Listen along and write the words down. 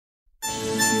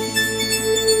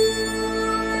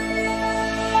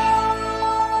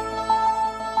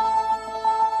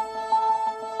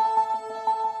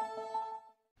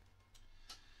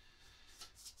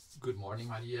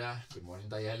Maria. Good morning,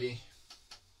 Dayeli.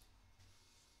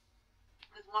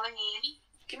 Good morning.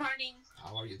 Good morning.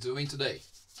 How are you doing today?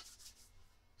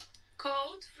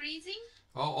 Cold, freezing.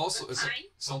 Oh, also, fine.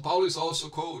 São Paulo is also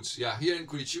cold. Yeah, here in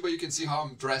Curitiba, you can see how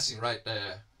I'm dressing, right?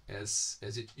 As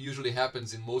it usually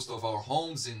happens in most of our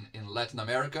homes in Latin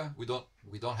America, we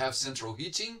don't have central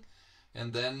heating,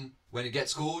 and then when it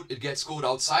gets cold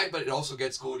outside, but it also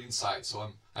gets cold inside.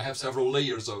 So I have several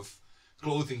layers of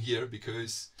clothing here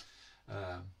because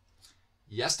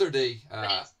yesterday,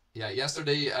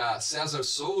 Cesar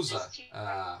Souza,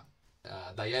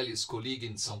 Dayeli's colleague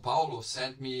in São Paulo,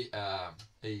 sent me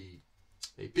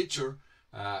a picture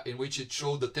in which it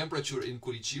showed the temperature in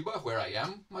Curitiba, where I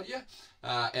am, Maria,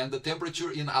 and the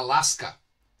temperature in Alaska.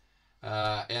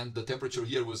 And the temperature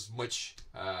here was much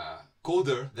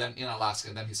colder than in Alaska.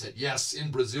 And then he said, yes,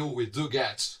 in Brazil we do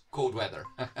get cold weather.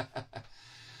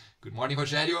 Good morning,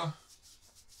 Rogério.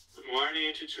 Good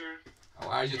morning, teacher. How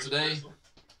are you today?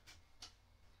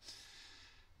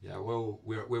 Yeah, well,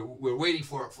 we're waiting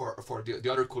for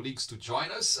the other colleagues to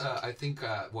join us. I think,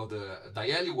 the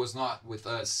Dayeli was not with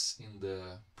us in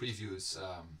the previous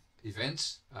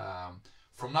event.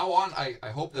 From now on, I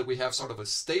hope that we have sort of a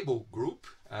stable group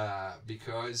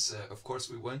because, of course,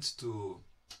 we want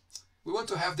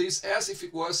to have this as if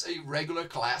it was a regular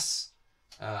class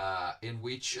in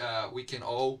which we can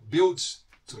all build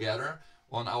together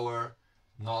on our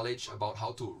knowledge about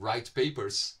how to write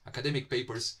papers, academic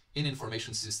papers in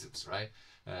information systems, right?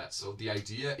 So the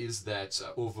idea is that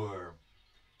over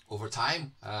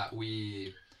time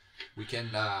we can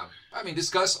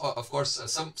discuss. Of course,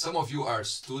 some of you are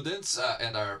students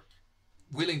and are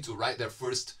willing to write their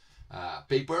first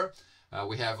paper.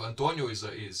 We have Antonio is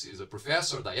a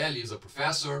professor, Dayeli is a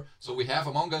professor. So we have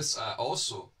among us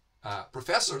also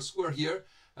professors who are here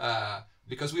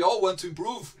because we all want to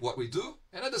improve what we do,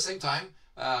 and at the same time,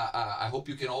 I hope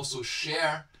you can also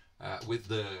share with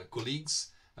the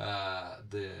colleagues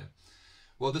the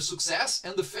success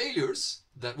and the failures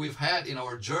that we've had in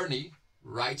our journey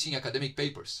writing academic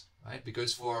papers, right?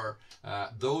 Because for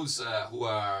those who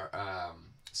are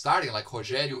starting, like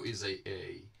Rogério is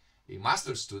a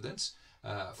master's student,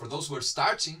 for those who are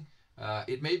starting,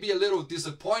 it may be a little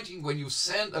disappointing when you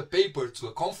send a paper to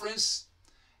a conference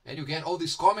and you get all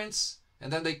these comments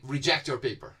and then they reject your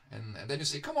paper. And then you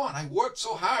say, come on, I worked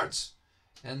so hard.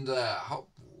 And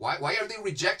why are they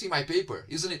rejecting my paper?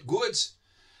 Isn't it good?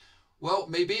 Well,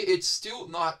 maybe it's still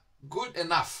not good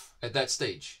enough at that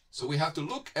stage. So we have to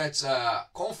look at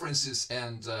conferences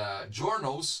and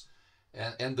journals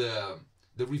and the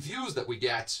reviews that we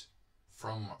get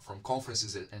from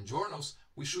conferences and journals.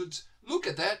 We should look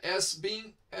at that as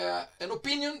being an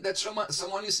opinion that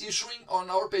someone is issuing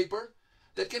on our paper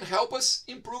that can help us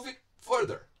improve it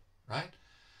further, right?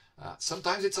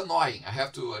 Sometimes it's annoying. I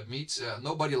have to admit,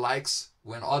 nobody likes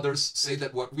when others say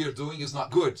that what we are doing is not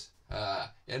good.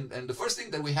 And the first thing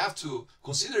that we have to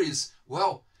consider is,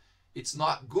 well, it's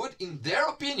not good in their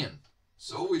opinion.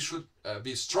 So we should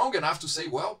be strong enough to say,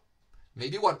 well,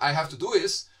 maybe what I have to do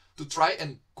is to try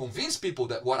and convince people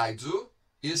that what I do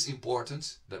is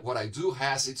important, that what I do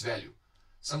has its value.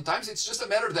 Sometimes it's just a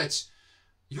matter that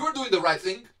you're doing the right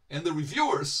thing and the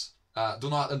reviewers do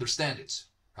not understand it,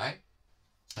 right?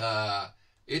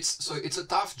 It's a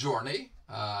tough journey.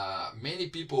 Many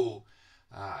people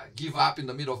give up in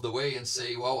the middle of the way and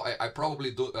say, well, I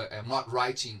probably am not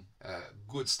writing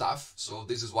good stuff, so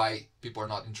this is why people are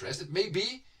not interested.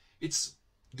 Maybe it's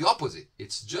the opposite.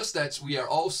 It's just that we are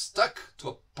all stuck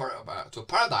to a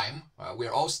paradigm. We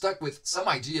are all stuck with some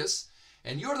ideas,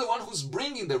 and you're the one who's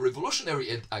bringing the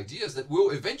revolutionary ideas that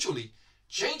will eventually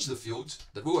change the field,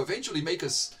 that will eventually make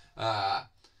us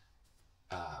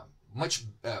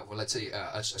let's say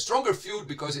a stronger field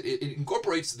because it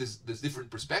incorporates these different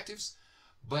perspectives.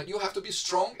 But you have to be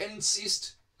strong and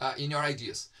insist in your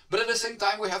ideas. But at the same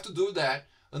time, we have to do that,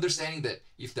 understanding that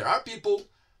if there are people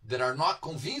that are not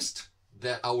convinced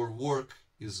that our work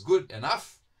is good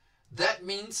enough, that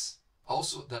means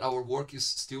also that our work is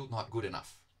still not good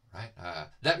enough, right?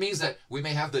 That means that we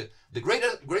may have the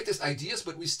greatest ideas,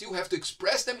 but we still have to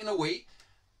express them in a way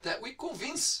that we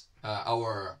convince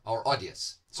our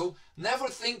audience. So never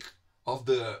think of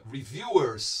the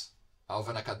reviewers of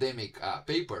an academic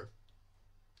paper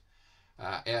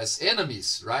as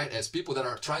enemies, right? As people that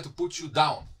are trying to put you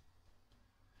down.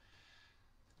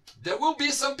 There will be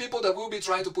some people that will be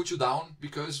trying to put you down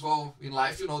because, well, in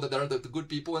life, you know that there are the good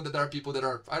people and that there are people that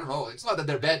are, I don't know, it's not that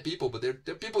they're bad people, but they're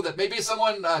people that maybe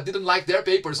someone didn't like their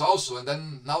papers also, and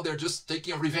then now they're just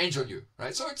taking a revenge on you,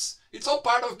 right? So it's all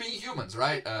part of being humans,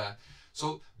 right?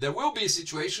 So there will be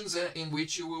situations in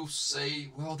which you will say,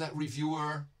 well, that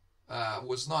reviewer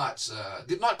was not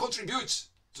did not contribute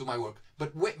to my work.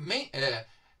 But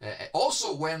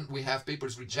also when we have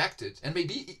papers rejected, and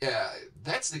maybe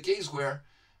that's the case where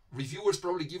reviewers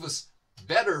probably give us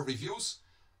better reviews,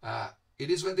 it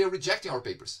is when they're rejecting our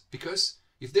papers. Because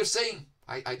if they're saying,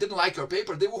 I didn't like your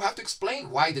paper, they will have to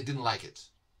explain why they didn't like it.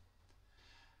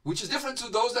 Which is different to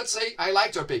those that say, I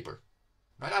liked your paper.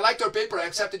 Right? I liked your paper, I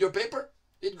accepted your paper.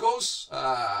 It goes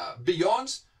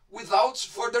beyond without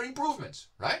further improvement,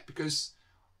 right? Because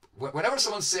whenever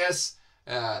someone says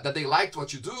that they liked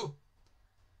what you do,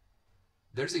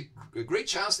 there's a great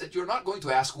chance that you're not going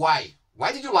to ask why.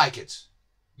 Why did you like it?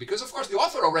 Because of course the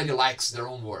author already likes their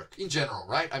own work in general,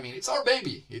 right? I mean, it's our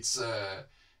baby.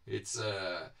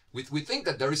 We think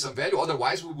that there is some value,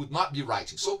 otherwise we would not be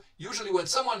writing. So usually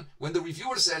when the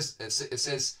reviewer says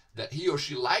that he or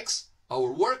she likes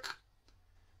our work,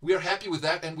 we are happy with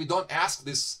that, and we don't ask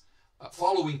this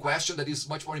following question that is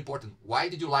much more important. Why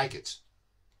did you like it?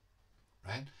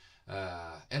 Right?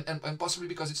 And possibly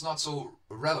because it's not so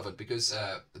relevant, because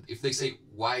if they say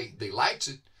why they liked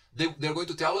it, they're going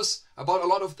to tell us about a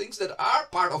lot of things that are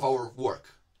part of our work.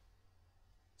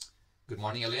 Good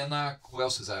morning, Elena. Who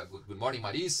else is good morning,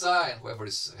 Marisa, and whoever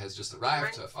has just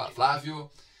arrived, Flavio.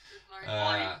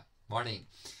 Good morning.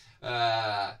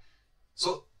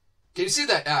 So can you see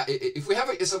that if we have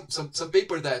some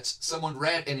paper that someone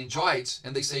read and enjoyed,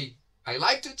 and they say, I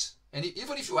liked it, and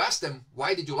even if you ask them,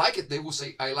 why did you like it? They will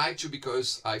say, I liked you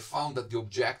because I found that the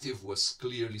objective was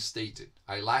clearly stated.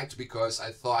 I liked because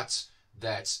I thought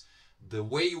that the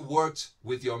way you worked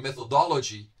with your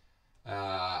methodology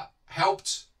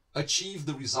helped achieve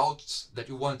the results that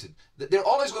you wanted. They're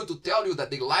always going to tell you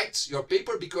that they liked your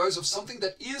paper because of something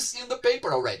that is in the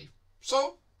paper already.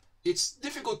 So it's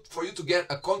difficult for you to get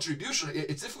a contribution.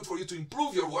 It's difficult for you to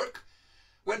improve your work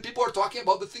when people are talking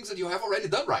about the things that you have already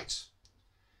done right.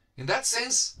 In that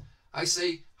sense, I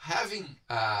say having,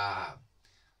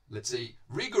 let's say,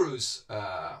 rigorous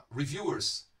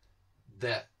reviewers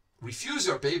that refuse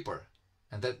your paper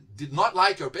and that did not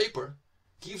like your paper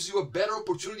gives you a better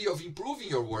opportunity of improving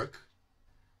your work,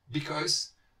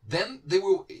 because then they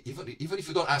will, even if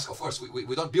you don't ask, of course,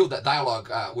 we don't build that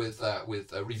dialogue with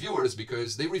reviewers,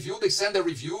 because they send a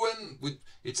review, and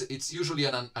it's usually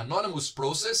an anonymous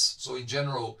process. So in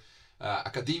general,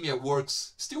 academia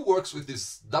still works with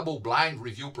this double-blind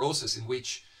review process, in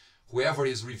which whoever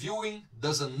is reviewing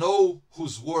doesn't know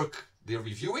whose work they're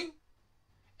reviewing,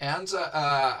 and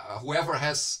whoever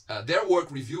has their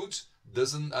work reviewed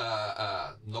doesn't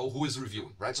know who is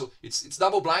reviewing, right? So it's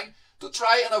double-blind to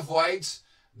try and avoid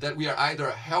that we are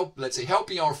either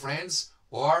helping our friends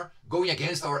or going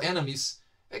against our enemies.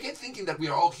 Again, thinking that we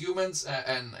are all humans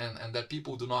and that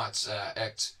people do not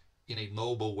act in a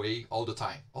noble way all the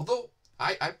time. Although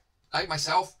I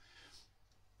myself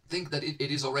think that it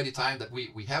is already time that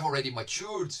we have already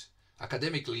matured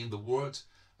academically in the world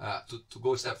to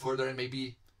go a step further and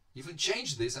maybe even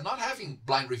change this, and not having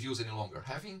blind reviews any longer,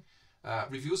 having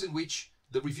reviews in which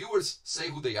the reviewers say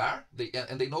who they are,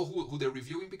 and they know who they're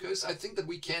reviewing, because I think that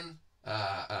we can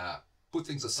put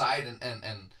things aside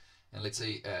and let's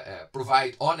say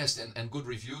provide honest and good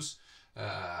reviews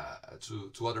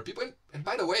to other people. And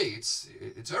by the way,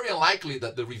 it's very unlikely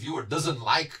that the reviewer doesn't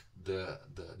like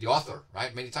the author,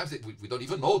 right? Many times we don't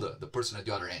even know the person at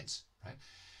the other end, right?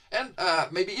 And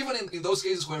maybe even in those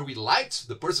cases where we liked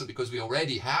the person because we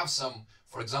already have some,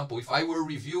 for example, if I were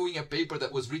reviewing a paper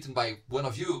that was written by one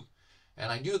of you, and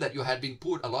I knew that you had been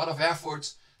put a lot of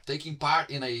efforts taking part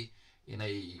in a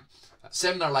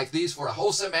seminar like this for a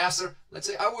whole semester, let's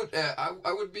say I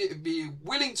would be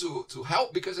willing to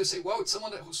help, because I say, well, it's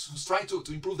someone who's trying to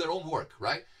improve their own work,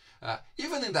 right?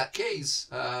 Even in that case,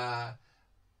 I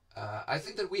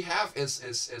think that we have,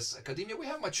 as academia, we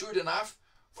have matured enough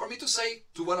for me to say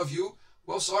to one of you,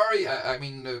 well, sorry, I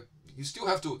mean, you still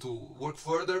have to work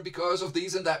further because of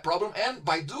this and that problem, and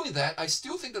by doing that, I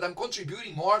still think that I'm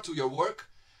contributing more to your work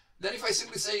than if I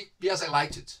simply say, yes, I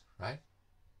liked it, right?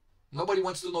 Nobody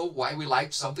wants to know why we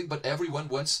liked something, but everyone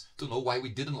wants to know why we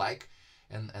didn't like,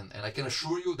 and I can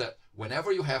assure you that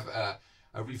whenever you have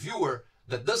a reviewer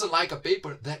that doesn't like a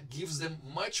paper, that gives them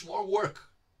much more work,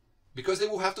 because they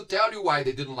will have to tell you why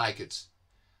they didn't like it.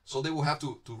 So they will have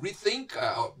to rethink.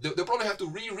 They'll probably have to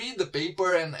reread the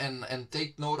paper and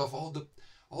take note of all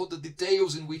the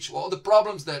details in which all the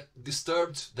problems that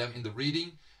disturbed them in the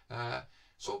reading.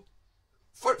 So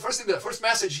first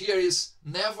message here is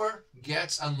never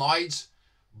get annoyed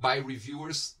by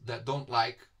reviewers that don't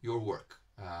like your work.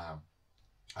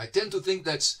 I tend to think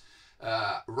that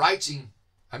writing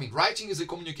is a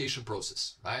communication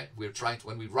process, right?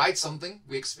 When we write something,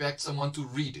 we expect someone to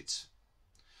read it.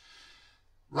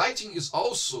 writing is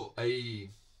also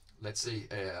let's say,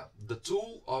 the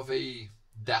tool of a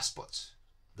despot,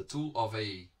 the tool of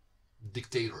a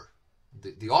dictator.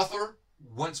 The author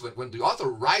wants, when the author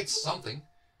writes something,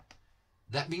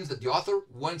 that means that the author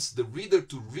wants the reader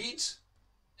to read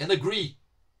and agree,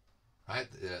 right?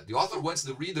 The author wants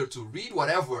the reader to read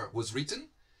whatever was written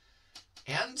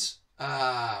and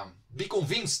be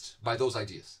convinced by those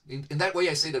ideas. In that way,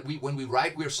 I say that when we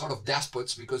write, we're sort of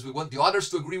despots because we want the others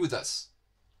to agree with us,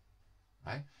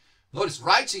 right? Notice,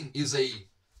 writing is a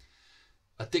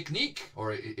technique,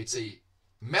 or it's a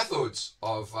method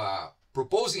of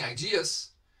proposing ideas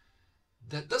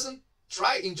that doesn't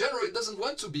try, in general, it doesn't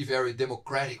want to be very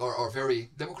democratic, or very,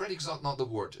 democratic is not the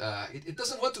word. It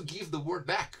doesn't want to give the word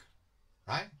back,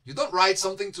 right? You don't write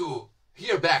something to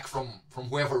hear back from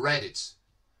whoever read it.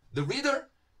 The reader,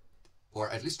 or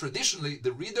at least traditionally,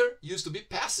 the reader used to be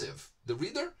passive. The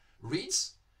reader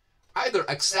reads, either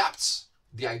accepts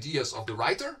the ideas of the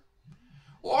writer,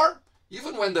 or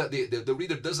even when the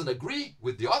reader doesn't agree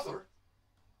with the author,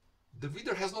 the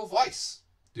reader has no voice.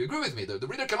 Do you agree with me? The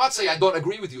reader cannot say, I don't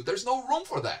agree with you. There's no room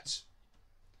for that.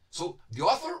 So the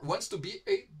author wants to be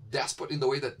a despot in the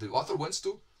way that the author wants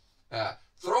to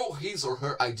throw his or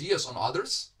her ideas on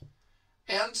others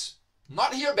and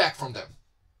not hear back from them.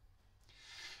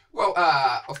 Well,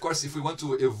 of course, if we want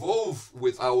to evolve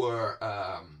with our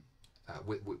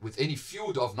with any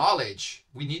field of knowledge,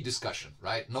 we need discussion,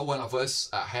 right? No one of us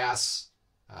has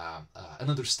an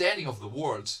understanding of the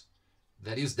world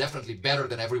that is definitely better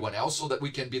than everyone else, so that we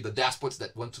can be the despots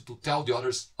that want to tell the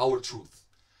others our truth.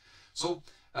 So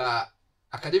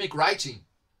academic writing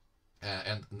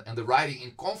and the writing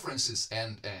in conferences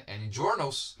and in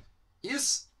journals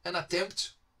is an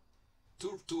attempt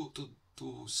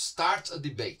to start a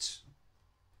debate,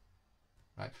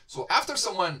 right? So after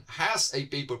someone has a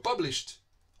paper published,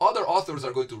 other authors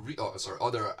are going to read,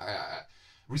 other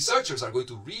researchers are going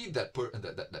to read that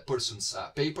person's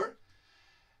paper,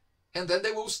 and then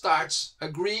they will start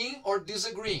agreeing or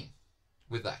disagreeing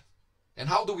with that. And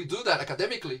how do we do that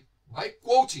academically? By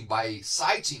quoting, by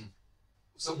citing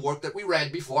some work that we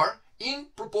read before in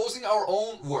proposing our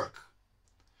own work.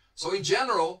 So in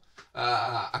general,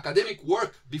 academic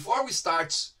work, before we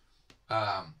start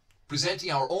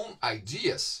presenting our own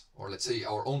ideas, or let's say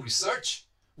our own research,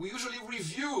 we usually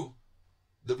review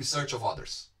the research of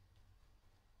others,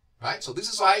 right? So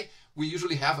this is why we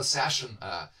usually have a session,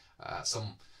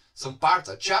 some part,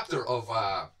 a chapter of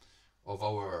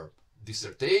our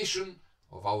dissertation,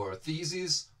 of our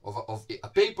thesis, of a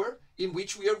paper in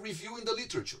which we are reviewing the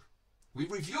literature. We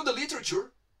review the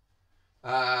literature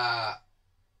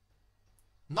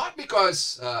not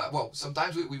because, well,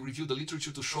 sometimes we review the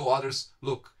literature to show others,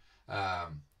 look,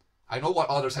 I know what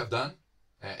others have done,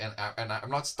 and I'm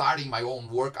not starting my own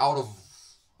work out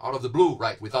of the blue,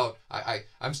 right? Without,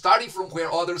 I'm starting from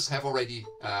where others have already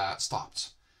stopped.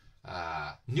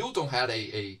 Newton had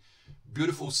a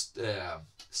beautiful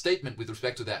statement with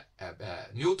respect to that.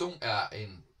 Newton,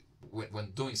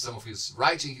 when doing some of his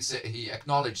writing, he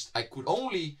acknowledged, I could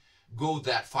only go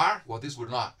that far. Well, these were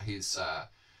not his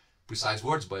precise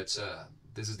words, but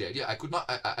this is the idea. I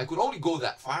could only go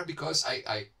that far because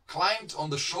I climbed on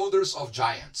the shoulders of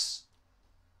giants.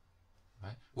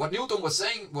 Right? What Newton was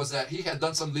saying was that he had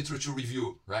done some literature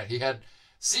review, right? He had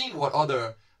seen what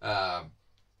other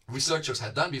researchers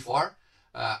had done before.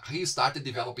 He started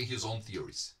developing his own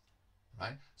theories,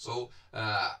 right? So,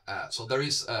 so there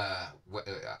is,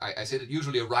 I say that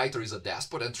usually a writer is a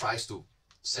despot and tries to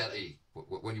set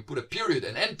when you put a period,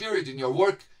 an end period in your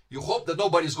work, you hope that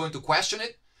nobody is going to question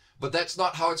it, but that's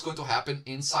not how it's going to happen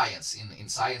in science. In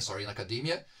science or in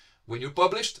academia, when you're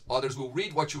published, others will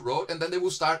read what you wrote, and then they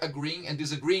will start agreeing and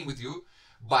disagreeing with you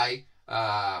by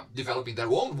developing their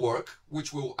own work,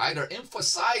 which will either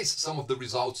emphasize some of the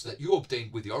results that you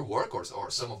obtained with your work, or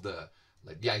some of the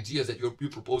ideas that you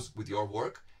propose with your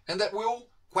work, and that will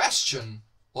question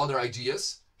other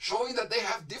ideas, showing that they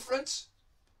have different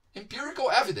empirical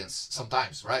evidence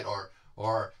sometimes, right?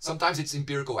 Or sometimes it's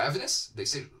empirical evidence. They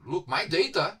say, look, my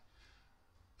data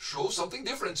shows something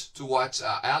different to what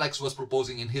Alex was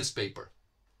proposing in his paper,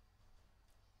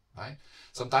 right?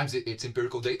 Sometimes it's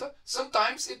empirical data.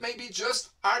 Sometimes it may be just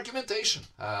argumentation.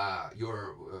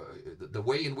 The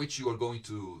way in which you are going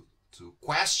to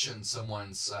question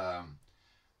someone's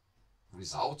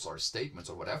results or statements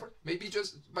or whatever, maybe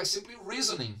just by simply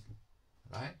reasoning,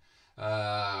 right?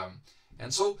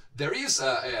 And so there is,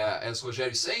 as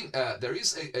Rogério is saying, there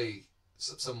is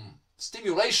some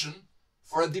stimulation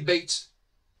for a debate,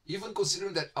 even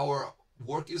considering that our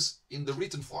work is in the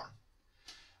written form.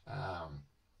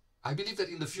 I believe that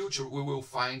in the future we will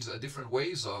find different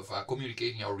ways of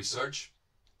communicating our research.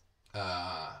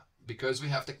 because we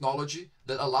have technology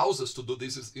that allows us to do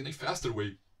this in a faster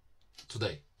way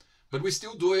today. But we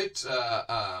still do it,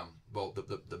 well,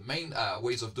 the main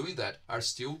ways of doing that are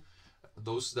still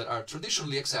those that are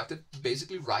traditionally accepted,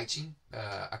 basically writing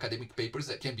academic papers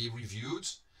that can be reviewed,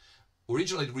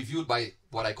 originally reviewed by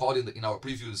what I called in our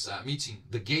previous meeting,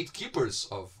 the gatekeepers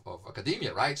of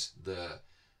academia, right? The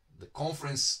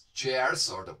conference chairs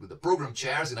or the program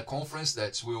chairs in a conference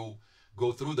that will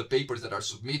go through the papers that are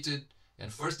submitted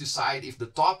and first decide if the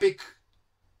topic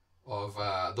of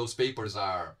those papers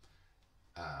are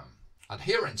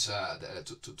adherent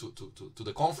to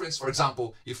the conference. For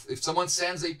example, if someone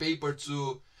sends a paper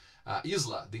to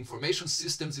ISLA, the Information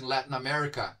Systems in Latin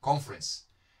America conference,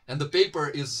 and the paper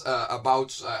is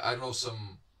about, I don't know,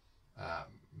 some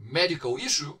medical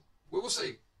issue, we will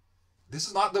say, this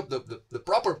is not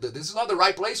this is not the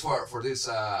right place for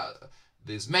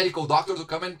this medical doctor to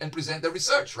come and present the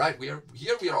research, right? We are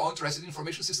all interested in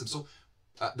information systems. So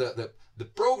the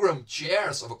program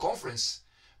chairs of a conference,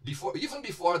 even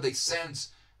before they send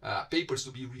papers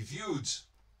to be reviewed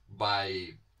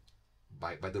by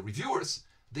the reviewers,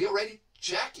 they already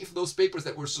check if those papers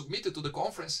that were submitted to the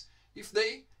conference, if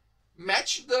they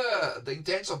match the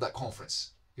intents of that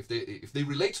conference, if they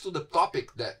relate to the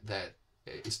topic that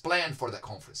is planned for that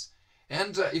conference,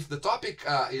 and if the topic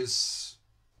is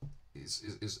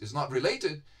not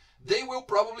related, they will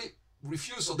probably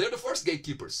refuse. So they're the first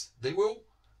gatekeepers. They will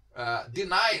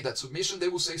deny that submission. They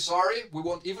will say, sorry, we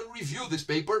won't even review this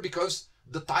paper because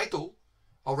the title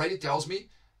already tells me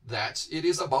that it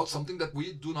is about something that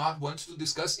we do not want to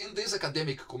discuss in this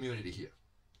academic community here.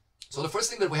 So the first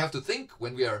thing that we have to think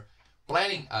when we are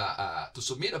planning to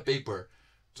submit a paper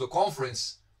to a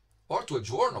conference or to a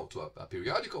journal, to a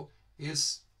periodical,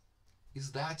 is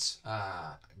that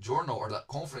journal or that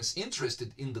conference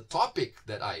interested in the topic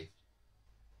that I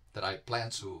plan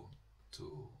to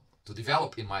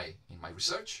develop in my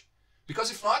research?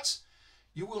 Because if not,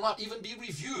 you will not even be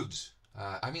reviewed.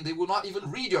 I mean, they will not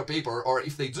even read your paper, or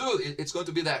if they do, it's going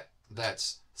to be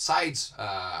that sides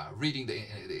reading.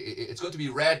 It's going to be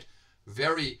read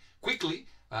very quickly,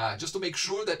 just to make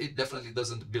sure that it definitely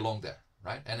doesn't belong there,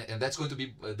 right? And that's going to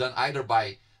be done either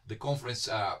by the conference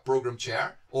program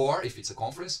chair, or if it's a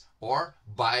conference, or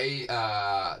by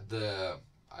the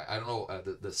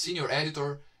senior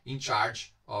editor in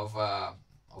charge of a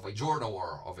journal,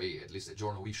 or of at least a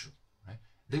journal issue. Right?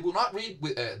 They will not read.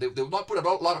 They will not put a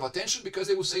lot of attention, because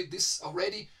they will say this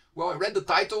already. Well, I read the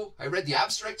title, I read the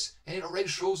abstract, and it already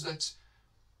shows that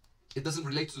it doesn't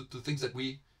relate to things that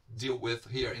we deal with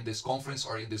here in this conference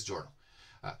or in this journal.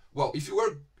 Well, if you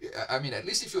were, I mean, at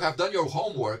least if you have done your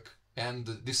homework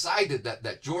and decided that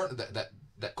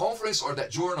that conference or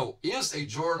that journal is a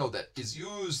journal that is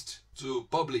used to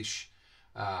publish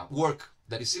work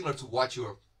that is similar to what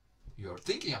you're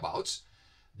thinking about,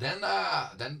 then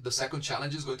the second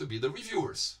challenge is going to be the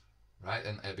reviewers, right?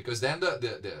 And because then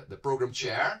the program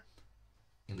chair,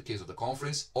 in the case of the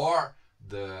conference, or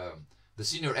the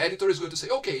senior editor is going to say,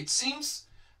 okay, it seems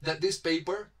that this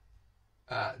paper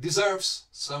deserves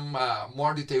some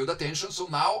more detailed attention, so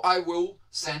now I will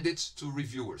send it to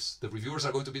reviewers. The reviewers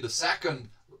are going to be the second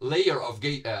layer of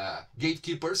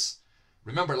gatekeepers.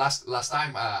 Remember last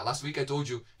week I told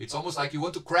you, it's almost like you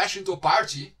want to crash into a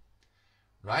party,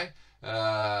 right?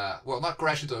 Well, not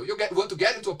crash into, want to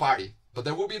get into a party, but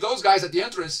there will be those guys at the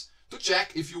entrance to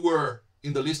check if you were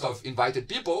in the list of invited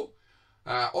people,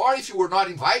 or if you were not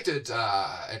invited.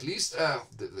 At least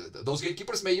those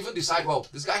gatekeepers may even decide, well,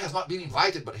 this guy has not been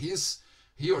invited, but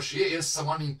he or she is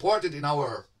someone important in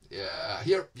our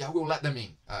here. Yeah, we'll let them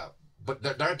in. But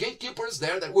there are gatekeepers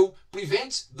there that will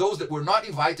prevent those that were not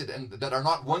invited and that are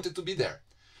not wanted to be there.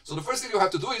 So the first thing you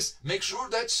have to do is make sure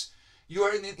that you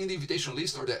are in the invitation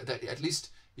list, or that at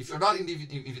least if you're not in the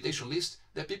invitation list,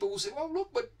 that people will say, well,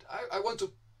 look, but I want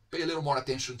to pay a little more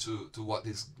attention to what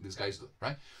this guy's doing,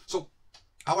 right? So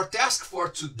our task for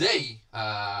today,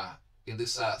 in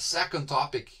this second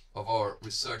topic of our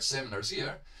research seminars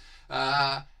here,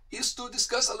 is to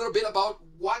discuss a little bit about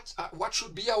what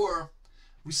should be our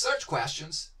research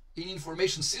questions in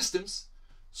information systems,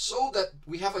 so that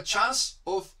we have a chance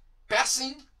of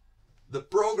passing the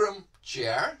program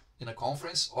chair in a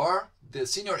conference, or the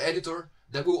senior editor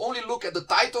that will only look at the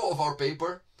title of our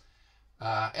paper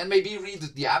and maybe read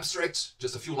the abstract,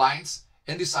 just a few lines,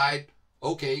 and decide,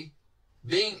 okay,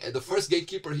 being the first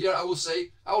gatekeeper here, I will say,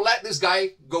 I will let this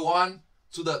guy go on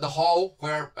to the hall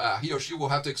where he or she will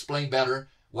have to explain better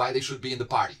why they should be in the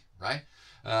party, right?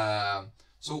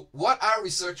 So what are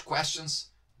research questions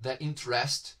that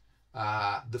interest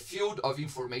the field of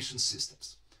information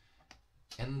systems?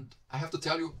 And I have to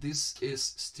tell you, this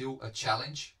is still a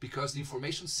challenge because the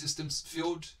information systems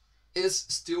field is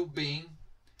still being,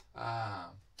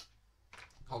 how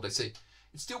do I say,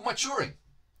 it's still maturing,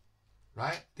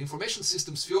 right? The information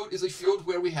systems field is a field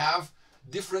where we have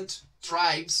different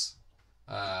tribes,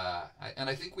 and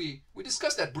I think we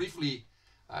discussed that briefly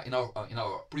in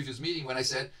our previous meeting when I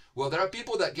said, well, there are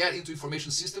people that get into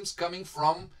information systems coming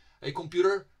from a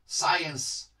computer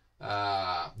science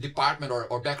department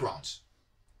or background,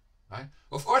 right?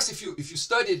 Of course, if you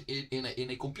studied it in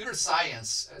a computer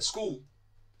science school,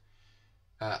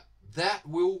 that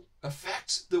will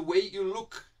affect the way you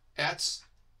look at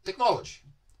technology,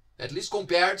 at least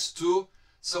compared to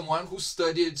someone who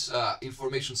studied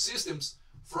information systems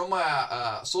from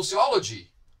a sociology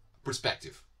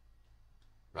perspective,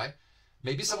 right?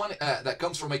 Maybe someone that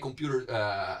comes from a computer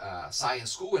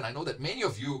science school, and I know that many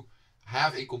of you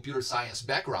have a computer science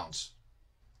background.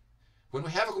 When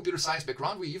we have a computer science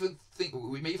background, we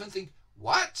may even think,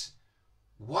 what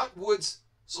would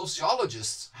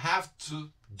sociologists have to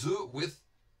do with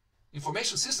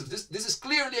information systems? This is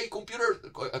clearly a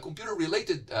computer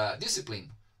related discipline.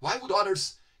 Why would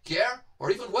others care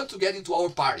or even want to get into our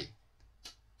party,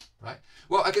 right?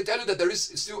 Well, I can tell you that there is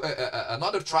still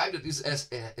another tribe that is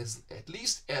at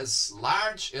least as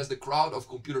large as the crowd of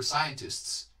computer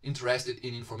scientists interested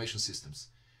in information systems.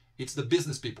 It's the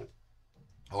business people,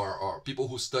 or people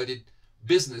who studied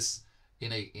business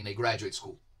in a graduate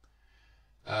school.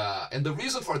 And the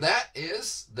reason for that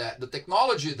is that the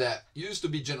technology that used to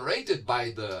be generated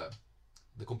by the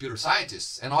computer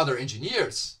scientists and other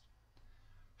engineers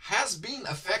has been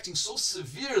affecting so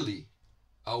severely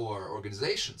our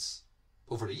organizations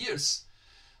over the years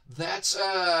that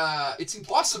it's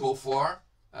impossible for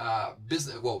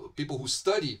people who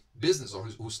study business or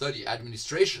who study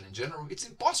administration in general, it's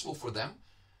impossible for them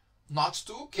not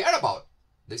to care about.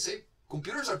 They say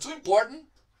computers are too important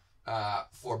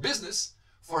for business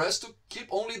for us to keep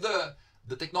only the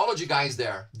technology guys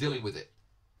there dealing with it.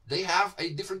 They have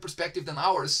a different perspective than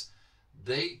ours.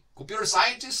 Computer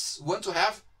scientists want to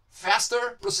have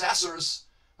faster processors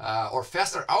or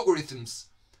faster algorithms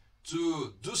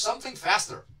to do something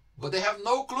faster, but they have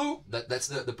no clue that's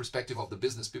the perspective of the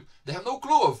business people. They have no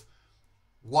clue of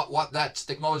what that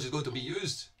technology is going to be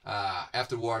used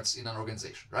afterwards in an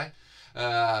organization, right?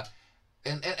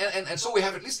 And so we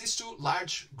have at least these two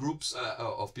large groups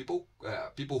of people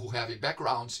who have a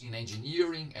background in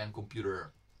engineering and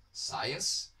computer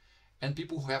science, and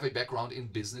people who have a background in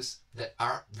business that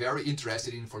are very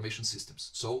interested in information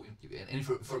systems. So in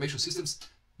information systems,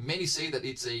 many say that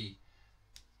it's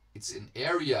an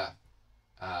area,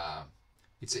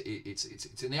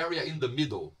 it's an area in the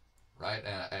middle, right?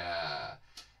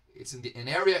 It's an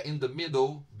area in the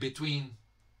middle between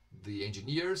the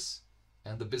engineers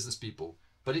and the business people,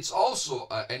 but it's also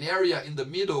an area in the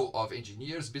middle of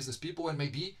engineers, business people, and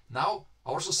maybe now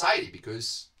our society,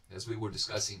 because as we were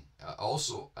discussing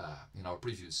also in our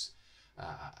previous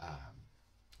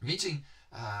meeting,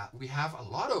 we have a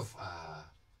lot of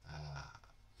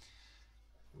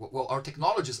our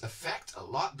technologies affect a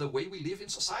lot the way we live in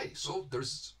society. So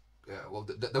there's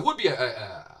there would be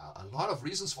a lot of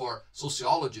reasons for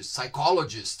sociologists,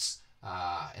 psychologists,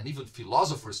 and even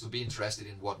philosophers to be interested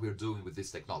in what we're doing with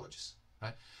these technologies,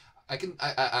 right? I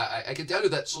can tell you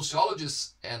that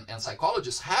sociologists and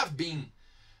psychologists have been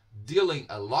dealing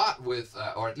a lot with,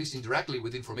 or at least indirectly,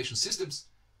 with information systems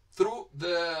through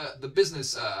the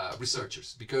business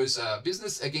researchers, because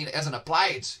business, again, as an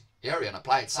applied area, an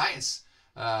applied science,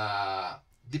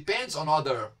 depends on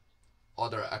other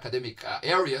academic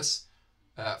areas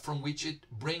from which it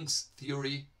brings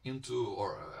theory into,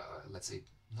 or let's say,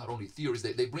 not only theories,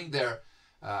 they bring their,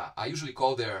 I usually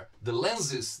call the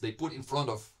lenses they put in front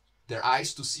of their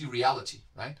eyes to see reality,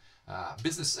 right?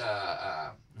 Business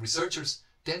researchers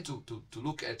tend to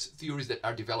look at theories that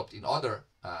are developed in other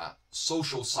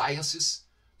social sciences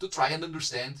to try and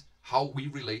understand how we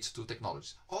relate to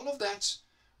technologies. All of that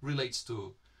relates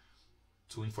to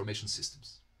information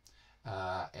systems.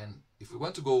 And if we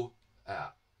want to go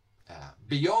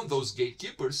beyond those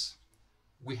gatekeepers,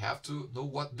 we have to know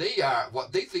what they are,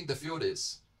 what they think the field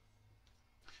is.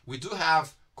 We do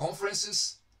have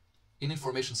conferences in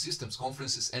information systems,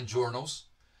 conferences and journals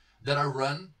that are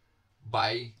run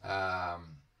by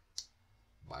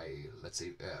let's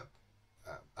say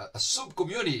a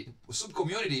subcommunity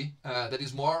that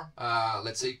is more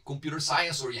let's say computer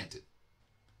science oriented.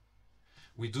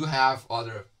 We do have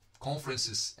other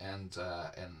conferences and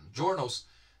journals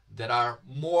that are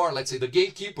more, let's say, the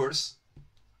gatekeepers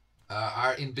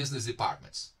are in business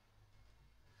departments.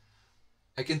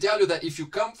 I can tell you that if you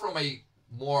come from a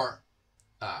more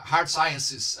hard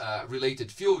sciences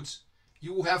related fields,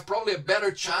 you will have probably a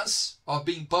better chance of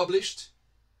being published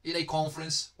in a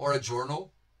conference or a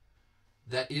journal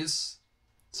that is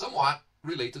somewhat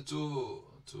related to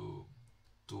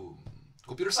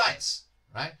computer science,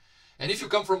 right? And if you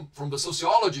come from the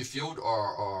sociology field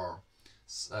or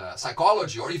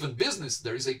psychology or even business,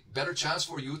 there is a better chance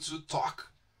for you to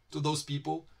talk to those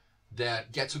people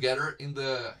that get together in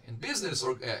business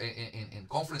or in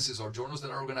conferences or journals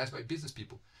that are organized by business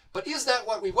people. But is that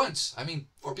what we want? I mean,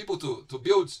 for people to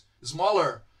build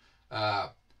smaller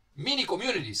mini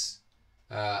communities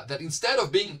that instead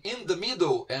of being in the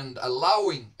middle and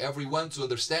allowing everyone to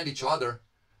understand each other,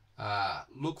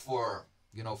 look for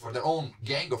for their own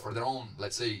gang or for their own,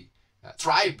 let's say,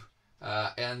 tribe,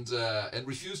 and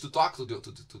refuse to talk to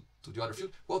the other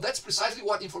field. Well, that's precisely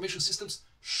what information systems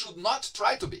should not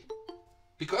try to be,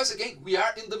 because again, we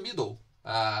are in the middle,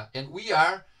 and we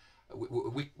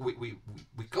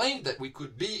claim that we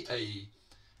could be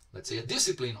let's say, a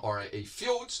discipline or a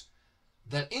field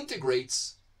that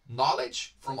integrates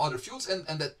knowledge from other fields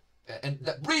and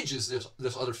that bridges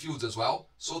these other fields as well,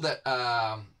 so that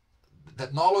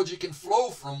that knowledge can flow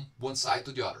from one side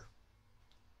to the other.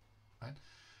 Right?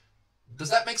 Does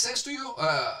that make sense to you?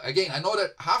 Again, I know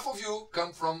that half of you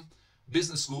come from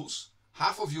business schools,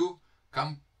 half of you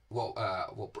come,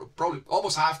 probably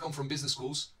almost half come from business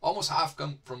schools, almost half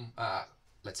come from,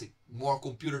 let's say, more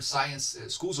computer science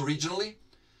schools originally.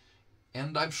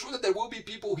 And I'm sure that there will be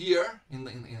people here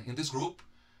in this group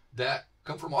that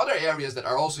come from other areas that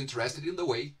are also interested in the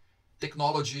way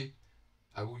technology,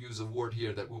 I will use a word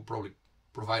here that will probably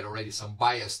provide already some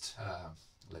biased,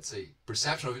 let's say,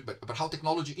 perception of it, but how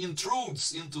technology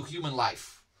intrudes into human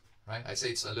life, right? I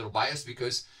say it's a little biased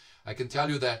because I can tell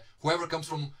you that whoever comes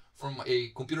from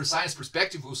a computer science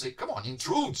perspective will say, come on,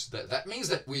 intrudes. That means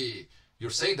that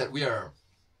you're saying that we are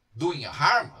doing a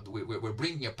harm, we're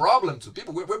bringing a problem to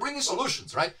people, we're bringing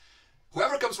solutions, right?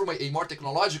 Whoever comes from a more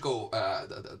technological,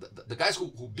 the guys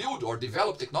who build or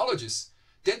develop technologies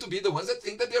tend to be the ones that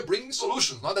think that they're bringing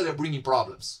solutions, not that they're bringing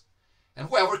problems. And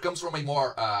whoever comes from a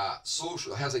more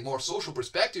has a more social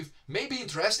perspective may be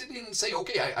interested in saying,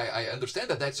 okay, I understand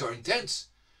that that's your intent,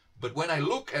 but when I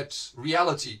look at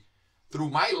reality through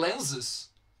my lenses,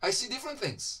 I see different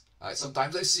things.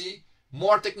 Sometimes I see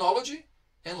more technology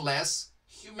and less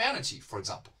humanity, for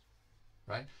example,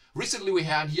 right? Recently we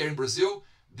had here in Brazil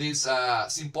this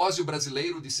Simpósio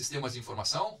Brasileiro de Sistemas de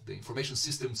Informação, the Information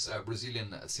Systems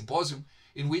Brazilian Symposium,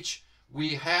 in which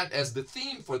we had as the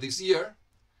theme for this year,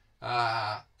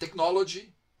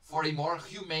 technology for a more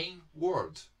humane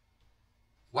world.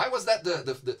 Why was that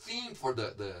the theme for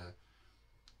the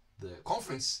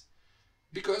conference?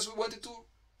 Because we wanted to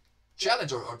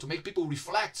challenge or to make people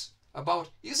reflect about,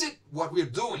 is it what we're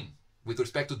doing with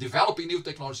respect to developing new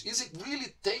technology, is it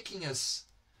really taking us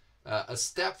a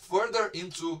step further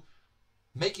into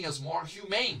making us more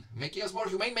humane, making us more,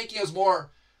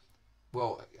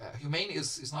 well, humane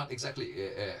is not exactly,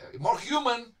 more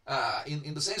human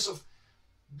in the sense of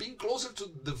being closer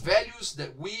to the values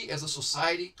that we as a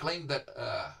society claim that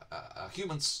a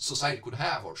human society could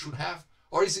have or should have,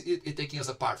 or is it taking us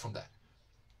apart from that?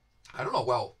 I don't know.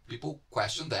 Well, people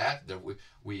question that.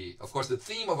 We of course, the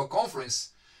theme of a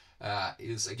conference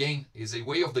is a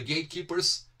way of the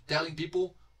gatekeepers telling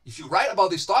people, if you write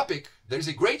about this topic, there is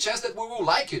a great chance that we will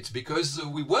like it because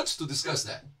we want to discuss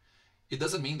that. It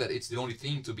doesn't mean that it's the only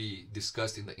thing to be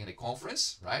discussed in a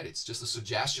conference, right? It's just a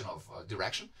suggestion of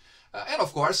direction. And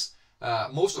of course,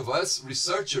 most of us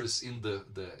researchers in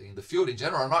the field in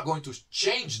general are not going to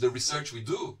change the research we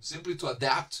do simply to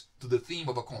adapt to the theme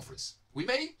of a conference. We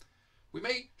may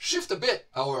shift a bit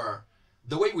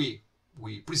the way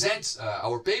we present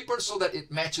our paper so that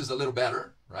it matches a little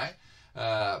better, right?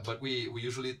 But we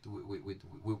usually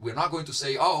we're not going to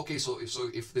say, oh, okay, so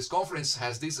if this conference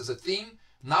has this as a theme,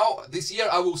 now this year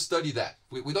I will study that.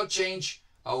 We don't change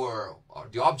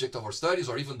the object of our studies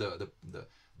or even the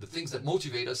things that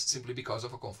motivate us simply because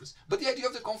of a conference. But the idea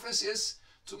of the conference is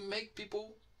to make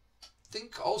people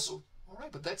think also, all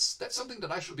right, but that's something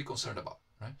that I should be concerned about,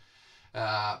 right?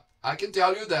 I can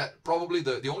tell you that probably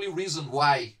the only reason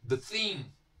why the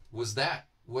theme was that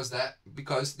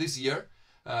because this year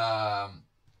I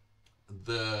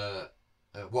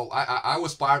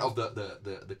was part of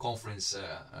the conference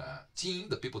team,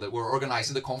 the people that were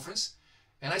organizing the conference,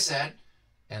 and I said,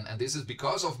 and this is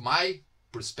because of my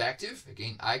perspective.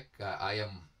 Again, as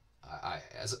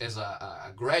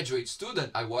a graduate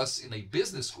student, I was in a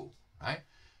business school, right?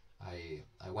 I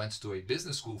went to a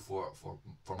business school for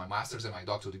my master's and my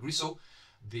doctoral degree. So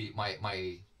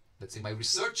let's say my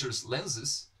researchers'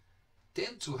 lenses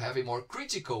tend to have a more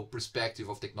critical perspective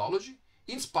of technology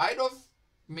in spite of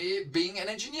me being an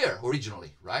engineer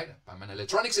originally, right? I'm an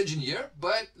electronics engineer,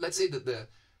 but let's say that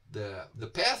the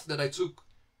path that I took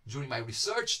during my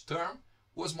research term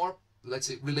was more, let's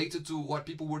say, related to what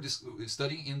people were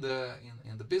studying in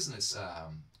the business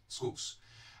schools.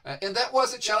 And that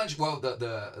was a challenge. Well,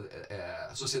 the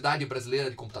Sociedade Brasileira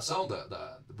de Computação,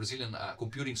 the Brazilian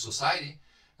Computing Society,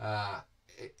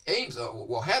 aims,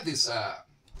 had this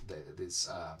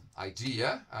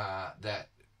idea that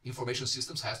information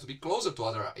systems has to be closer to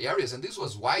other areas, and this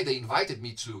was why they invited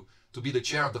me to be the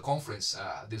chair of the conference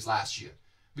this last year,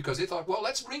 because they thought, well,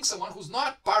 let's bring someone who's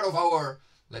not part of our,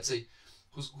 let's say,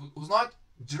 who's not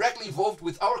directly involved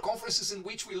with our conferences in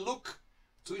which we look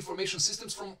to information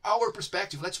systems from our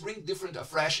perspective. Let's bring different,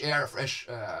 fresh air, fresh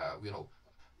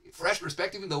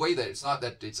perspective in the way that it's not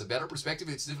that it's a better perspective,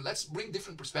 it's different. Let's bring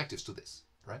different perspectives to this,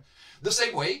 right? The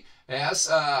same way as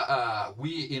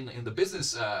we in the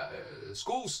business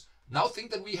schools now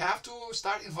think that we have to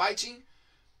start inviting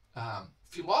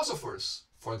philosophers,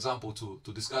 for example,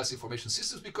 to discuss information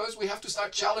systems, because we have to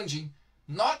start challenging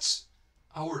not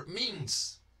our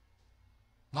means,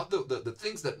 not the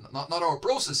things that, not our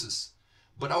processes,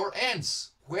 but our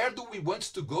ends. Where do we want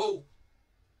to go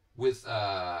with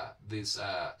these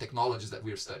technologies that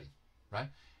we are studying, right?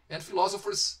 And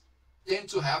philosophers tend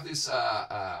to have this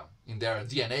in their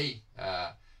DNA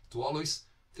to always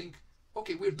think,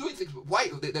 okay, we're doing things. Why?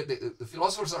 The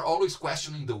philosophers are always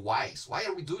questioning the whys. Why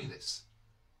are we doing this?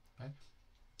 Right?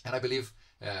 And I believe,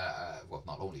 well,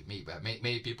 not only me, but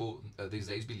many people these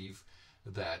days believe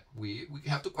that we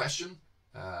have to question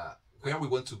where we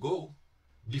want to go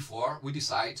before we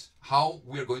decide how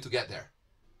we're going to get there.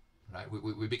 Right?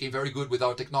 We became very good with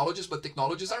our technologies, but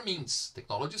technologies are means.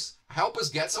 Technologies help us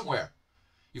get somewhere.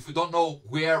 If we don't know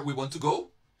where we want to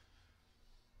go,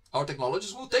 our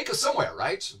technologies will take us somewhere,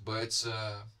 right? But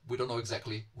we don't know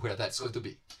exactly where that's going to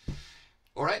be.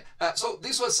 All right. So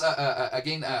this was,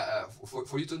 again,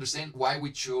 for you to understand why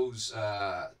we chose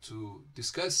to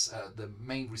discuss the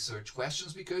main research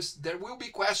questions, because there will be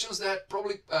questions that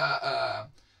probably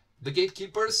the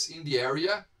gatekeepers in the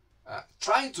area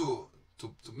trying to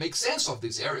make sense of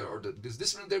this area or this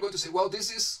discipline, they're going to say, well,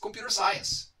 this is computer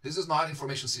science. This is not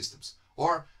information systems.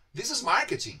 Or this is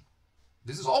marketing.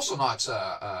 This is also not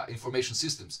information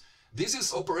systems. This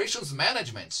is operations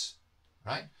management,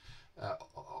 right?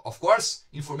 Of course,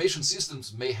 information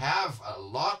systems may have a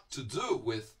lot to do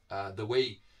with the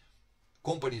way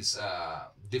companies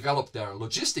develop their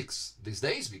logistics these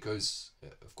days, because,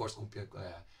 of course,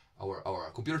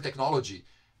 our computer technology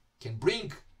can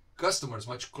bring customers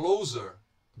much closer,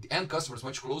 the end customers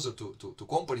much closer to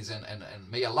companies,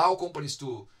 and may allow companies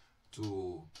to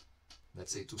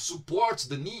let's say, to support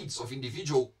the needs of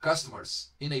individual customers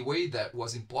in a way that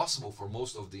was impossible for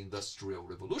most of the Industrial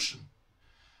Revolution.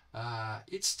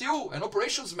 It's still an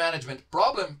operations management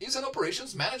problem, is an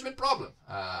operations management problem.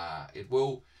 It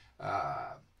will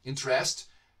interest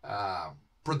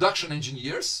production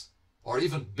engineers or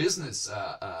even business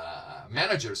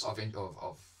managers of an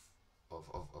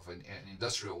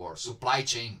industrial or supply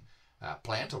chain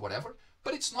plant or whatever,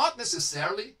 but it's not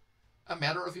necessarily a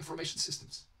matter of information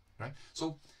systems. Right?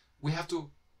 So we have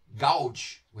to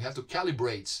gauge, we have to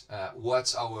calibrate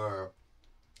what's our,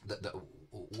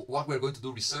 what we're going to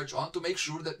do research on, to make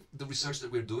sure that the research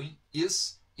that we're doing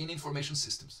is in information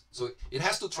systems. So it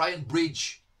has to try and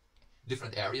bridge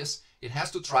different areas. It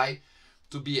has to try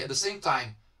to be at the same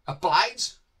time applied,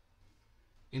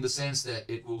 in the sense that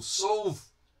it will solve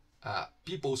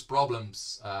people's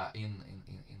problems in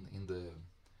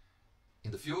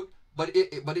the field, but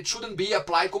it shouldn't be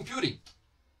applied computing.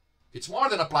 It's more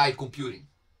than applied computing,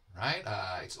 right?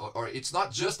 It's not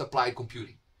just applied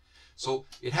computing. So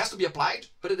it has to be applied,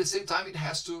 but at the same time it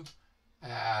has to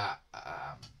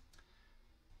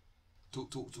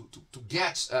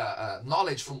get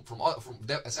knowledge from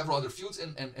several other fields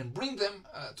and bring them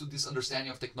to this understanding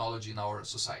of technology in our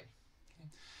society.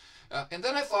 Okay? And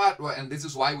then I thought, well, and this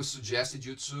is why we suggested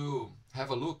you to have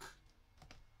a look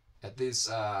at this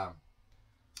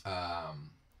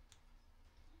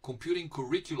computing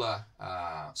curricula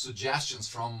suggestions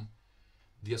from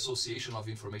the Association of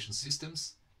Information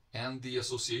Systems and the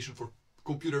Association for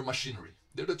Computer Machinery.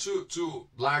 They're the two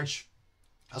large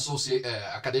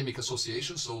academic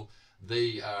associations, so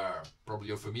they are, probably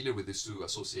you're familiar with these two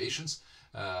associations.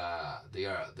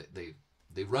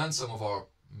 They run some of our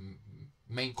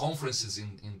main conferences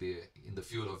in the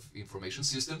field of information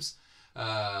systems.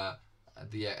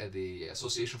 The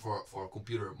Association for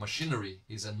Computer Machinery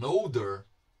is an older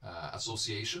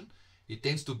association. It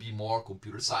tends to be more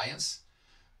computer science.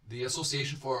 The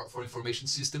Association for Information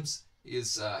Systems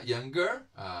is younger,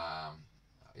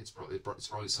 it's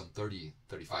probably some 30,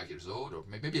 35 years old, or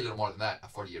maybe a little more than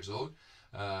that, 40 years old.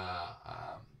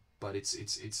 But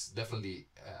it's definitely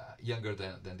younger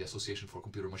than the Association for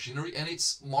Computer Machinery, and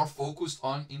it's more focused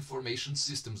on information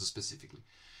systems specifically.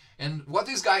 And what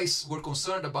these guys were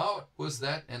concerned about was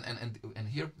that, and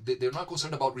here they're not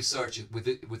concerned about research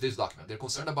with this document. They're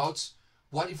concerned about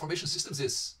what information systems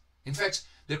is. In fact,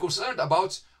 they're concerned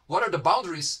about what are the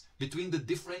boundaries between the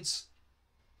different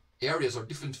areas or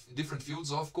different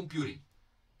fields of computing,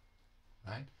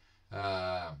 right?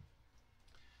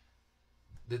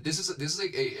 This is a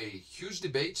huge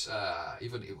debate.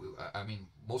 Even I mean,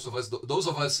 most of us, those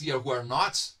of us here who are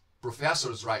not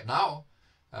professors right now,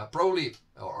 probably,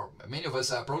 or many of us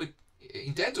probably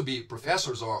intend to be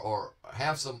professors or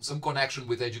have some connection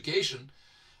with education,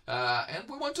 and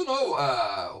we want to know.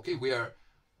 Okay, we are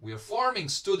forming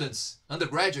students,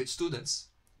 undergraduate students.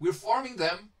 We're forming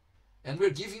them, and we're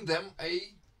giving them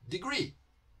a degree.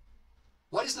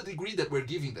 What is the degree that we're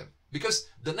giving them? Because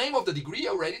the name of the degree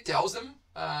already tells them.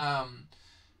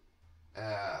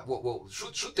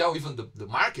 Should tell even the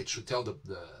market, should tell the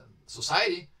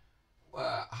society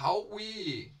how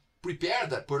we prepare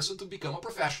that person to become a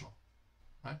professional,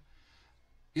 right?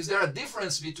 Is there a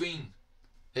difference between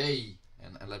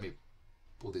and let me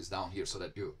pull this down here so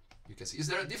that you can see. Is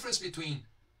there a difference between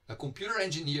a computer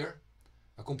engineer,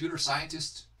 a computer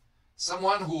scientist,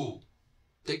 someone who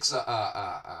takes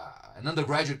an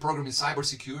undergraduate program in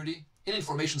cybersecurity, in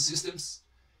information systems,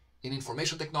 in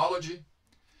information technology,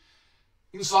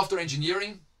 in software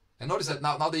engineering? And notice that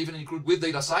now they even include with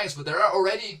data science, but there are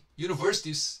already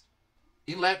universities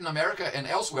in Latin America and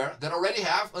elsewhere that already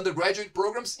have undergraduate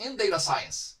programs in data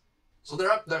science. So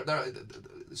the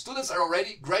students are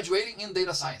already graduating in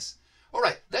data science. All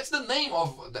right, that's the name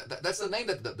of that's the name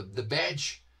that the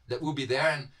badge that will be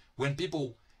there. And when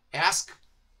people ask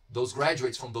those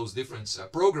graduates from those different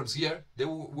programs here, they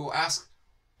will ask,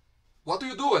 "What do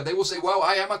you do?" And they will say, "Well,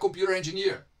 I am a computer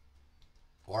engineer,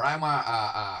 or I'm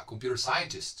a computer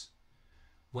scientist."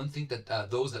 One thing that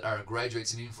those that are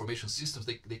graduates in information systems,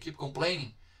 they keep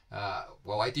complaining.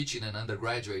 Well, I teach in an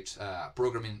undergraduate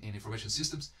program in information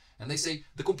systems, and they say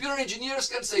the computer engineers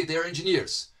can say they're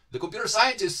engineers. The computer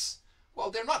scientists,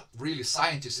 well, they're not really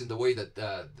scientists in the way that,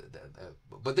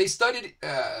 but they studied,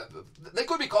 they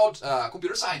could be called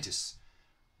computer scientists.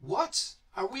 What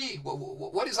are we?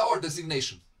 What is our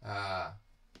designation?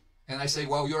 And I say,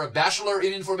 well, you're a bachelor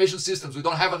in information systems. We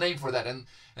don't have a name for that. And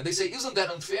they say, isn't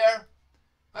that unfair?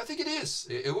 I think it is.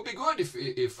 It would be good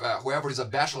if whoever is a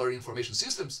bachelor in information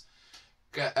systems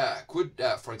could,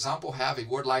 for example, have a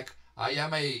word like, I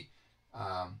am a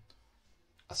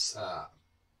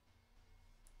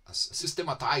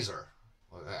systematizer.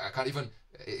 I can't even,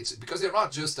 it's because they're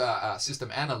not just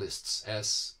system analysts.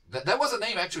 As that was a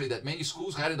name actually that many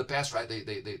schools had in the past, right?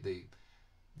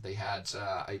 They had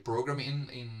a program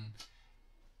in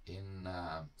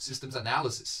systems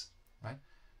analysis, right?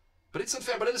 But it's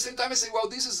unfair. But at the same time, I say, well,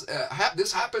 this is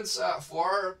this happens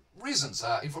for reasons.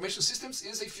 Information systems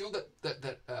is a field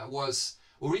that was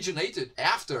originated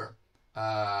after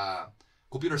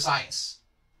computer science,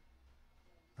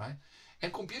 right?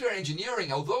 And computer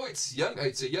engineering, although it's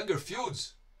a younger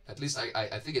field. At least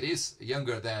I think it is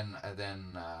younger than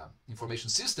information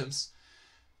systems.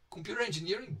 Computer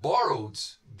engineering borrowed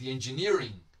the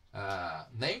engineering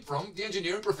name from the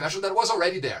engineering profession that was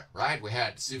already there, right? We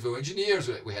had civil engineers,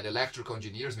 we had electrical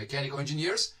engineers, mechanical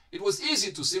engineers. It was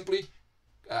easy to simply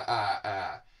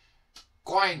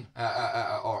coin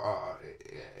or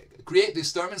create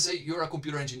this term and say you're a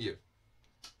computer engineer,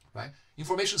 right?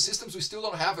 Information systems, we still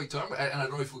don't have a term, and I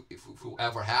don't know if we'll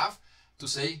ever have to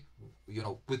say, you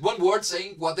know, with one word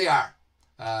saying what they are.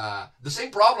 The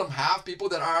same problem have people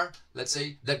that are, let's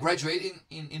say, that graduate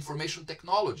in information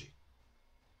technology.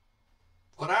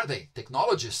 What are they?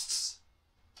 Technologists?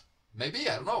 Maybe,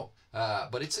 I don't know.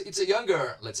 But it's a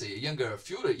younger, let's say, a younger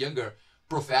field, a younger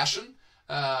profession,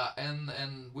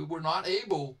 and we were not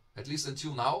able, at least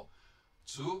until now,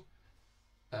 to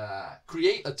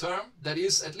create a term that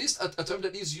is at least a term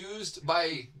that is used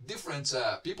by different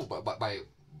people,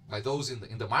 by those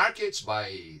in the markets,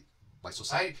 by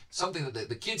society, something that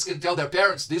the kids can tell their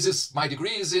parents, this is my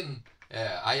degree is in,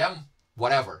 I am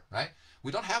whatever, right?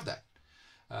 We don't have that.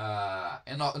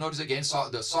 And notice again,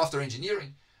 the software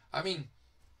engineering. I mean,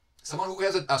 someone who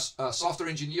has a software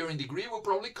engineering degree will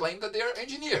probably claim that they're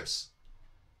engineers,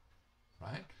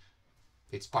 right?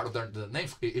 It's part of the name.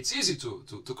 It's easy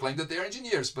to claim that they're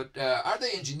engineers, but are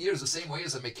they engineers the same way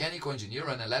as a mechanical engineer,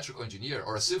 an electrical engineer,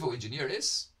 or a civil engineer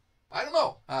is? I don't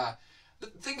know. The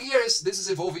thing here is this is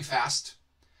evolving fast,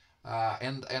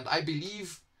 and I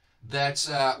believe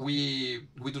that we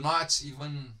do not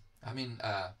even, I mean,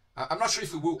 I'm not sure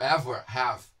if we will ever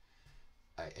have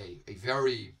a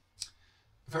very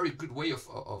good way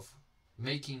of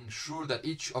making sure that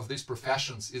each of these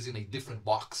professions is in a different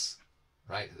box,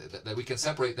 right? That we can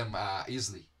separate them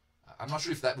easily. I'm not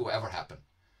sure if that will ever happen.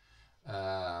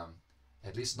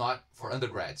 At least not for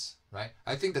undergrads, right?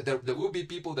 I think that there will be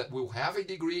people that will have a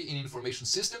degree in information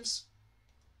systems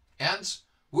and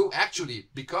will actually,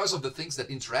 because of the things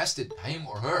that interested him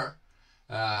or her,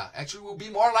 actually will be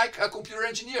more like a computer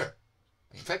engineer.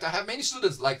 In fact, I have many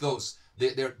students like those.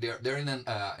 They're in an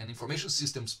information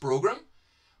systems program,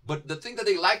 but the thing that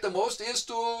they like the most is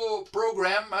to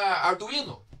program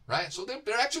Arduino, right? So they're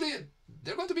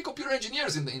going to be computer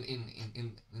engineers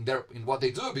in what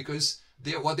they do, because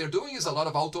what they're doing is a lot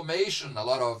of automation, a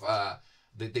lot of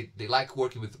they like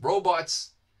working with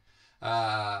robots,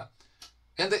 but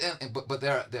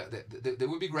they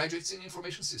will be graduates in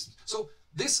information systems. So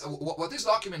what this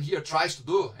document here tries to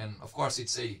do, and of course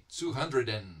it's a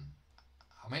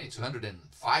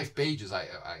 205 pages.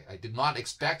 I did not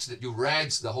expect that you read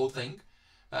the whole thing,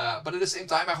 but at the same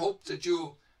time I hope that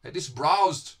you at least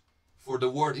browsed for the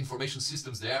word information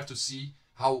systems there to see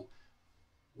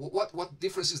what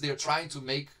differences they're trying to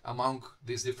make among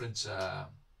these different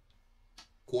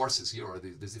courses here, or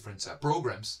these different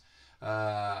programs,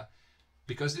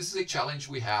 because this is a challenge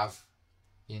we have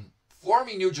in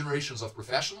forming new generations of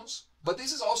professionals, but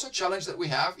this is also a challenge that we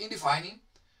have in defining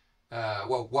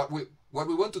what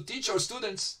we want to teach our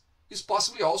students is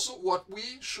possibly also what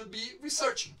we should be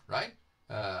researching, right?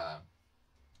 I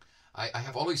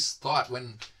have always thought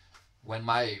when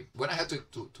I had to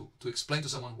explain to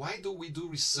someone, why do we do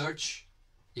research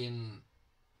in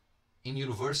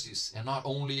universities and not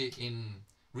only in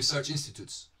research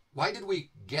institutes? Why did we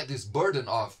get this burden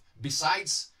of,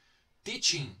 besides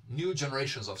teaching new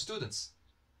generations of students,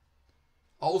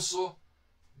 also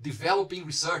developing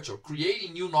research or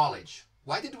creating new knowledge?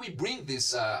 Why did we bring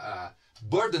this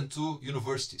burden to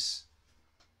universities?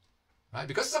 Right?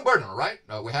 Because it's a burden, right?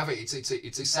 We have it's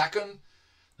a second.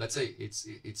 Let's say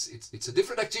it's a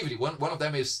different activity. One of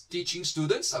them is teaching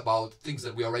students about things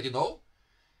that we already know,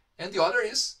 and the other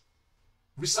is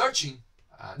researching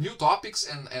new topics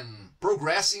and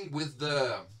progressing with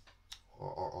the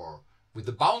with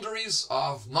the boundaries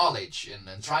of knowledge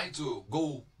and trying to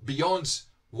go beyond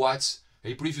what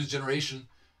a previous generation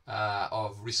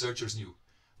of researchers knew.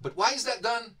 But why is that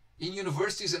done in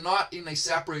universities and not in a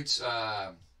separate,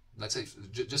 let's say,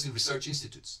 just in research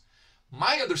institutes?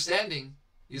 My understanding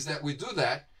is that we do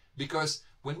that because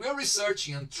when we are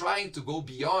researching and trying to go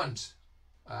beyond,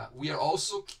 we are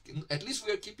also, at least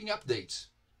we are keeping updates.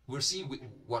 We're seeing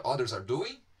what others are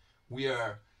doing. We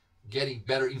are getting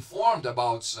better informed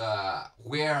about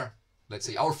where, let's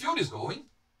say, our field is going.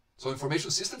 So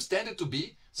information systems tended to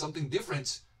be something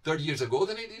different 30 years ago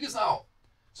than it is now.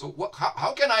 So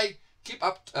how can I keep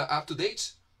up to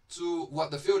date to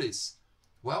what the field is?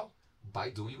 Well, by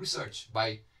doing research.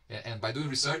 And by doing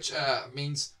research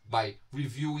means by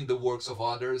reviewing the works of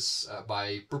others,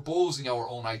 by proposing our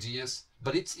own ideas.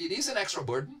 But it is an extra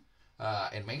burden,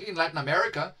 and mainly in Latin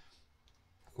America,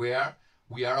 where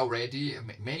we are already,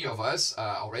 many of us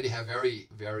already have very,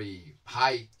 very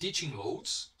high teaching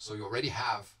loads. So you already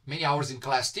have many hours in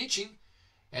class teaching,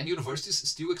 and universities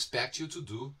still expect you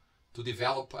to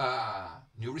develop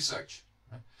new research.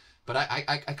 Right? But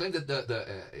I claim that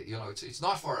it's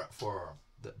not for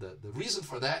the reason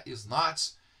for that is not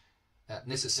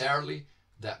necessarily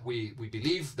that we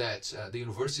believe that the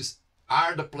universities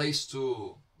are the place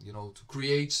to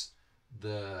create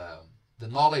the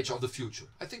knowledge of the future.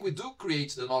 I think we do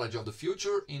create the knowledge of the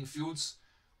future in fields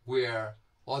where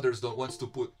others don't want to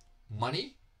put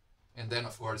money, and then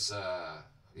of course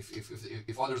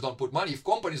if others don't put money, if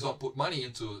companies don't put money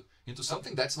into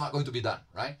something, that's not going to be done,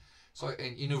 right? So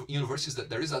in universities that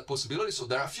there is that possibility. So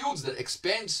there are fields that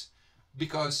expand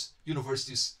because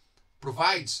universities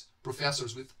provides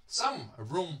professors with some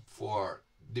room for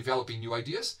developing new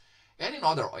ideas, and in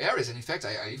other areas. And in fact,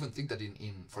 I even think that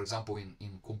for example,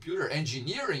 in computer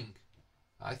engineering,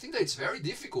 I think that it's very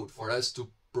difficult for us to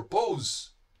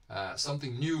propose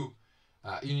something new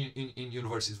in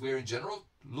universities. We're in general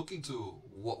looking to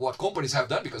what companies have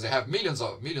done, because they have millions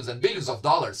and billions of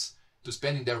dollars to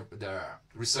spend in their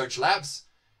research labs,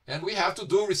 and we have to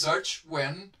do research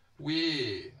when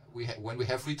we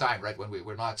have free time, right? When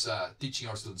we're not teaching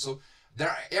our students. So there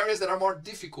are areas that are more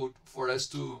difficult for us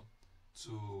to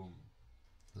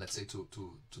let's say to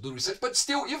do research. But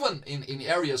still, even in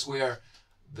areas where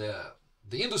the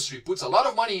industry puts a lot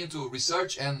of money into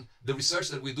research, and the research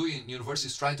that we do in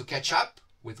universities trying to catch up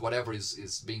with whatever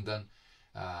is being done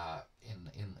let's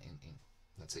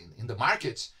say in the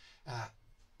market,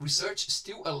 research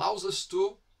still allows us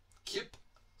to keep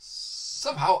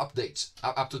somehow up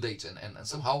to date and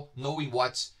somehow knowing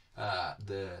what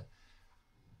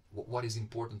is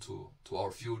important to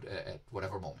our field at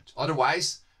whatever moment.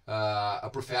 Otherwise, a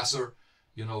professor,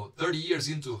 30 years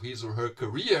into his or her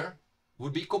career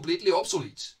would be completely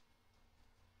obsolete.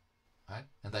 Right?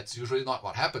 And that's usually not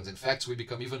what happens. In fact, we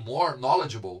become even more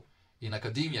knowledgeable in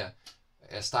academia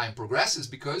as time progresses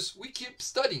because we keep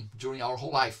studying during our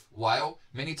whole life, while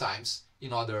many times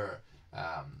in other,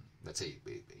 let's say,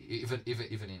 even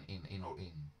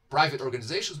in private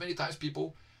organizations, many times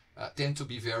people tend to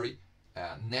be very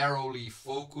narrowly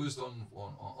focused on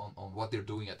what they're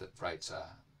doing at the right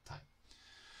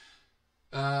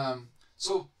time.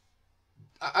 So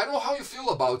I don't know how you feel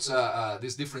about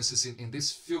these differences in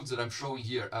these fields that I'm showing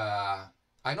here.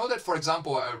 I know that, for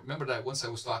example, I remember that once I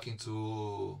was talking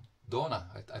to Donna.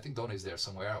 I think Donna is there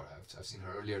somewhere. I've seen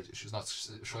her earlier. She's not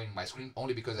showing my screen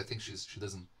only because I think she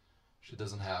doesn't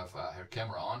have her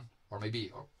camera on, or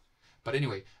maybe. But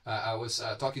anyway, I was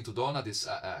talking to Donna.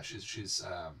 She's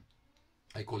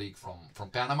a colleague from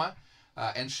Panama.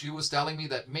 And she was telling me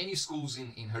that many schools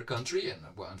in her country, and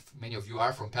well, many of you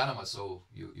are from Panama, so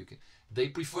you can, they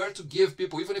prefer to give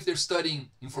people, even if they're studying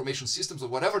information systems or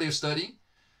whatever they're studying,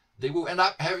 they will end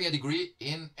up having a degree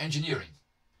in engineering.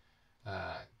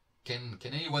 Can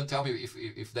anyone tell me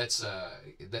if that's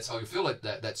how you feel it?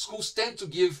 That schools tend to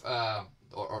give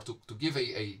or to give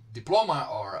a diploma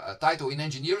or a title in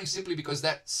engineering simply because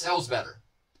that sells better.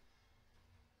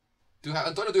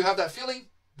 Antonio, do you have that feeling?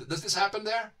 Does this happen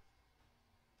there?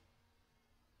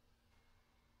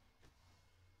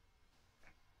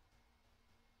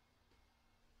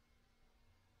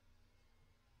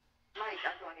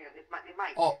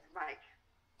 Mike. Oh. Mike.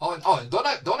 Oh,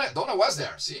 Donna was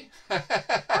there. See? I'm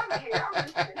here. I'm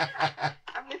listening.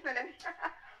 I'm listening.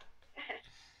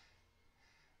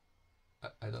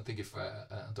 I don't think if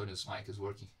Antonio's mic is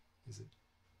working, is it?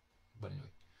 But anyway,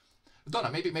 Donna,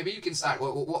 maybe you can start.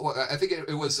 I think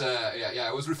it was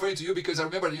I was referring to you because I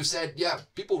remember you said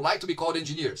people like to be called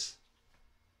engineers.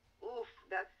 Oof,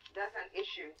 that's an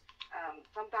issue.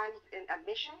 Sometimes in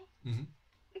admission,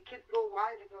 the kids go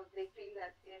wild because they feel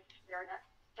that if they're not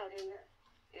studying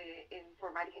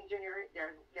informatic engineering,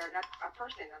 they're not a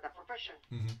person, not a profession.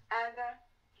 And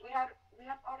we have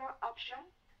other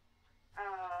options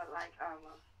like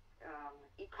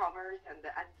e-commerce, and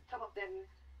some of them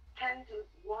tend to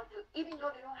want to, even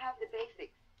though they don't have the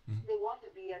basics, they want to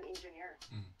be an engineer.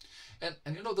 And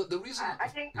the reason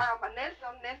I think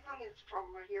Nelson is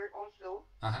from here also.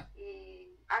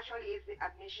 He actually is the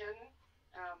admission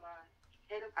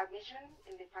head of admission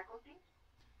in the faculty,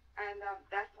 and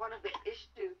that's one of the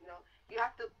issues. You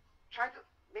have to try to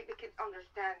make the kids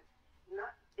understand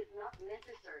it's not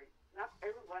necessary. Not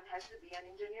everyone has to be an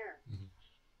engineer.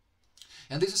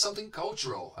 And this is something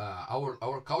cultural.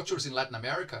 Our cultures in Latin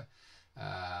America,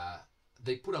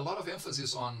 they put a lot of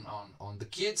emphasis on the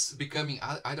kids becoming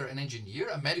either an engineer,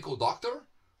 a medical doctor,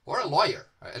 or a lawyer.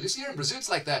 At least here in Brazil, it's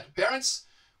like that. Parents,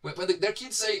 when their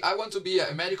kids say, I want to be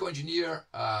a medical engineer,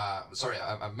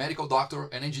 a medical doctor,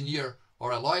 an engineer,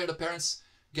 or a lawyer, the parents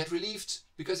get relieved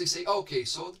because they say, okay,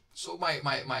 so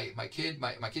my kid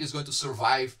is going to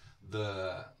survive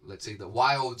the, let's say, the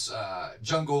wild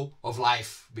jungle of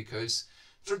life, because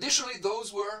traditionally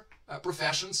those were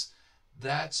professions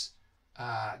that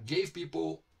gave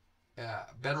people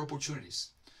better opportunities.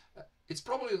 It's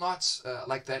probably not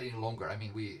like that any longer. I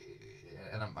mean,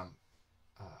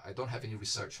 I don't have any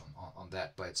research on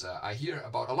that, but I hear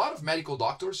about a lot of medical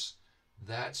doctors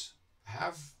that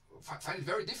find it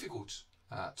very difficult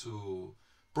to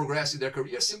progress in their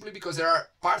career simply because there are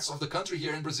parts of the country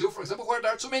here in Brazil, for example, where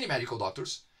there are too many medical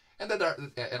doctors, and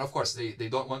of course they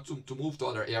don't want to move to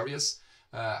other areas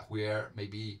where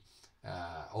maybe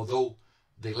although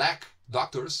they lack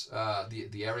doctors,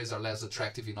 the areas are less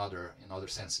attractive in other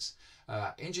senses.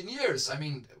 Engineers, I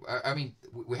mean,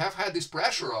 we have had this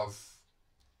pressure of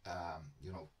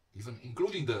even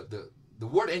including the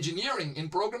word engineering in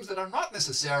programs that are not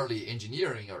necessarily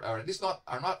engineering, or at least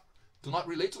do not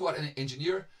relate to what an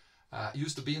engineer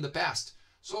used to be in the past.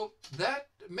 So that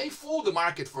may fool the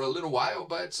market for a little while,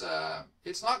 but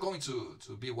it's not going to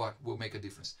be what will make a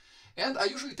difference. And I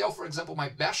usually tell, for example, my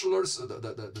bachelors,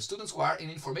 the students who are in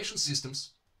information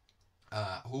systems,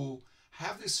 who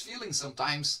have this feeling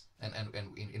sometimes, and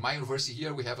in my university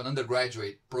here we have an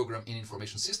undergraduate program in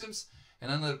information systems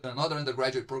and another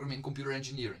undergraduate program in computer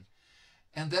engineering.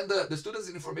 And then the students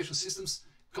in information systems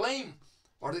claim,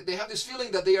 or they have this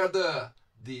feeling that they are the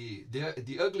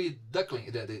ugly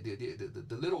duckling,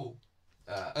 the little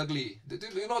ugly. Do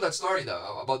you know that story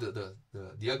about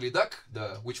the ugly duck,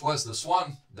 which was the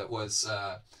swan that was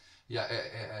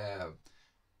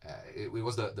it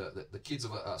was the kids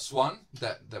of a swan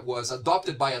that was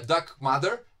adopted by a duck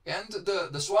mother, and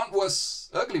the swan was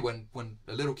ugly when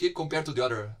a little kid compared to the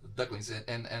other ducklings,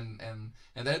 and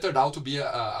then it turned out to be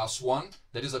a swan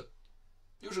that is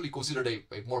usually considered a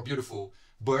more beautiful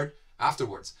bird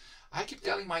afterwards. I keep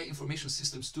telling my information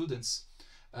system students,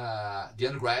 the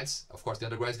undergrads, of course,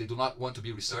 they do not want to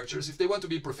be researchers. If they want to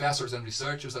be professors and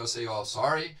researchers, I'll say, oh,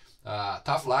 sorry,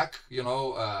 tough luck, you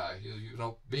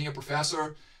know, being a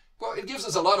professor. Well, it gives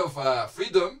us a lot of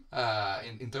freedom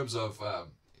in terms of,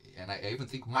 and I even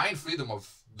think mind freedom of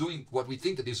doing what we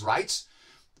think that is right.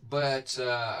 But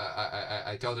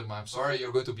I tell them, I'm sorry,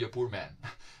 you're going to be a poor man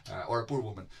or a poor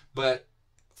woman. But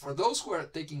for those who are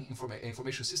taking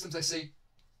information systems, I say,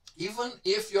 even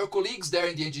if your colleagues there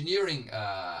in the engineering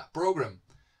program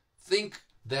think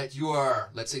that you are,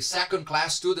 let's say,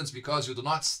 second-class students because you do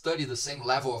not study the same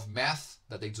level of math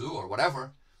that they do or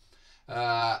whatever,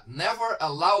 never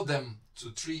allow them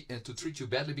to treat you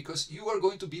badly, because you are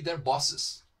going to be their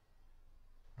bosses,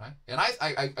 right? And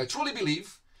I truly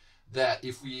believe that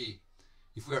if we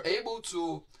are able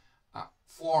to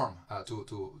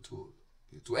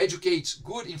to educate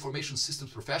good information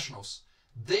systems professionals,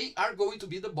 they are going to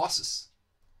be the bosses.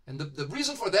 And the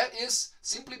reason for that is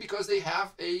simply because they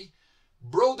have a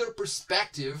broader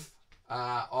perspective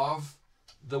of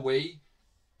the way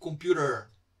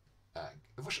computer,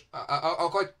 I'll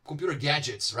call it computer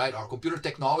gadgets, right? Or computer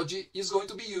technology is going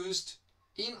to be used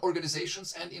in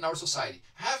organizations and in our society.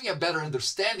 Having a better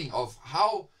understanding of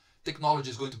how technology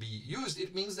is going to be used,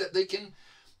 it means that they can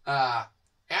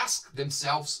ask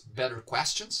themselves better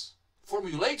questions,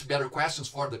 formulate better questions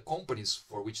for the companies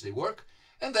for which they work,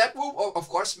 and that will, of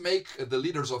course, make the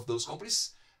leaders of those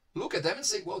companies look at them and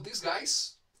say, well, these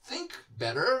guys think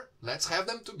better, let's have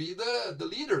them to be the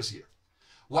leaders here.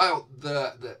 While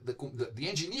the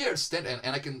engineers stand,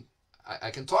 and I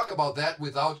can talk about that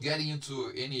without getting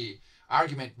into any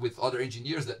argument with other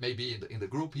engineers that may be in the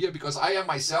group here, because I am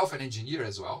myself an engineer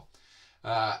as well.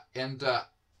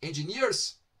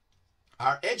 Engineers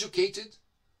are educated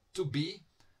to be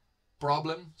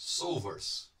problem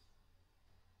solvers,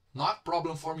 not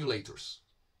problem formulators,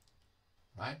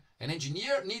 right? An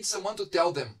engineer needs someone to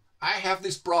tell them, I have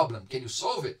this problem, can you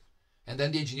solve it? And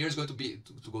then the engineer is going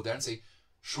to go there and say,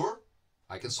 sure,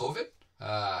 I can solve it.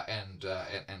 And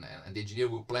the engineer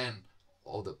will plan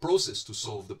all the process to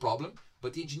solve the problem,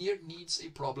 but the engineer needs a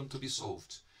problem to be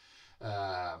solved.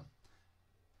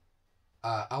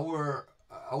 Our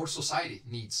society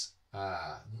needs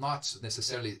not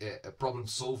necessarily problem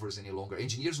solvers any longer.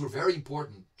 Engineers were very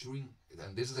important during,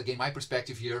 and this is again my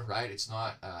perspective here, right? It's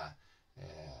not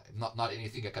not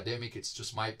anything academic. It's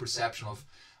just my perception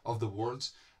of the world.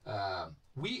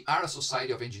 We are a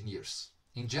society of engineers.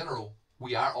 In general,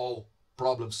 we are all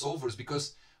problem solvers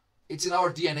because it's in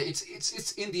our DNA.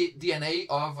 It's in the DNA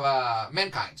of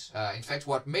mankind. In fact,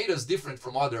 what made us different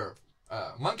from other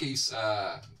monkeys,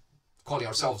 calling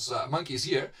ourselves monkeys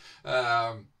here,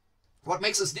 what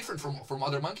makes us different from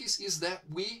other monkeys is that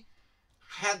we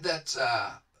had that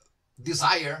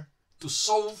desire to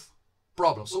solve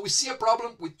problems. So we see a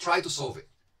problem, we try to solve it.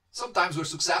 Sometimes we're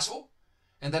successful,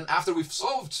 and then after we've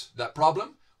solved that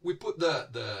problem, we put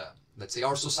let's say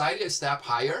our society a step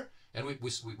higher, and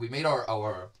we made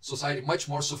our society much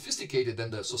more sophisticated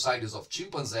than the societies of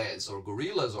chimpanzees or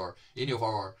gorillas or any of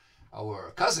our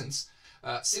cousins,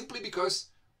 simply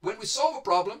because when we solve a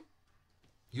problem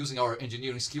using our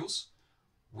engineering skills,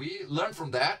 we learn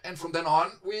from that, and from then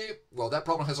on, that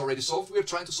problem has already solved, we're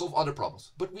trying to solve other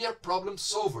problems. But we are problem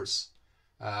solvers,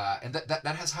 and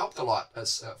that has helped a lot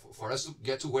for us to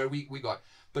get to where we got.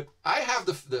 But I have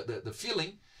the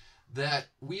feeling that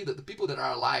the people that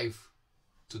are alive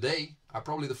today are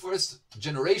probably the first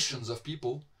generations of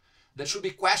people that should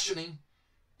be questioning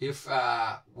if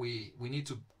we need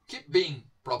to keep being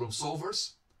problem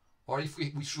solvers, or if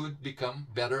we should become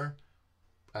better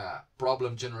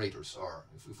problem generators, or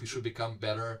if we should become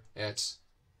better at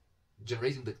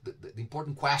generating the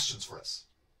important questions for us.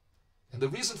 And the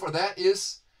reason for that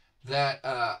is that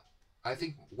I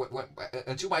think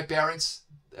until my parents,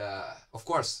 of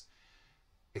course,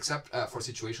 except for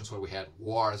situations where we had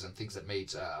wars and things that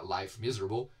made life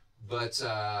miserable, but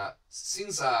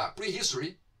since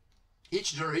prehistory,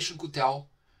 each generation could tell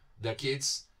their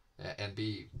kids and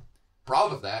be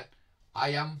proud of that,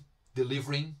 I am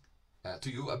delivering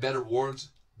to you a better world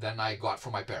than I got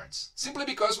from my parents. Simply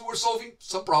because we were solving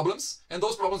some problems, and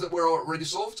those problems that were already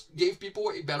solved gave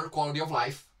people a better quality of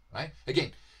life, right?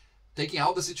 Again, taking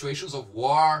out the situations of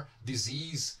war,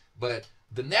 disease, but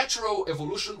The natural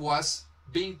evolution was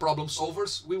being problem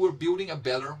solvers. We were building a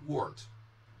better world.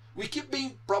 We keep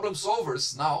being problem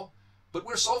solvers now, but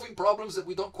we're solving problems that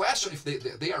we don't question if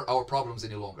they are our problems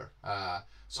any longer.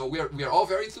 So we are all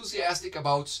very enthusiastic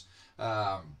about,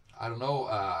 I don't know,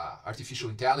 artificial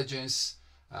intelligence,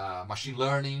 machine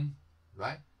learning,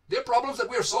 right? They're problems that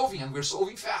we're solving, and we're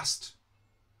solving fast.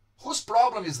 Whose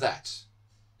problem is that?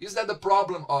 Is that the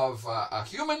problem of a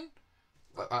human?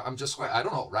 I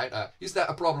don't know, right? Is that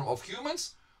a problem of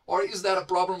humans? Or is that a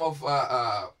problem of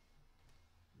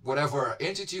whatever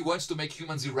entity wants to make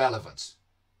humans irrelevant?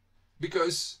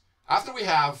 Because after we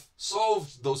have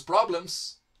solved those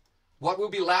problems, what will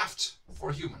be left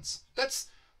for humans? That's,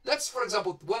 for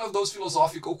example, one of those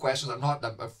philosophical questions.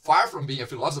 I'm far from being a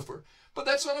philosopher, but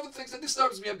that's one of the things that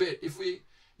disturbs me a bit. If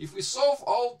we solve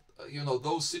all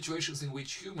those situations in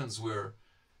which humans were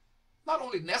not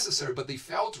only necessary, but they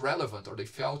felt relevant, or they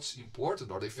felt important,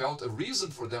 or they felt a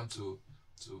reason for them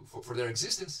for their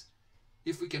existence,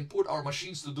 if we can put our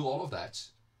machines to do all of that,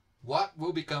 what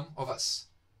will become of us?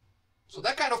 So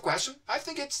that kind of question, I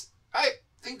think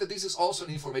that this is also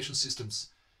an information systems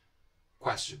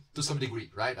question to some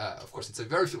degree, right? Of course, it's a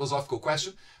very philosophical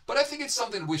question, but I think it's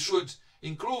something we should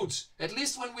include, at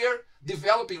least when we're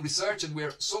developing research and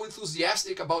we're so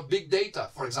enthusiastic about big data,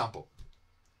 for example.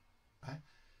 Right?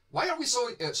 Why are we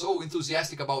so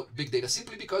enthusiastic about big data?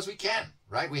 Simply because we can,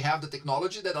 right? We have the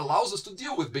technology that allows us to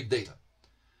deal with big data.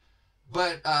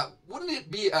 But wouldn't it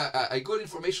be a good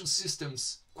information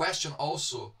systems question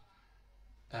also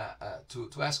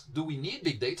to ask, do we need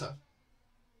big data?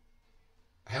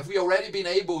 Have we already been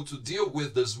able to deal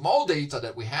with the small data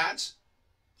that we had?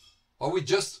 Or we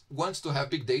just want to have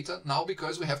big data now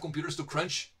because we have computers to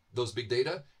crunch those big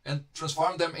data and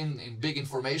transform them in big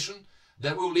information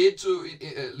that will lead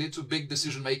to big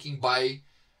decision making by,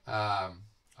 I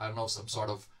don't know, some sort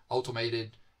of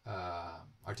automated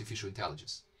artificial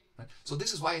intelligence. Right? So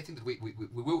this is why I think that we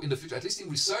will, in the future, at least in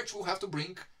research, we'll have to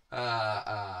bring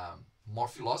more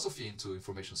philosophy into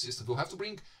information systems. We'll have to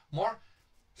bring more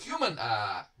human,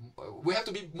 we have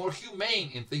to be more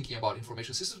humane in thinking about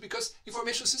information systems, because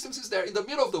information systems is there in the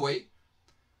middle of the way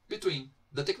between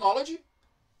the technology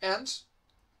and,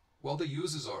 well, the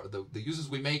uses, or the uses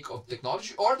we make of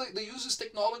technology, or the uses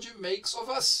technology makes of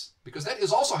us, because that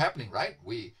is also happening, right?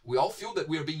 We all feel that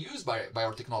we are being used by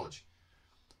our technology.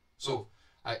 So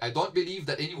I don't believe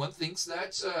that anyone thinks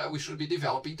that we should be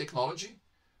developing technology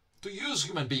to use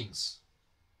human beings.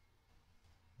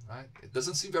 Right? It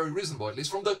doesn't seem very reasonable, at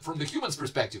least from the human's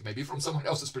perspective. Maybe from someone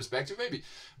else's perspective, maybe,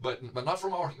 but not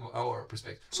from our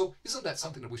perspective. So isn't that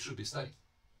something that we should be studying?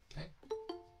 Okay.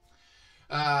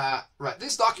 Right.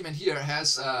 This document here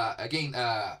has again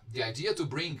the idea to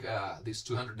bring this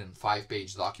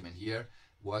 205-page document here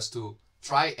was to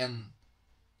try and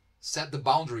set the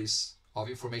boundaries of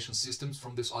information systems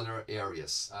from these other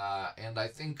areas, and I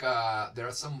think there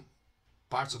are some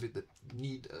parts of it that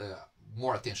need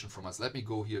more attention from us. Let me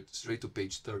go here straight to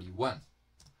page 31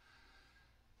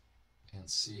 and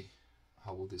see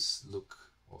how will this look.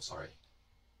 Oh, sorry.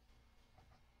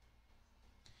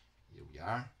 Here we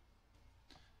are.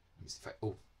 Let me see if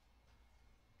oh,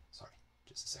 sorry,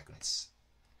 just a second. It's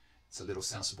a little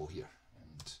sensible here.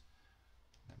 And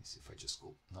let me see if I just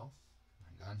go, no,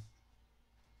 hang on.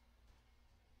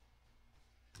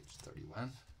 Page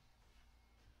 31.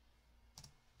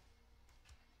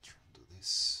 Try and do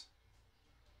this.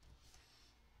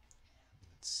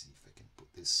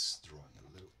 This drawing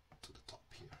a little to the top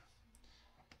here.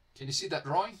 Can you see that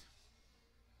drawing?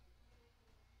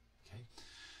 Okay.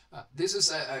 This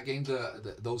is again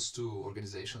those two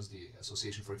organizations, the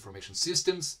Association for Information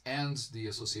Systems and the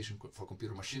Association for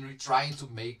Computer Machinery, trying to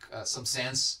make some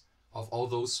sense of all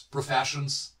those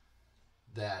professions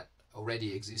that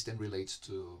already exist and relate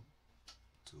to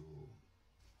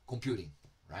computing,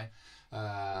 right?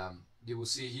 You will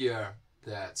see here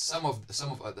that some of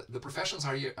the professions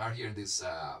are here in these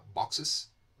boxes,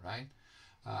 right?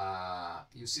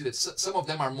 You see that some of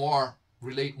them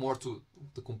relate more to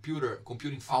the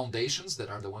computing foundations,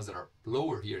 that are the ones that are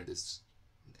lower here in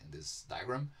this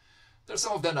diagram. There's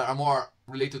some of them that are more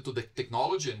related to the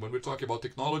technology, and when we're talking about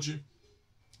technology,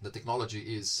 the technology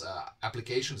is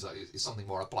applications, is something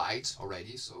more applied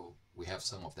already. So we have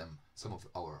some of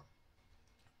our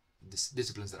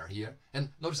disciplines that are here. And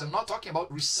notice I'm not talking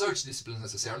about research disciplines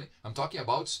necessarily. I'm talking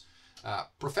about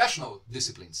professional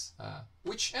disciplines,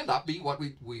 which end up being what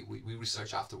we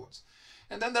research afterwards.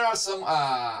 And then there are some,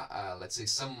 let's say,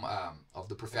 some of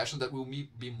the professions that will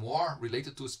be more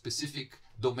related to specific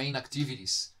domain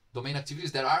activities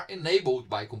that are enabled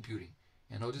by computing.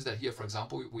 And notice that here, for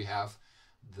example, we have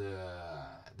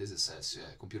the this is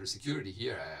computer security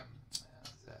here,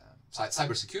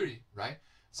 cyber security, right?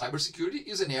 Cyber security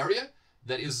is an area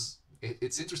that is,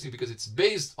 it's interesting because it's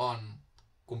based on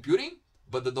computing,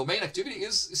 but the domain activity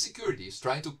is security. It's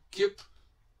trying to keep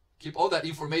all that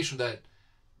information that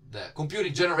the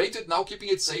computing generated, now keeping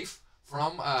it safe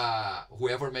from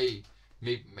whoever may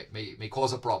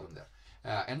cause a problem there.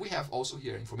 And we have also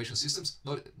here information systems.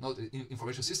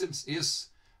 Information systems is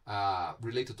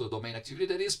related to a domain activity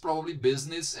that is probably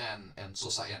business and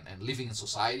society and living in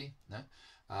society.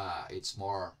 It's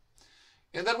more.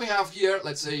 And then we have here,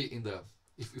 let's say, in the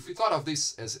if we thought of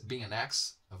this as being an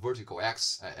X, a vertical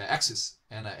axis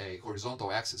and a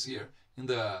horizontal axis here, in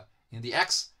the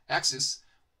X axis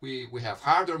we have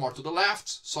hardware more to the left,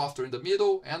 software in the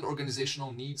middle, and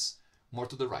organizational needs more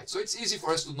to the right. So it's easy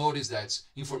for us to notice that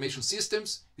information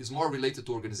systems is more related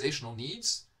to organizational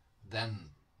needs than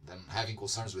having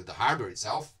concerns with the hardware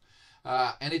itself,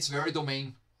 and it's very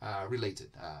domain related,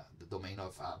 the domain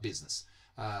of business.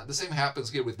 The same happens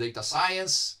here with data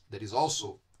science. That is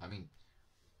also, I mean,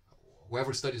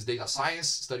 whoever studies data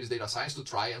science to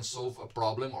try and solve a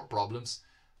problem or problems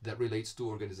that relates to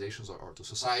organizations or to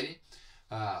society.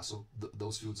 So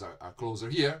those fields are closer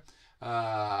here.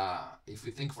 If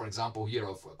we think, for example, here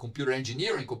of computer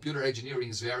engineering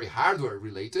is very hardware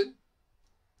related,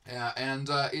 and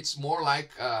it's more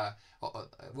like,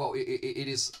 well, it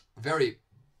is very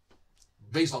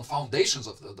based on foundations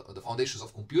of the foundations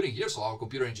of computing here. So our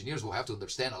computer engineers will have to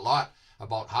understand a lot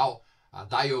about how a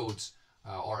diode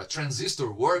or a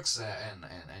transistor works, and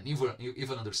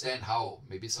even understand how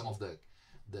maybe some of the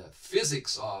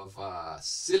physics of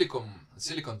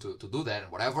silicon to do that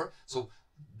and whatever. So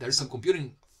there's some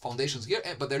computing foundations here,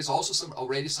 but there's also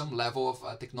already some level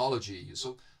of technology.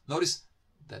 So notice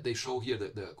that they show here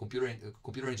that the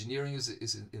computer engineering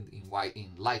is in white,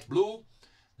 in light blue.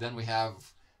 Then we have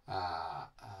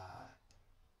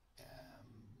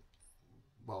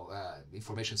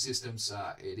information systems.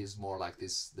 It is more like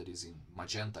this, that is in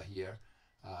magenta here.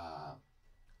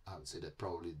 I would say that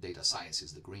probably data science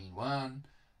is the green one.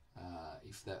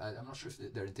 I'm not sure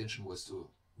if their intention was to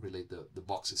relate the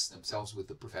boxes themselves with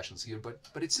the professions here, but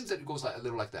it seems that it goes a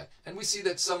little like that. And we see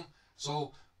that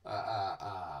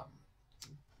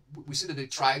we see that they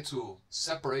try to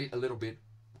separate a little bit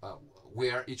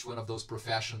where each one of those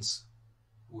professions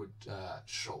would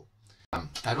show.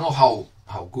 I don't know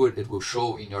how good it will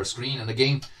show in your screen. And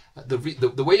again,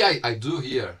 the way I do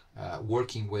here,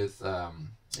 working with a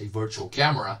virtual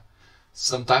camera,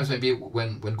 sometimes maybe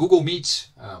when Google Meet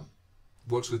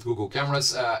works with Google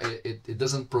cameras, it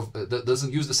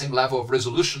doesn't use the same level of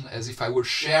resolution as if I were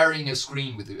sharing a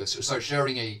screen with you,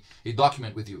 sharing a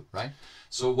document with you, right?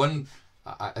 So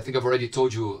I think I've already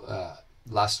told you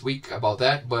last week about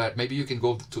that, but maybe you can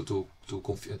go to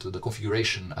the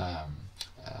configuration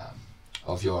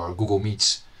of your Google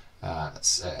Meet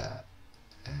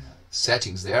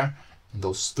settings there,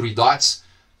 those three dots.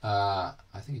 I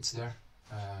think it's there.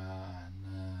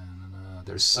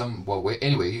 There's some, well,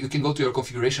 anyway, you can go to your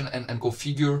configuration and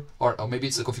configure, or maybe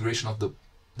it's the configuration of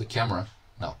the camera.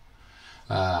 No,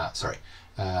 sorry.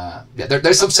 Yeah,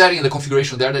 there's some setting in the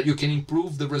configuration there that you can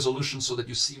improve the resolution so that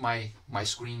you see my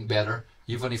screen better,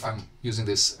 even if I'm using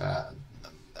this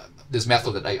this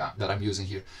method that I'm using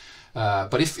here.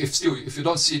 But if you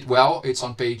don't see it well, it's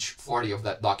on page 40 of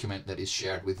that document that is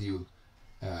shared with you.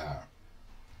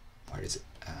 Where is it?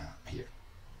 Here.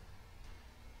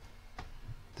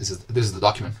 This is the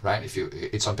document, right?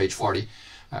 It's on page 40,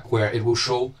 where it will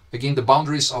show again the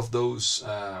boundaries of those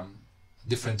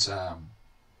different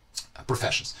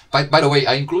professions. By the way,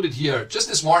 I included here just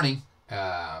this morning,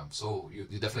 so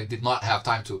you definitely did not have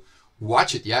time to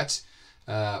watch it yet,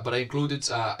 but I included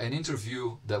an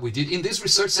interview that we did in these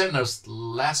research seminars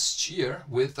last year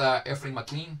with Efrain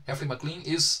McLean. Efrain McLean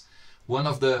is one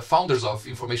of the founders of the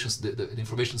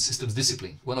information systems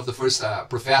discipline, one of the first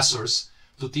professors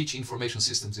to teach information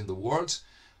systems in the world.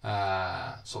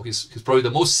 So he's probably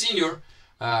the most senior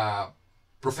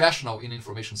professional in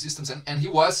information systems, and he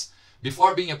was,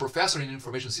 before being a professor in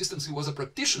information systems, he was a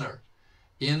practitioner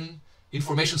in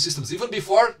information systems, even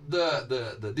before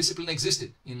the discipline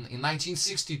existed. In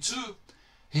 1962,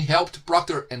 he helped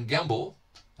Procter & Gamble,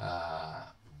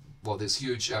 this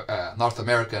huge North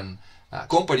American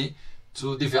company,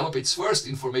 to develop its first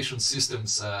information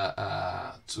systems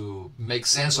to make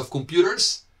sense of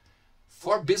computers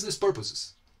for business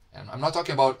purposes. And I'm not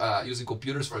talking about using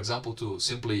computers, for example, to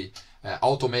simply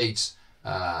automate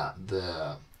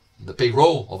the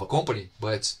payroll of a company,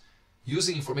 but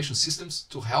using information systems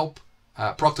to help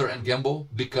Procter & Gamble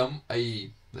become a,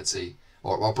 let's say,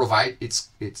 or provide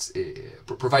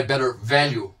provide better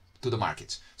value to the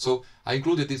market. So I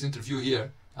included this interview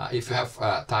here. If you have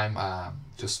time,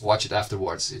 just watch it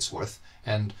afterwards. It's worth.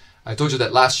 And I told you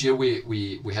that last year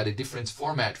we had a different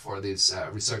format for these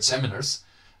research seminars.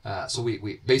 So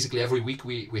we basically every week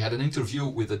we had an interview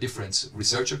with a different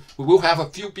researcher. We will have a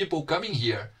few people coming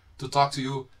here to talk to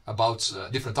you about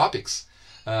different topics.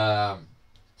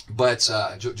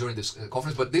 During this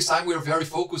conference, but this time we are very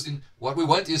focused in what we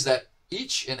want is that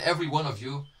each and every one of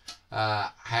you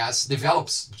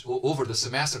develops over the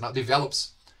semester, now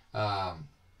develops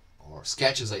or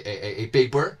sketches a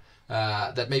paper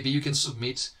that maybe you can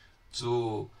submit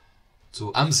to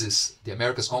AMCIS, the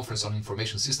Americas Conference on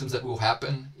Information Systems, that will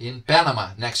happen in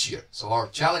Panama next year. So our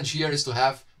challenge here is to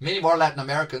have many more Latin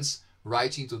Americans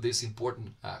writing to this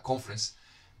important conference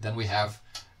than we have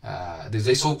this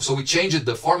day. So we changed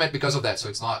the format because of that. So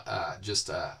it's not just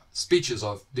speeches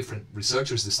of different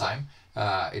researchers this time.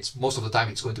 It's most of the time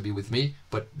it's going to be with me,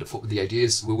 but the idea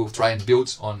is we will try and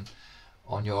build on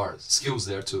your skills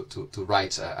there to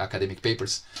write academic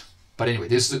papers. But anyway,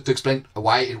 this is to explain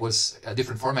why it was a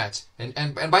different format.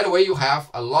 And by the way, you have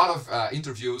a lot of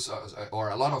interviews or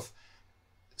a lot of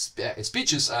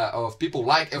speeches of people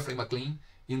like Ephraim McLean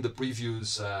in the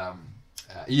previous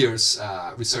years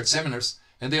research seminars.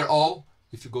 And they're all,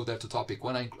 if you go there to topic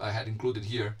one, I had included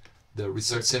here the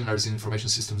research seminars in information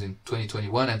systems in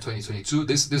 2021 and 2022.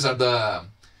 These are the,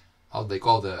 how they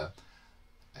call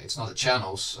it's not the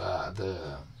channels,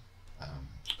 the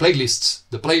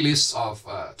playlists, of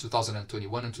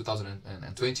 2021 and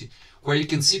 2020, where you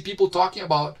can see people talking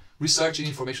about research in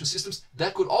information systems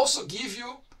that could also give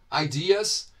you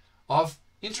ideas of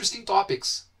interesting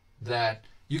topics that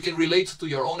you can relate to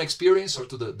your own experience or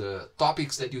to the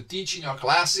topics that you teach in your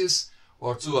classes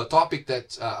or to a topic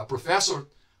that a professor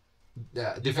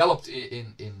developed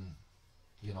in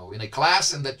a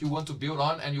class and that you want to build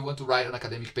on and you want to write an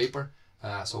academic paper.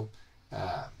 It's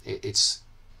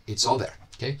all there.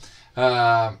 Okay.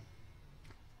 All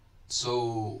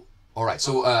right.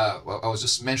 So I was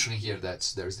just mentioning here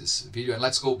that there's this video, and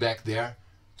let's go back there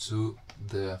to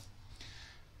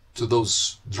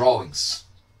those drawings.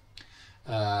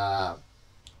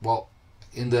 Well,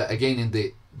 in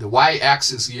the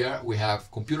y-axis here we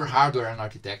have computer hardware and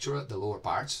architecture, the lower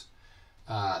parts.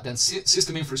 Then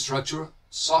system infrastructure,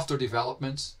 software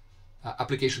development,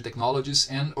 application technologies,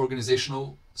 and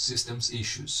organizational systems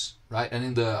issues, right? And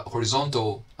in the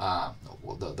horizontal,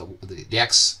 the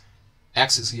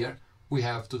x-axis here, we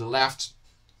have to the left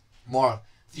more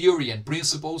theory and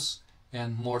principles,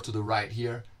 and more to the right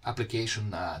here,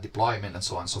 application deployment, and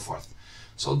so on and so forth.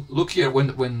 So look here,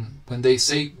 when they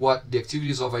say what the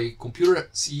activities of a computer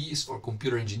CE is for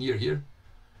computer engineer here,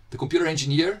 the computer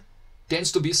engineer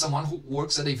tends to be someone who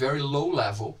works at a very low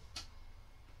level,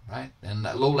 right? And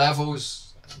low level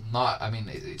is not, I mean,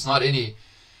 it's not any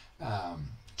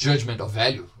judgment of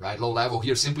value, right? Low level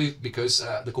here simply because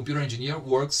the computer engineer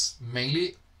works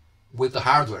mainly with the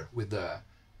hardware,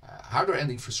 hardware and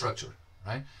the infrastructure,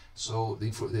 right? So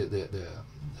the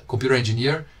computer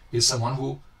engineer is someone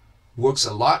who works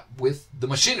a lot with the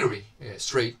machinery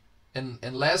straight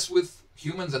and less with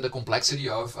humans and the complexity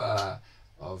of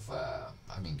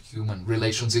human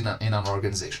relations in an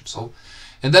organization. So,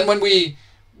 and then when we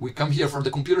come here from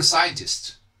the computer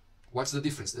scientist, what's the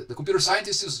difference? The computer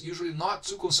scientist is usually not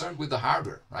too concerned with the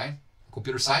hardware, right?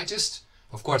 Computer scientist,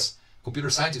 of course, computer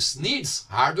scientist needs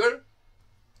hardware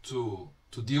to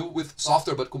deal with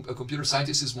software, but a computer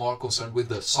scientist is more concerned with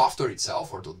the software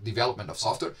itself or the development of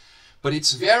software. But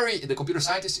the computer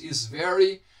scientist is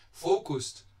very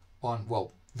focused on,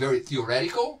 well, very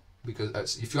theoretical,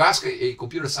 because if you ask a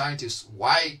computer scientist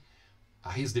why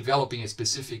he's developing a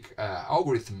specific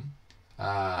algorithm,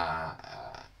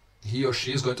 he or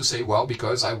she is going to say, well,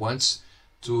 because I want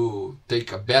to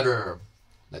take a better,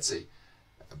 let's say,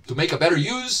 to make a better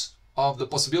use of the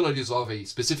possibilities of a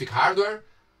specific hardware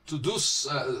to do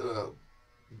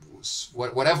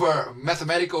whatever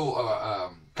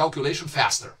mathematical calculation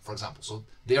faster, for example. So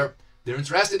they're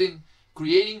interested in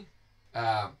creating,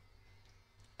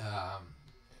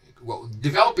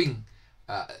 developing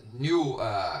new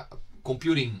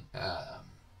computing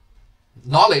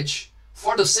knowledge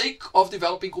for the sake of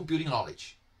developing computing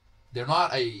knowledge. They're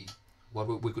not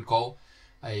what we could call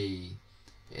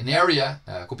an area.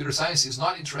 Computer science is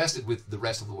not interested with the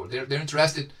rest of the world. They're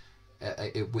interested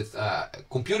with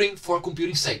computing for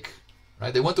computing's sake,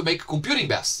 right? They want to make computing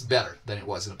better than it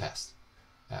was in the past.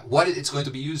 What it's going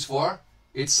to be used for,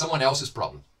 it's someone else's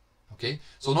problem. Okay,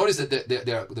 so notice that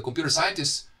the computer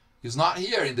scientist is not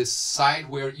here in this side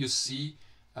where you see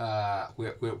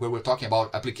where we're talking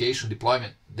about application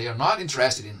deployment. They are not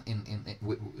interested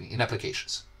in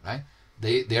applications, right?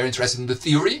 They are interested in the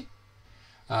theory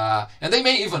And they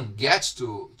may even get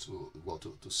to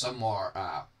some more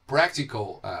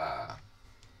practical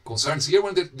concerns here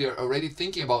when they're already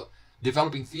thinking about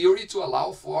developing theory to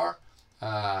allow for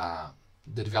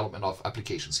the development of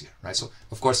applications here, right? So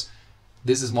of course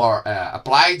this is more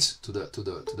applied to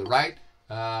the right,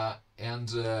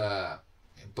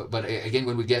 but again,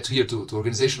 when we get here to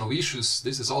organizational issues,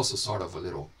 this is also sort of a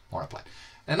little more applied.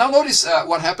 And now notice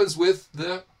what happens with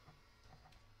the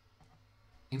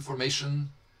information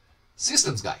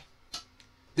systems guy.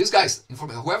 This guy,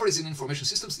 whoever is in information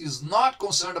systems, is not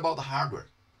concerned about the hardware.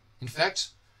 In fact,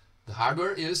 the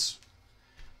hardware is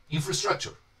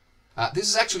infrastructure. This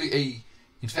is actually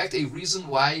in fact, a reason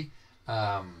why,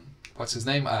 what's his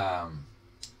name?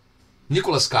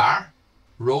 Nicholas Carr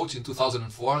wrote in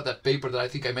 2004 that paper that I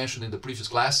think I mentioned in the previous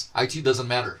class, IT doesn't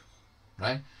matter,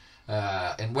 right?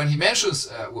 And when he mentions,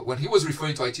 when he was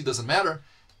referring to IT doesn't matter,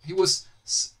 he was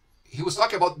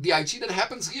talking about the IT that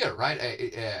happens here, right?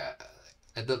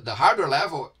 At the hardware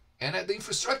level and at the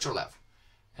infrastructure level.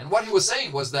 And what he was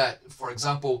saying was that, for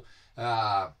example,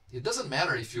 it doesn't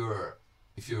matter if you're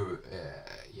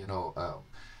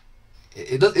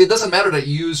it doesn't matter that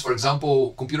you use, for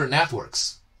example, computer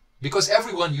networks, because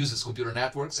everyone uses computer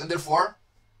networks, and therefore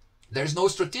there's no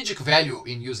strategic value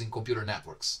in using computer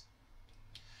networks.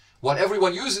 What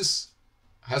everyone uses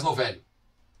has no value.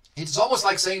 It's almost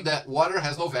like saying that water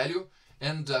has no value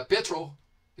and petrol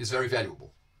is very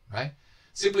valuable, right?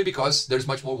 Simply because there's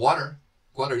much more water.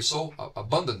 Water is so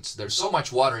abundant. There's so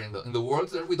much water in the world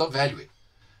that we don't value it.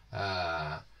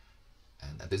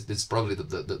 And this is probably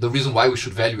the reason why we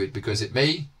should value it, because it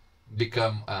may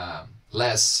become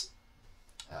less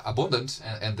abundant,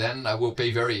 and then I will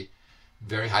pay very,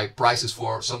 very high prices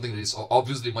for something that is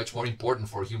obviously much more important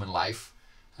for human life.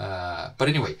 But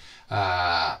anyway,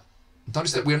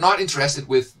 notice that we're not interested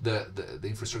with the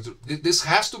infrastructure. This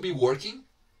has to be working,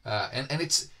 and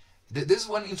this is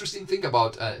one interesting thing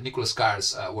about Nicholas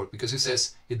Carr's work, because he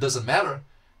says it doesn't matter,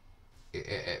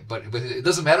 but it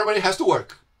doesn't matter, but it has to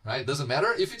work, right? It doesn't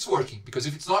matter if it's working, because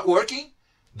if it's not working,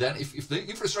 then if the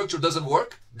infrastructure doesn't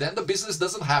work, then the business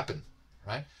doesn't happen,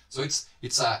 right? So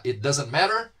it doesn't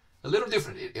matter, a little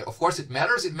different. Of course it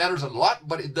matters a lot,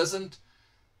 but it doesn't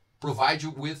provide you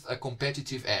with a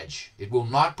competitive edge. It will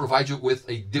not provide you with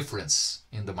a difference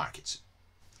in the market.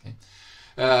 Okay?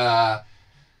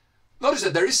 Notice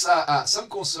that there is some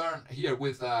concern here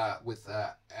with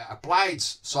applied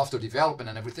software development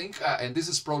and everything, and this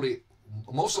is probably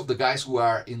most of the guys who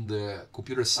are in the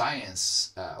computer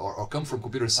science or come from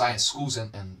computer science schools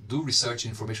and do research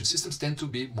in information systems tend to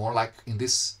be more like in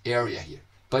this area here.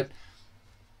 But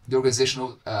the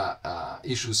organizational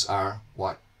issues are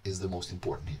what is the most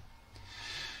important here.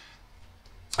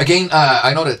 Again,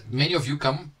 I know that many of you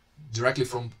come directly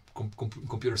from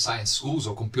computer science schools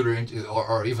or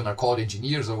or even are called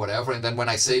engineers or whatever, and then when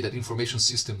I say that information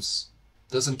systems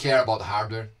doesn't care about the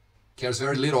hardware, cares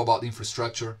very little about the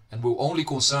infrastructure, and will only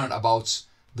concern about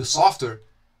the software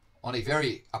on a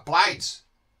very applied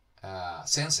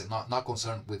sense and not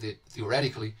concerned with it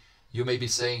theoretically, you may be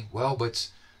saying, well, but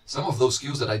some of those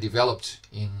skills that I developed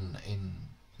in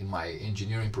my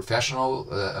engineering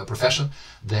profession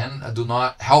then do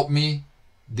not help me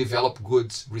develop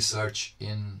good research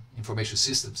in information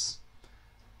systems.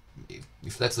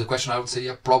 If that's the question, I would say,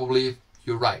 yeah, probably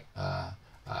you're right.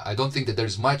 I don't think that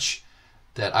there's much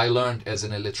that I learned as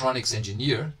an electronics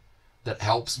engineer that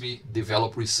helps me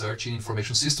develop research in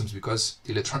information systems, because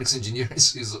the electronics engineer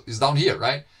is down here,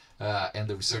 right? And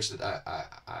the research that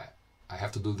I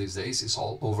have to do these days is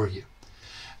all over here.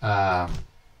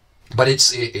 But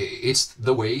it's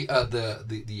the way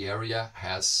the area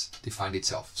has defined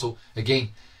itself. So again,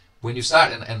 when you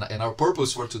start, and our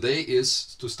purpose for today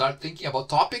is to start thinking about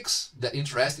topics that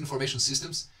interest information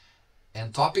systems,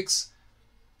 and topics,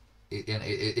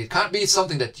 it can't be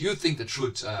something that you think that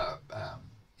should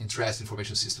interest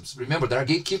information systems. Remember, there are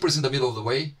gatekeepers in the middle of the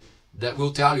way that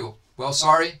will tell you, well,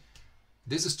 sorry,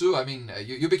 this is too, I mean,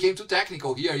 you became too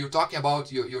technical here. You're talking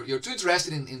about, you're too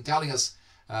interested in telling us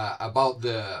about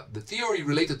the theory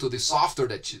related to the software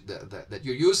that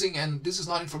you're using, and this is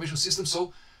not information system.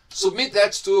 So submit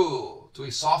that to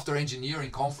a software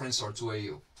engineering conference, or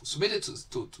submit it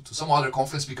to some other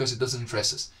conference, because it doesn't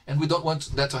interest us. And we don't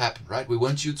want that to happen, right? We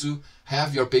want you to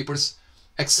have your papers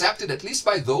accepted at least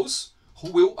by those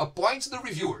who will appoint the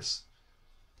reviewers.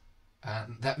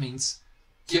 And that means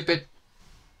keep it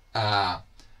up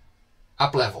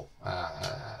level.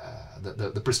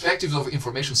 The perspectives of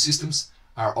information systems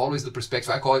are always the perspective,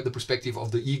 I call it the perspective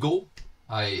of the eagle.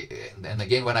 And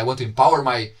again, when I want to empower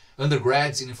my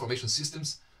undergrads in information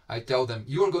systems, I tell them,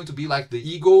 you are going to be like the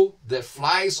eagle that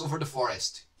flies over the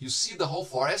forest. you see the whole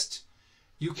forest,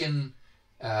 you can,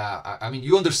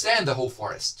 you understand the whole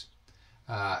forest.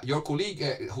 Your colleague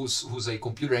who's a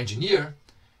computer engineer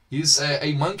is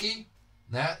a monkey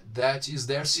that is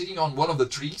there sitting on one of the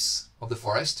trees of the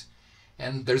forest,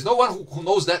 and there's no one who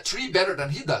knows that tree better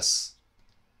than he does.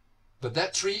 But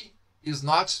that tree is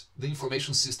not the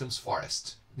information systems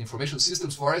forest. The information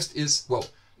systems forest is,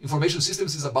 information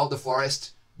systems is about the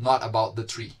forest, not about the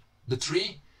tree. The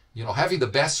tree, having the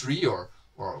best tree or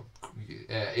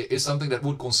is something that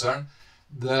would concern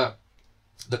the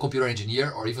computer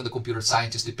engineer or even the computer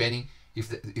scientist, depending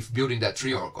if building that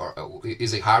tree or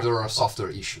is a hardware or a software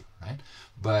issue, right?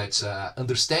 But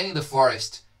understanding the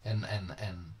forest and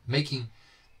making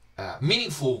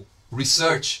meaningful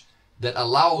research that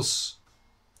allows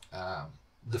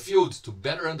the field to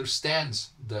better understand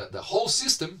the whole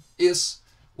system is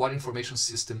what information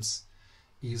systems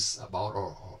is about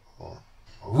or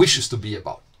wishes to be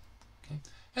about. Okay?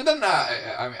 And then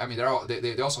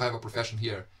they also have a profession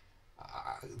here,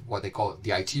 what they call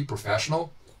the IT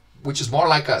professional, which is more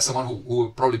like someone who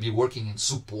will probably be working in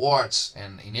support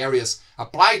and in areas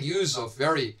applied use of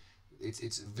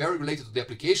it's very related to the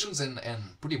applications and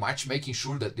pretty much making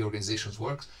sure that the organizations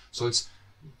work. So it's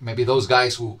maybe those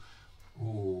guys who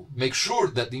make sure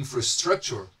that the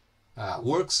infrastructure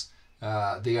works.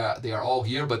 They are all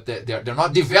here, but they're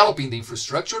not developing the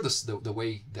infrastructure the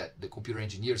way that the computer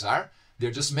engineers are.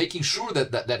 They're just making sure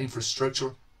that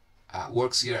infrastructure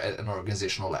works here at an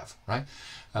organizational level, right?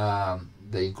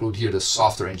 They include here the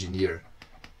software engineer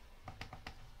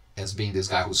as being this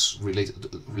guy who's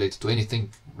related to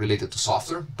anything related to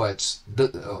software, but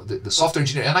the software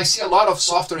engineer, and I see a lot of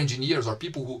software engineers or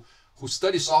people who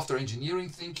study software engineering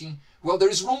thinking, well, there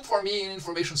is room for me in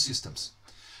information systems.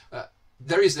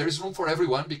 There is room for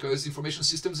everyone, because information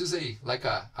systems is like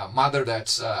a mother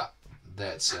that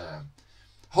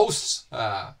hosts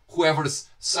whoever's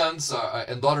sons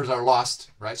and daughters are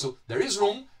lost, right? So there is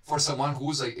room for someone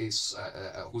who's a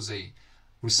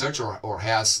researcher or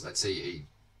has, let's say,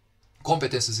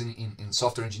 competences in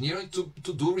software engineering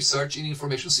to do research in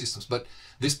information systems. But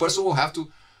this person will have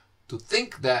to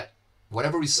think that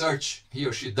whatever research he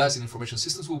or she does in information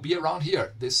systems will be around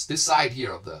here, this side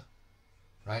here of the,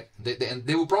 right? And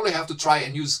they will probably have to try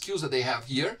and use skills that they have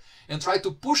here and try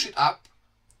to push it up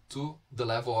to the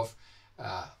level of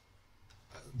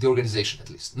the organization, at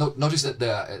least. Notice that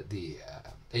the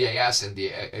AIS and the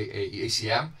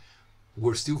ACM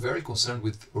were still very concerned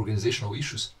with organizational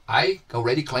issues. I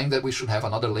already claimed that we should have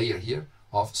another layer here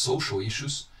of social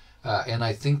issues, and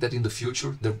I think that in the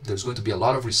future there's going to be a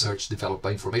lot of research developed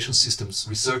by information systems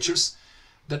researchers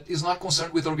that is not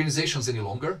concerned with organizations any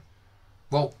longer.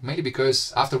 Well, mainly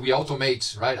because after we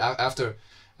automate, right, after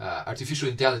artificial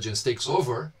intelligence takes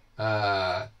over,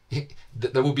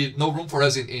 there will be no room for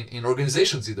us in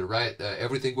organizations either, right?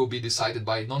 Everything will be decided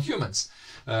by non-humans.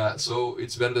 So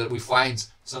it's better that we find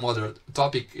some other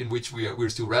topic in which we're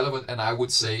still relevant. And I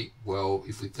would say, well,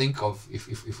 if we think of, if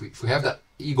we have that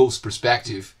ego's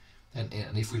perspective,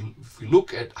 and if we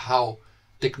look at how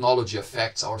technology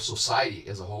affects our society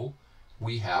as a whole,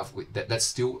 that's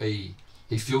still an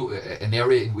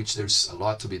area in which there's a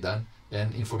lot to be done,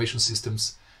 and information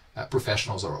systems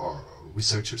professionals or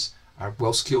researchers are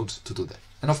well skilled to do that.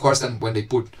 And of course, then when they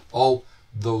put all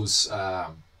those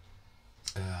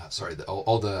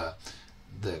all the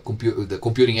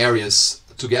computing areas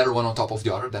together, one on top of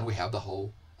the other, then we have the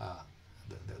whole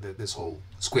this whole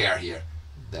square here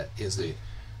that is the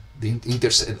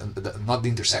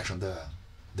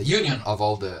union of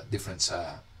all the different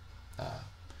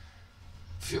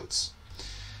fields.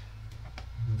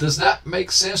 Does that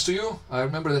make sense to you? I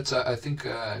remember that I think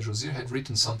Josir had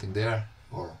written something there,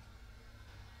 or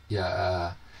he's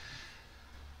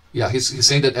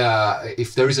saying that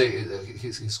if there is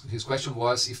his question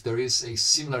was if there is a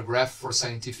similar graph for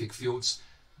scientific fields.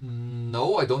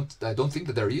 No, I don't think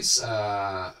that there is.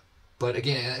 But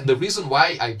again, and the reason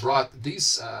why I brought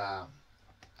these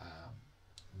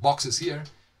boxes here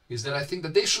is that I think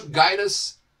that they should guide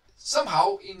us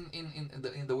somehow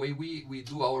in the way we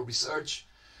do our research.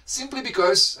 Simply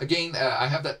because, again, I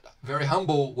have that very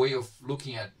humble way of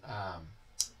looking at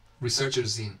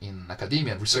researchers in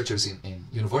academia and researchers in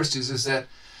universities, is that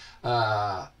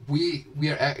we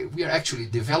are actually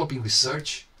developing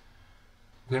research.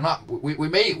 We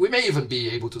may even be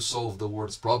able to solve the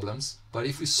world's problems, but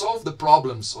if we solve the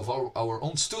problems of our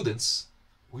own students,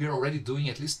 we are already doing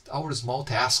at least our small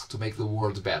task to make the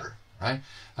world better, right?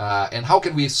 And how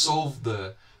can we solve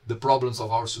the problems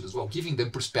of our students? Well, giving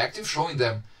them perspective, showing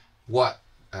them what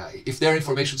if they're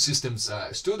information systems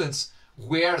students,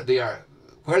 where they're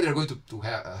going to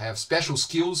have special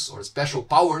skills or special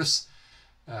powers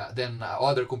than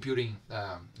other computing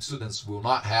students will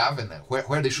not have, and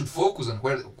where they should focus, and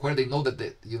where they know that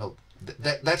they,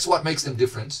 that's what makes them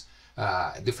different.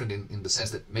 Different in the sense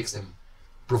that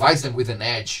provides them with an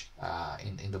edge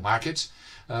in the market.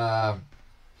 And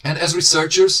as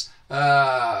researchers,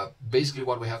 basically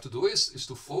what we have to do is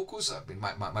to focus, in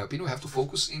my opinion, we have to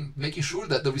focus in making sure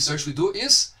that the research we do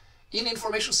is in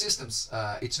information systems.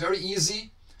 It's very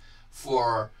easy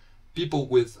for people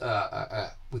with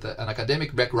an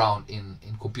academic background in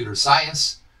computer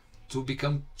science to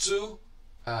become too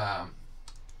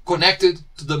connected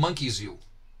to the monkey's view.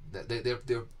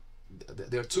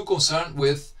 They're too concerned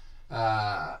with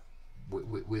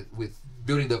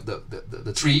building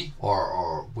the tree,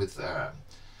 or with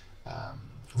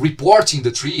reporting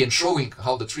the tree and showing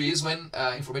how the tree is, when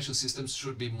information systems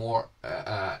should be more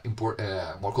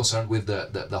concerned with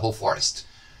the whole forest.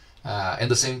 And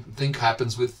the same thing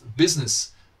happens with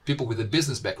business people with a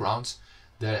business background.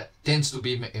 That tends to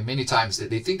be many times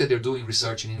they think that they're doing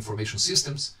research in information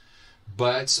systems,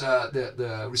 but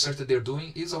the research that they're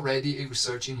doing is already a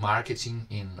research in marketing,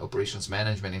 in operations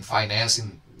management, in finance,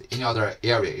 in any other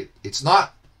area. It's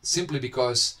not simply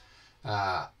because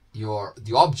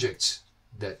the object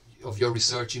of your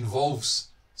research involves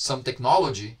some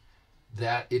technology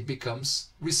that it becomes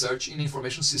research in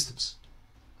information systems,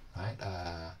 right?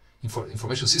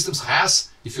 Information systems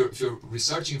has, if you're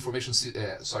researching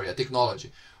a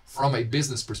technology from a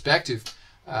business perspective,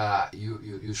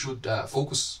 you should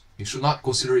focus. You should not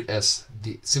consider it as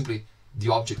simply the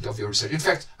object of your research. In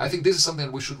fact, I think this is something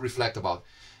that we should reflect about.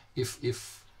 If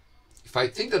I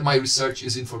think that my research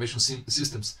is information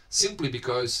systems simply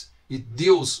because it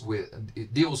deals with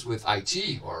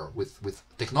IT or with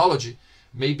technology,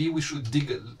 maybe we should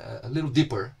dig a little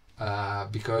deeper,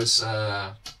 because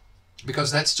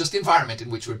that's just the environment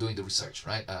in which we're doing the research,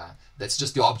 right? That's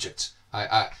just the object.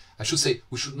 I should say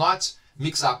we should not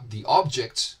mix up the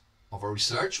object of our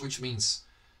research, which means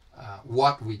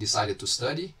what we decided to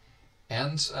study,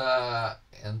 and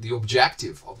the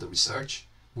objective of the research,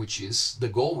 which is the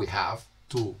goal we have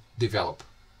to develop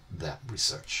that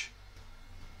research.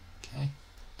 Okay.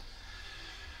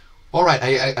 All right.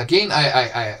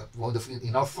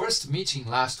 In our first meeting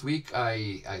last week,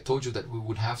 I told you that we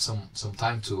would have some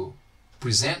time to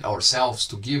present ourselves,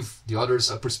 to give the others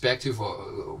a perspective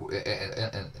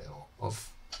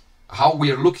of how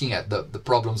we are looking at the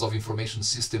problems of information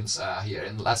systems here.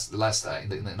 And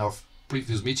in our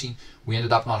previous meeting, we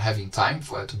ended up not having time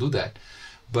to do that.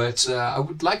 But I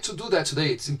would like to do that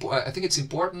today. I think it's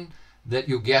important that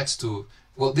you get to.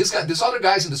 Well, these other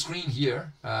guys in the screen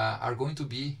here are going to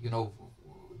be,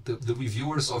 the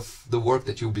reviewers of the work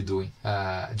that you'll be doing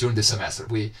during the semester.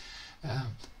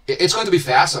 It's going to be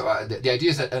fast. The idea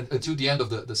is that until the end of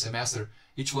the semester,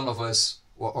 each one of us,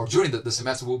 or during the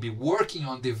semester, will be working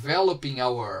on developing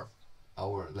our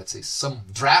let's say, some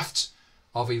draft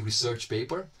of a research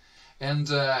paper.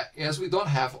 And as we don't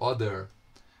have other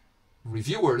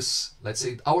reviewers, let's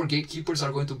say our gatekeepers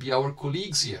are going to be our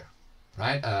colleagues here,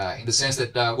 right? In the sense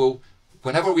that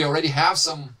whenever we already have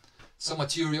some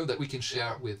material that we can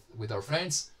share with our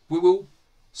friends, we will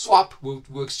swap,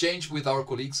 we'll exchange with our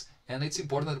colleagues. And it's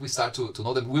important that we start to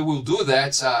know that we will do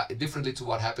that differently to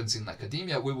what happens in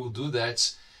academia. We will do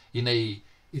that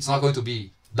it's not going to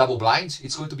be double blind,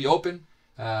 it's going to be open.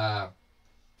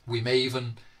 We may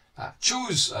even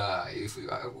choose,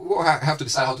 we'll have to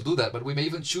decide how to do that, but we may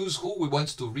even choose who we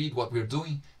want to read what we're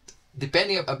doing,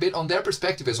 depending a bit on their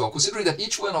perspective as well, considering that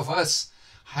each one of us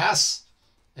has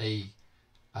a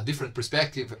different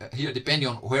perspective here, depending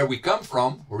on where we come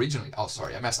from originally. Oh,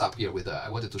 sorry, I messed up here with I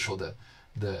wanted to show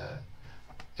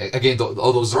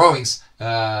all those drawings.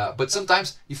 But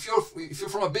sometimes, if you're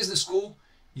from a business school,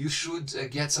 you should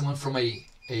get someone from a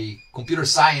computer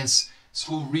science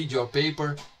school read your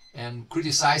paper and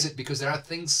criticize it, because there are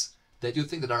things that you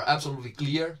think that are absolutely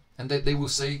clear, and that they will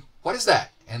say, "What is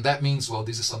that?" And that means, well,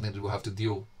 this is something that we'll have to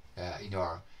deal in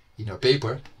your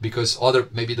paper, because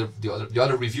maybe the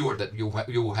other reviewer that you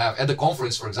will have at the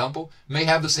conference, for example, may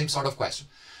have the same sort of question.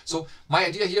 So my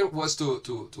idea here was to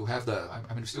have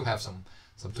we still have some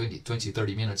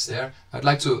 20-30 minutes there. I'd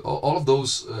like to, all of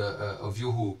those of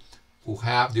you who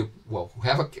have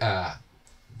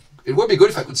it would be good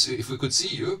if we could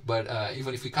see you, but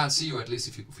even if we can't see you, at least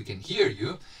if we can hear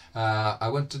you, I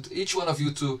want each one of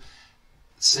you to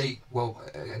say, well,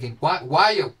 again, what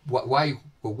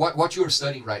you're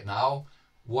studying right now,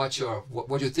 what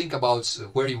you think about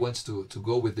where you want to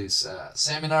go with this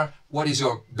seminar. What is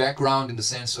your background in the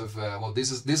sense of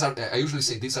I usually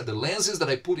say these are the lenses that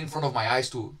I put in front of my eyes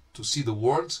to see the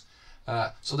world,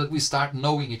 so that we start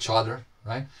knowing each other,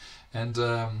 right? And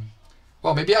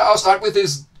Well, maybe I'll start with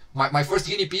this. My first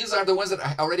guinea pigs are the ones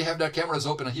that already have their cameras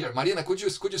open here. Marina, could you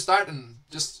start and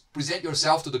just present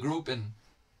yourself to the group and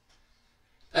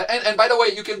by the way,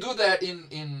 you can do that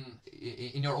in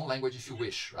your own language if you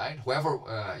wish, right? Whoever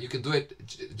you can do it.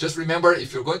 Just remember,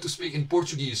 if you're going to speak in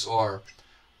Portuguese or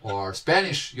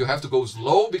Spanish, you have to go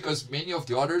slow because many of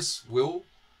the others will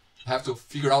have to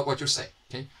figure out what you're saying.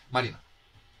 Okay, Marina.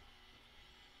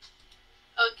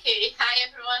 Okay, hi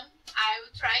everyone. I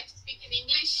will try to speak in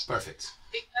English. Perfect.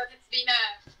 Because it's been a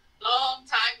long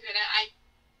time that I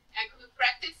couldn't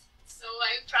practice, so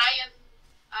I will try, and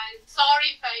I'm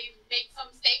sorry if I make some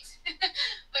mistakes,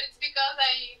 but it's because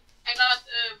I'm not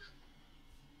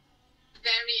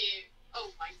very,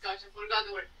 oh my gosh, I forgot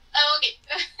the word. Okay.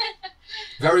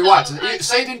 Very what?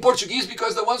 Say it in Portuguese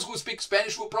because the ones who speak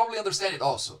Spanish will probably understand it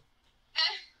also.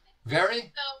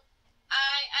 Very? So,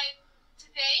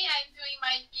 today I'm doing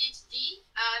my PhD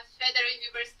at Federal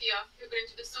University of Rio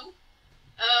Grande do Sul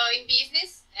in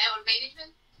business or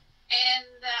management,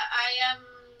 and I am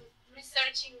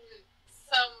researching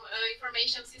some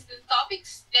information system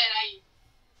topics that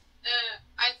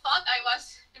I thought I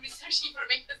was researching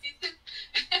information system,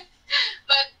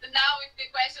 but now with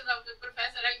the question of the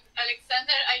Professor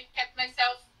Alexander, I kept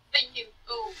myself thinking,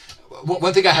 oh.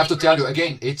 One thing I have to tell you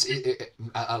again, it's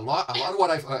a lot of what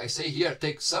I say here.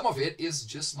 Some of it is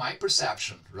just my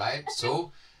perception, right?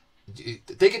 So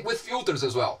take it with filters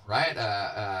as well, right?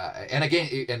 And again,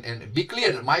 and be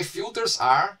clear that my filters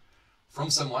are from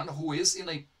someone who is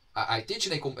I teach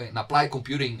in an applied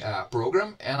computing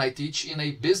program, and I teach in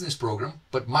a business program,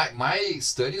 but my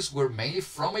studies were mainly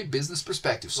from a business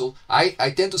perspective. So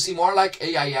I tend to see more like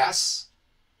AIS,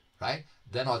 right,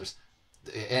 than others.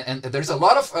 And there's a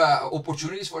lot of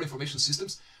opportunities for information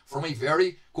systems from a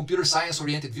very computer science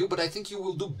oriented view, but I think you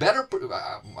will do better.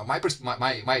 My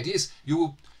idea is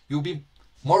you'll be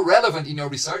more relevant in your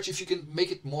research if you can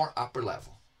make it more upper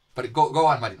level. But go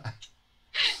on, Marina.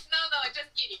 No,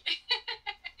 just kidding.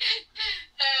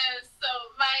 So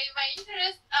my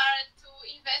interests are to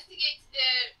investigate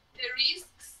the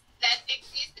risks that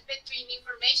exist between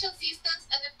information systems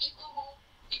and the people who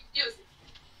use it.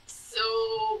 So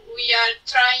we are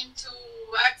trying to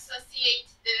associate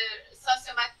the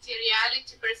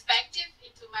socio-materiality perspective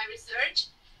into my research,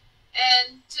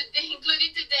 and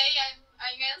including today, I'm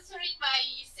answering my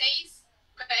essays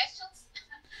questions.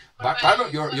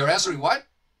 Pardon, you're answering what?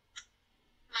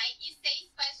 My essays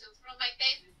questions from my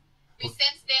thesis. We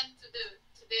sent them to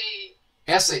the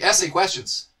essay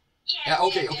questions. Yes, Yeah.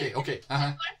 Okay. yes, Okay. yes. Okay. The first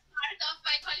part of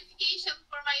my qualification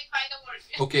for my final work.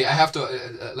 Okay, I have to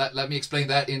let me explain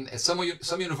that. In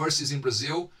some universities in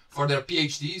Brazil, for their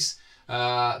PhDs,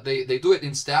 they do it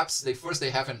in steps. They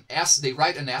have they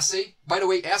write an essay. By the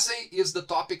way, essay is the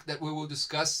topic that we will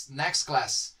discuss next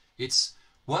class. It's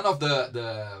one of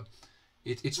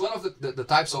it's one of the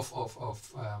types of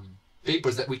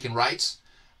papers that we can write.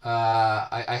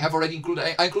 I have already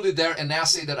included there an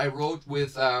essay that I wrote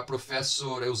with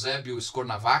Professor Eusébio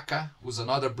Scornavaca, who's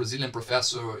another Brazilian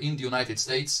professor in the United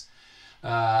States.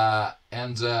 I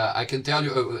can tell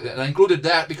you, I included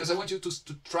that because I want you to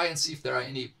try and see if there are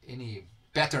any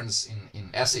patterns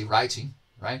in essay writing,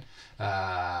 right?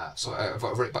 But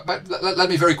let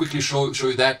me very quickly show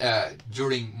you that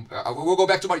during. We'll go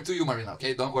back to you, Marina.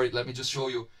 Okay, don't worry. Let me just show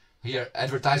you here.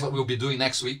 Advertise what we'll be doing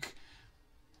next week.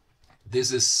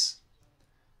 This is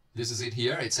it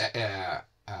here. It's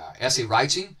essay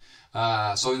writing.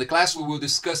 So in the class we will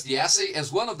discuss the essay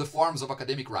as one of the forms of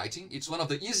academic writing. It's one of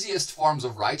the easiest forms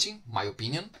of writing, my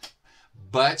opinion,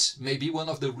 but maybe one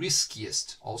of the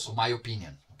riskiest, also my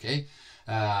opinion. Okay,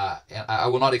 and I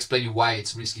will not explain you why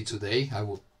it's risky today. I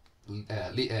will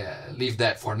leave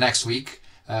that for next week.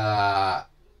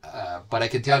 But I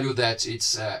can tell you that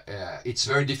it's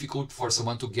very difficult for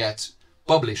someone to get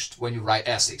published when you write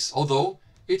essays. Although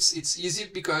it's easy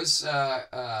because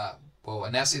well,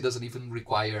 an essay doesn't even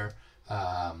require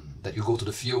that you go to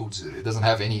the field. It doesn't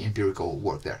have any empirical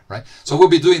work there, right? So we'll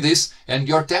be doing this, and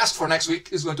your task for next week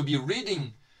is going to be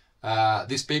reading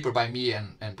this paper by me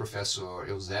and Professor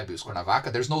Eusébio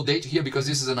Scornavaca. There's no date here because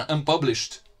this is an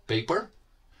unpublished paper.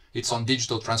 It's on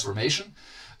digital transformation.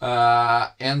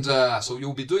 So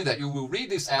you'll be doing that. You will read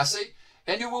this essay,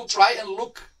 and you will try and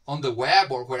look on the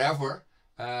web or wherever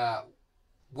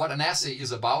what an essay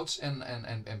is about, and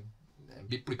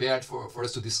be prepared for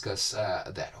us to discuss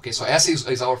that. Okay, so essay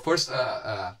is our first,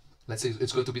 let's say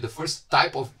it's going to be the first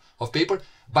type of paper.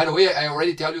 By the way, I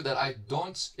already tell you that I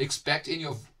don't expect any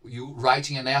of you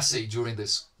writing an essay during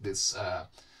this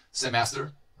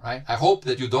semester, right? I hope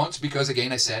that you don't, because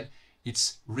again, I said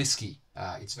it's risky.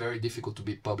 It's very difficult to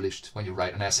be published when you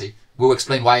write an essay. We'll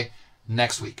explain why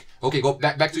next week. Okay, go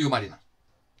back to you, Marina.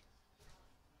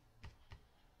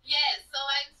 Yes, so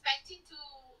I'm expecting to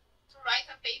write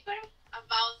a paper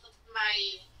about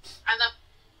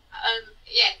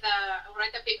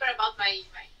write a paper about my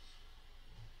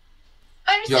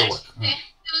Your research work.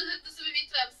 to submit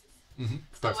to AMCIS.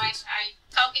 So Perfect. I'm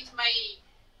talking to my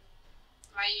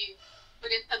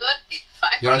orientador.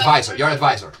 Your advisor. Yes,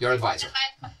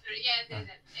 and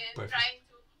Perfect. trying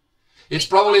to. It's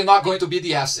probably not going to be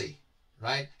the essay,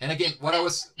 right? And again, what I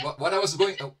was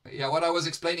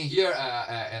explaining here,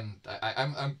 and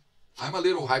I'm a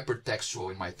little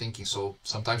hypertextual in my thinking, so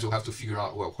sometimes you'll have to figure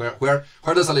out, well, where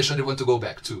does Alexandre want to go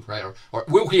back to, right? Or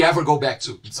will he ever go back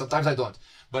to? Sometimes I don't.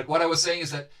 But what I was saying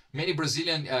is that many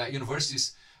Brazilian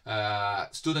universities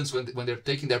students, when they're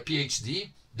taking their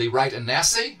PhD, they write an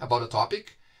essay about a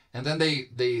topic, and then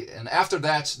and after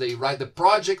that they write the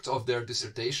project of their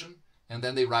dissertation, and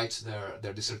then they write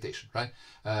their dissertation, right?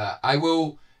 I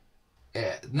will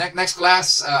next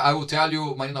class I will tell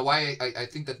you, Marina, why I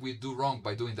think that we do wrong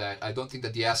by doing that. I don't think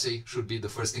that the essay should be the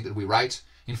first thing that we write.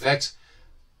 In fact,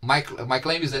 my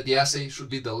claim is that the essay should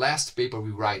be the last paper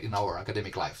we write in our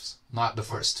academic lives, not the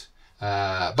first.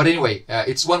 But anyway,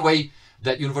 it's one way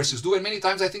that universities do, and many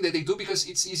times I think that they do because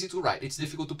it's easy to write. It's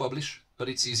difficult to publish, but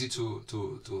it's easy to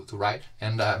write.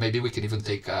 And maybe we can even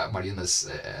take Marina's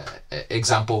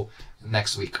example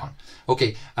next week on.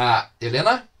 Okay,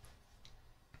 Elena?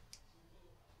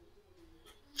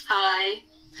 Hi,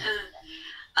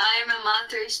 I'm a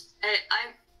master's.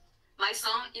 My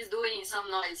son is doing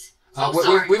some noise. So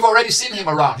we've already seen him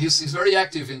around. He's very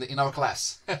active in our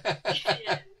class.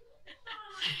 Yeah.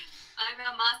 I'm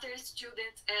a master's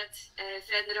student at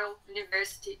Federal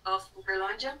University of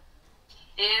Uberlândia,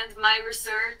 and my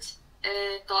research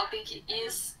topic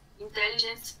is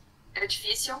intelligence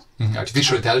artificial.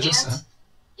 Artificial intelligence. And,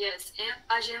 yes, and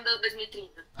Agenda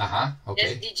 2030.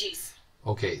 Okay. SDGs.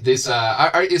 Okay. This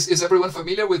is everyone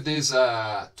familiar with this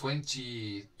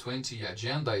 2020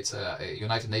 agenda? It's a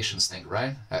United Nations thing,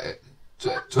 right?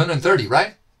 230,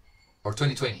 right? Or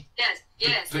 2020? Yes.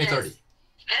 2030. Yes.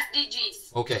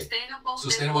 SDGs. Okay.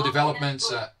 Sustainable development.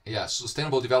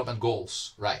 Sustainable development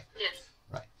goals. Right. Yes.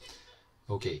 Right.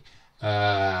 Okay.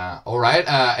 All right.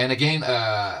 And again,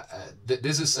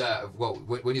 this is well,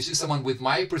 when you see someone with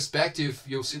my perspective,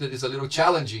 you'll see that it's a little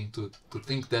challenging to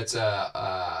think that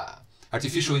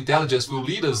artificial intelligence will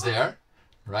lead us there,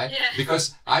 right? Yeah.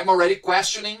 Because I'm already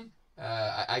questioning.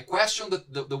 I question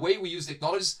the way we use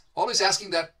technologies. Always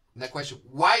asking that question: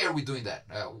 why are we doing that?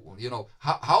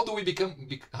 How do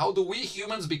we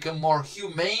humans become more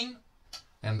humane?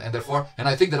 And therefore, and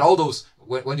I think that all those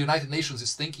when the United Nations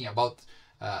is thinking about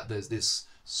this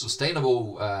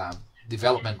sustainable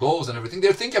development goals and everything,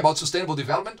 they're thinking about sustainable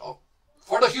development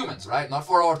for the humans, right? Not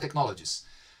for our technologies.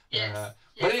 Yes.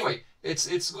 But anyway,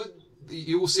 it's good.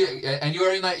 You will see, and you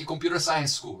are in a computer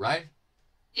science school, right?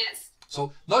 Yes.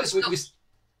 So notice we No.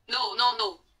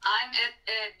 I'm at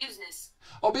business.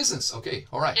 Oh, business. Okay.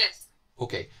 All right. Yes.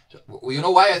 Okay. Well, you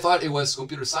know why I thought it was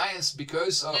computer science?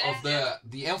 Because of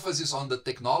the emphasis on the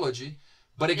technology.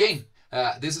 But again,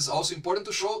 this is also important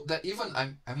to show that even,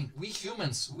 we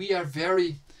humans, we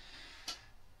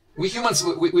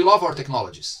love our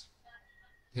technologies.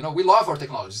 We love our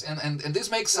technologies. And this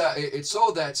makes it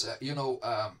so that,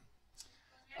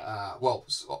 well,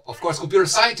 of course, computer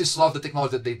scientists love the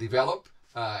technology that they develop.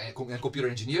 And computer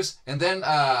engineers, and then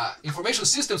information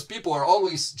systems people are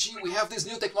always, gee, we have this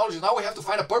new technology, now we have to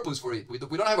find a purpose for it. We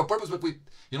don't have a purpose, but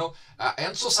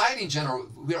and society in general,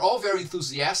 we're all very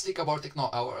enthusiastic about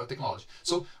our technology.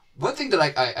 So one thing that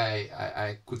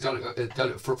I could tell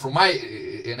you from my,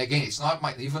 and again, it's not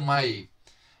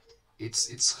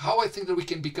it's how I think that we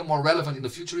can become more relevant in the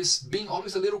future is being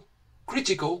always a little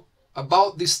critical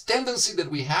about this tendency that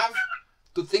we have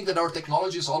to think that our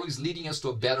technology is always leading us to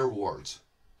a better world,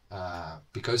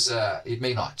 because it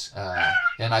may not.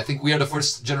 And I think we are the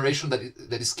first generation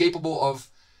that is capable of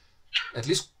at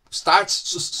least starts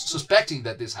suspecting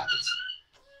that this happens.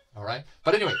 All right.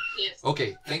 But anyway, yes.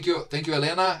 Okay. Thank you,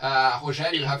 Elena.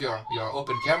 Rogério, you have your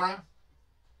open camera.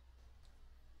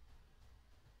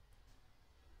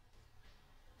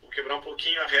 Vou quebrar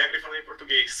pouquinho a regra e falar em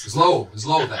português. Slow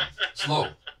then. Slow.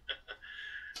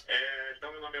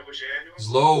 Então, meu nome é Rogério.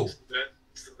 Slow.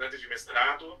 Estudante de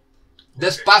mestrado.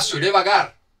 Despacio,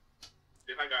 devagar.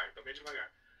 Devagar, também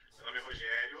devagar. Meu nome é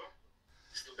Rogério,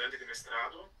 estudante de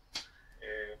mestrado.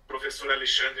 Professor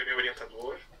Alexandre é meu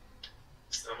orientador.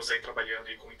 Estamos aí trabalhando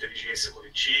aí com inteligência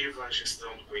coletiva,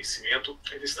 gestão do conhecimento.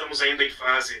 Ainda estamos ainda em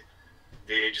fase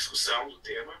de discussão do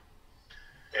tema.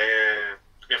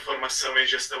 Minha formação é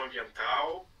gestão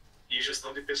ambiental e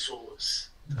gestão de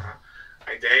pessoas. Tá?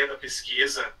 A ideia da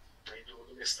pesquisa aí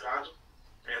do mestrado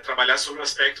é trabalhar sobre o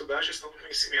aspecto da gestão do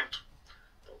conhecimento.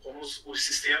 Então, como os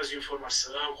sistemas de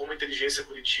informação, como a inteligência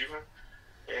coletiva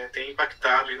tem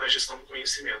impactado aí na gestão do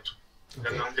conhecimento.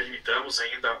 Ainda não delimitamos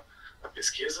ainda a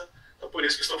pesquisa, então por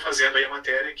isso que estou fazendo aí a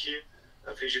matéria que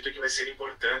acredito que vai ser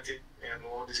importante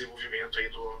no desenvolvimento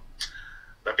aí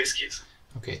da pesquisa.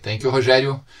 Okay, thank you,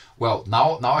 Rogério. Well,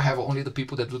 now I have only the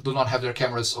people that do not have their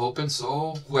cameras open,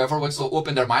 so whoever wants to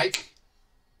open their mic.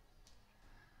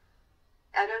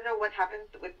 I don't know what happened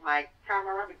with my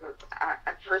camera because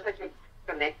at first I could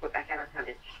connect, but I cannot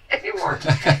connect anymore.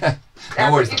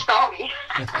 No worries. You saw me.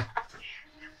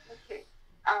 Okay.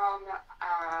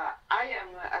 I am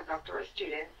a doctoral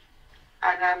student,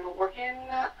 and I'm working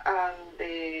on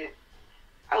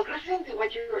I was listening to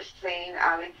what you were saying,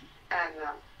 Alex, and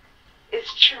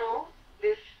it's true.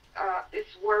 This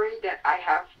worry that I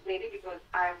have, maybe because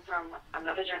I'm from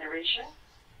another generation,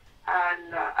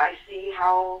 and I see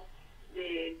how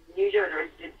the new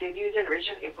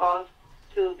generation evolved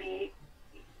to be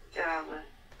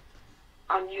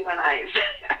unhumanized,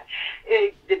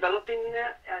 developing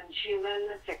human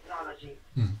technology,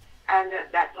 and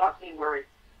that got me worried.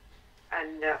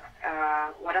 And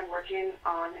what I'm working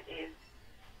on is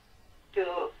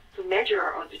to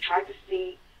measure or to try to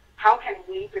see how can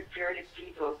we prepare the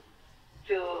people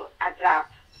to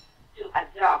adapt,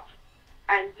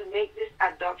 and to make this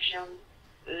adoption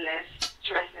less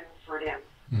stressing for them.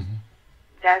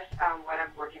 That's what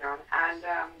I'm working on. And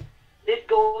this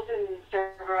goes in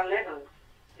several levels.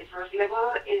 The first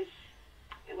level is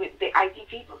with the IT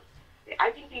people. The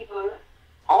IT people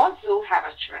also have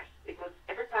a stress because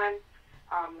every time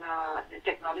the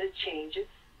technology changes,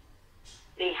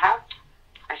 they have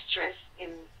a stress in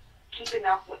keeping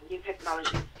up with new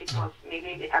technologies because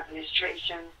maybe the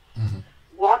administration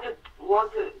want to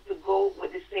go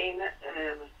with the same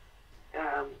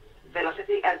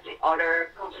velocity as the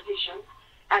other competition,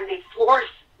 and they force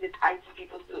the IT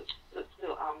people to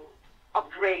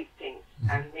upgrade things,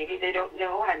 and maybe they don't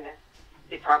know, and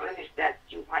the problem is that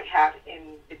you might have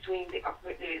in between the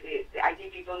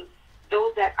IT people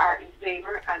those that are in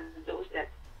favor and those that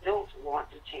don't want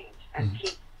to change and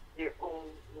keep their own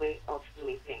way of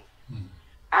doing things.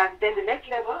 And then the next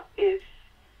level is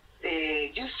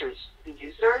the users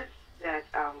that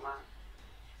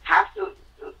have to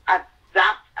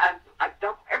adapt and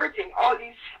adopt everything, all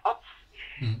these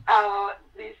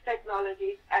these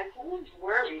technologies, and who's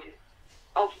worried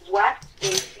of what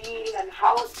they feel and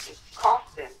how it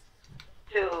costs them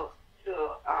to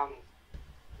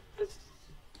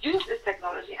use this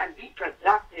technology and be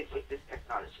productive with this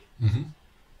technology.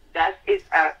 That is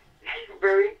a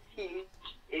very huge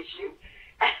issue,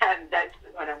 and that's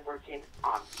what I'm working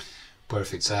on.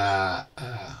 Perfect.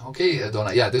 Okay,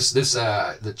 Donna. Yeah, this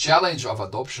the challenge of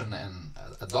adoption and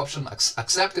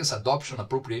acceptance, adoption,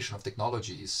 appropriation of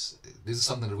technology is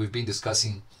something that we've been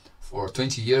discussing for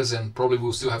 20 years, and probably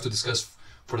we'll still have to discuss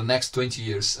for the next 20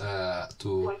 years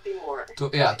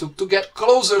to get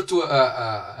closer to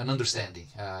an understanding.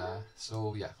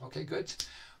 So yeah, okay, good.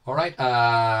 All right.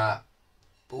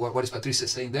 What is Patricia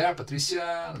saying there?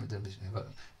 Patricia,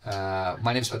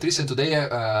 my name is Patricia, and today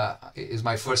is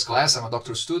my first class. I'm a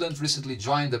doctoral student, recently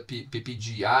joined the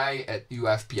PPGI at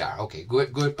UFPR. Okay,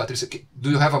 good, Patricia. Do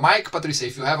you have a mic, Patricia?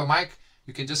 If you have a mic,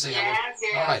 you can just say hello.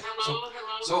 Yes. All right.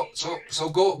 Hello. So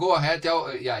go ahead.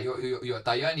 Tell your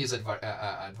Tayani is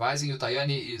advising you.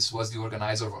 Tayani was the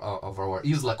organizer of our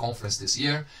ISLA conference this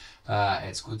year.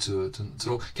 It's good to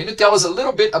know. Can you tell us a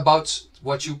little bit about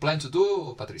what you plan to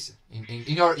do, Patricia,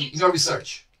 in your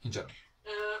research in general?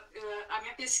 A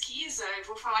minha pesquisa, eu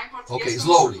vou falar em português. Okay,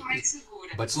 slowly, mais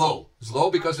segura. but slow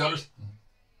because we understand.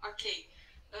 Ok.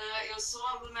 Eu sou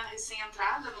aluna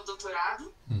recém-entrada no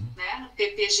doutorado, né, no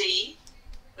PPGI.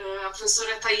 A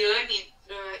professora Tayani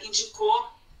indicou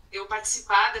eu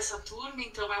participar dessa turma,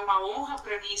 então é uma honra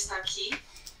para mim estar aqui.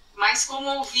 Mas como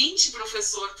ouvinte,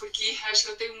 professor, porque acho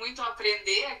que eu tenho muito a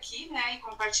aprender aqui, né, e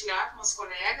compartilhar com os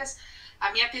colegas.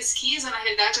 A minha pesquisa, na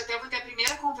realidade, até vou ter a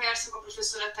primeira conversa com a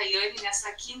professora Tayani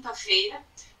nesta quinta-feira,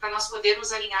 para nós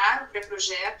podermos alinhar o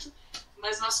pré-projeto.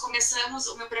 Mas nós começamos,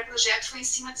 o meu pré-projeto foi em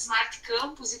cima de Smart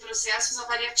Campus e processos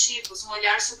avaliativos, um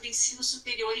olhar sobre o ensino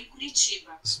superior em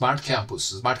Curitiba. Smart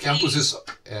Campus is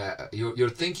you're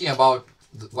thinking about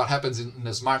what happens in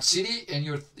a smart city, and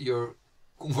you're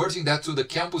converting that to the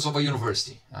campus of a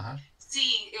university.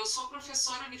 Sim, eu sou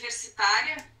professora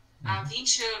universitária há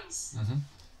 20 anos.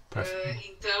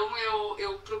 Então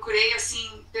eu procurei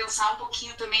assim pensar um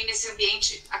pouquinho também nesse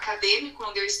ambiente acadêmico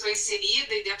onde eu estou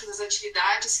inserida e dentro das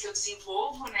atividades que eu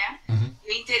desenvolvo, né?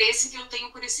 E o interesse que eu tenho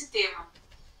por esse tema.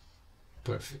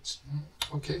 Perfect.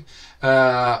 Okay.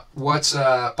 What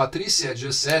Patricia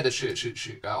just said, that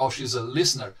she's a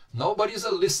listener. Nobody's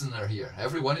a listener here.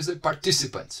 Everyone is a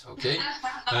participant. Okay.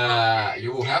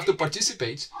 You will have to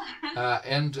participate,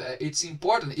 and it's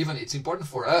important. Even it's important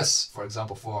for us, for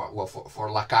example, for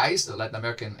LACAIS, the Latin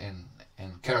American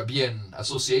and Caribbean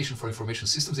Association for Information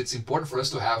Systems. It's important for us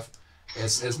to have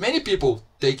as many people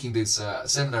taking these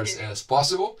seminars as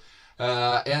possible.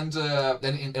 And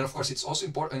of course, it's also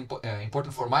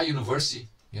important for my university,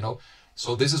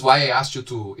 So this is why I asked you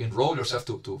to enroll yourself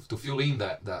to fill in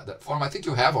that form. I think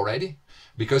you have already,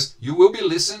 because you will be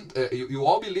listened. You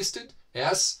all be listed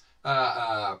as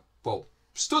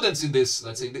students in this.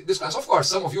 Let's say in this class. Of course,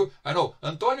 some of you, I know.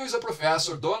 Antonio is a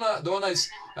professor. Donna is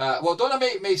Donna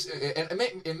may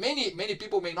many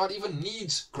people may not even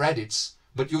need credits,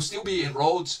 but you'll still be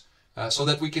enrolled. So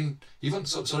that we can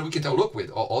so that we can tell, look,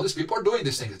 with all these people are doing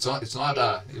these things. It's not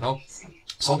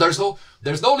So there's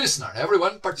no listener.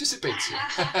 Everyone participates here.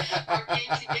 Ok,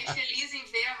 fiquei feliz em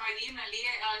ver a Marina ali.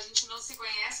 A gente não se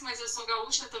conhece, mas eu sou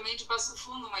gaúcha também de Passo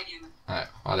Fundo, Marina.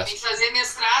 Olha. Vim fazer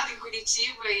mestrado em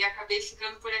Curitiba e acabei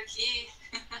ficando por aqui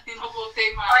e não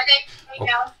voltei mais. Olha que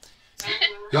legal.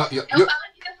 Eu falo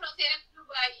aqui da fronteira do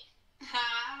Uruguai.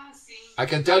 Ah, sim. I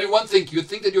can tell you one thing. You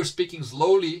think that you're speaking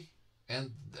slowly.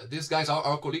 And these guys,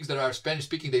 our colleagues that are Spanish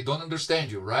speaking, they don't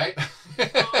understand you, right?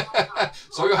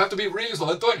 So you have to be really slow.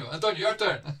 Antonio, your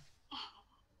turn.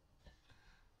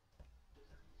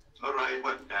 All right.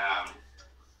 Well,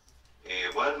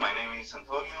 my name is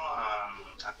Antonio.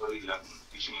 Actually, I'm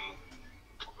teaching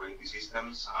operating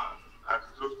systems and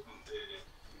architecture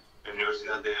in the University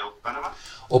of Panama.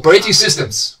 Operating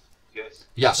systems. Yes.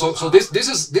 Yeah. So this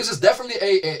is definitely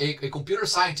a computer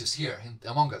scientist here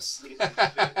among us.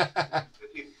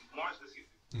 More specific.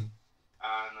 And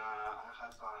I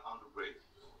have an undergrad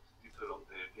developed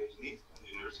the PhD in the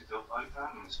University of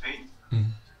Alicante in Spain.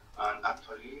 And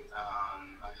actually,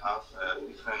 I have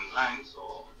different lines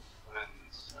or different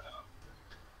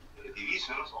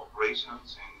divisions,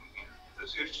 operations in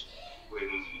research with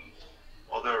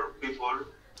other people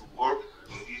to work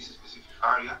in this specific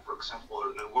area, for example,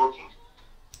 networking,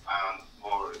 and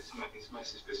more it's my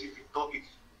specific topic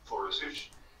for research,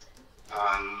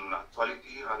 and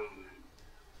actuality and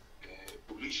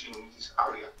publishing in this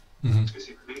area,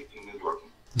 specifically in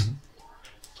networking.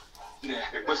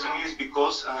 The question is,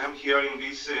 because I am here in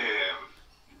this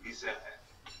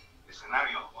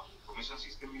scenario of information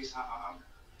system is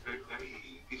very,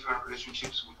 very different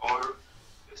relationships with other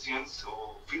science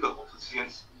or field of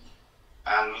science.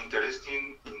 And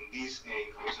interesting in this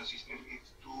information system is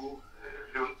to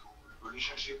learn to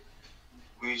relationship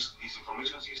with this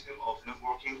information system of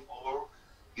networking or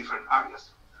different areas.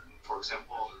 For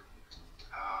example,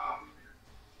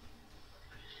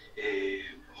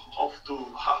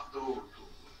 how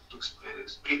to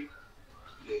split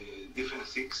the different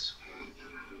things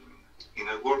in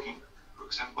networking. For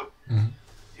example,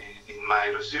 in my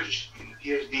research in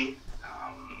PhD.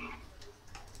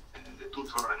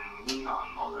 Tutor and me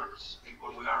and others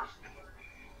people, we are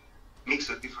mixed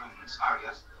at different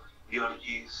areas,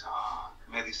 biology,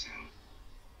 medicine,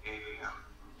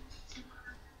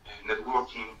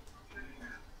 networking,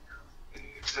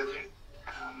 etc.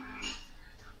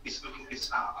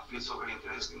 It's I feel so very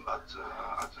interesting, but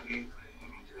actually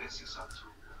interest is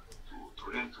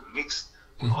to learn to mix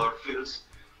with other fields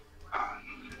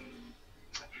and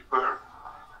prepare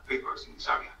papers in this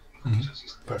area.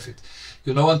 Perfect.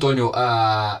 Antonio,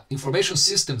 information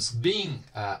systems being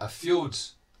a field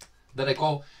that I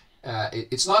call,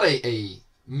 it's not a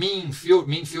mean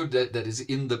field that is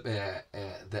in the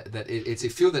it's a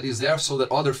field that is there so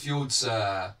that other fields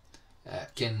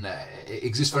can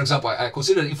exist. For example, I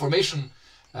consider information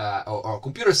or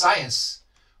computer science.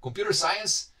 Computer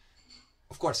science,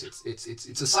 of course,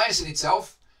 it's a science in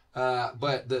itself.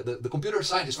 But the computer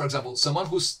scientist, for example, someone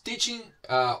who's teaching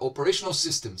operational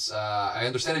systems. I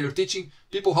understand that you're teaching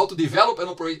people how to develop an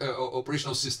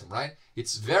operational system, right?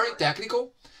 It's very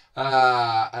technical,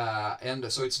 and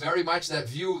so it's very much that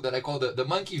view that I call the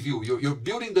monkey view. You're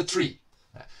building the tree,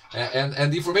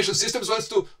 and the information systems wants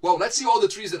to, well, let's see all the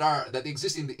trees that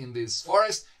exist in this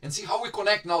forest and see how we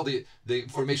connect now the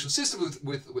information system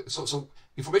with so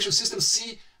information systems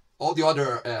see all the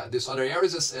other these other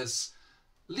areas as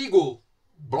legal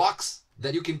blocks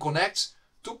that you can connect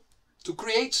to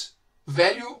create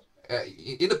value.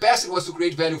 In the past, it was to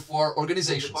create value for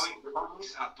organizations. The point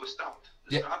is to start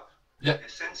the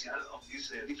essential of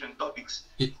these different topics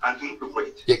and to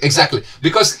integrate. Yeah, exactly.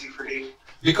 Because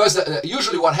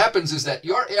usually what happens is that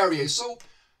your area is so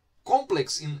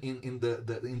complex in the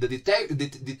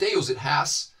details it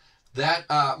has that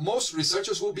most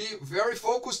researchers will be very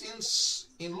focused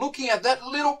in looking at that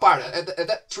little part, at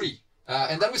that tree.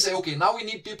 And then we say, okay, now we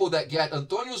need people that get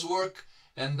Antonio's work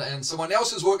and someone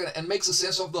else's work and makes a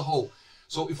sense of the whole.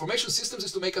 So information systems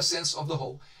is to make a sense of the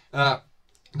whole.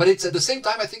 But it's at the same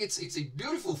time, I think it's a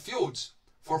beautiful field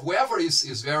for whoever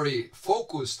is very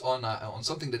focused on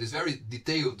something that is very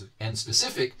detailed and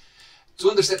specific, to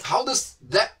understand how does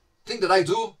that thing that I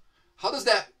do, how does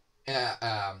that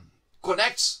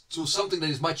connect to something that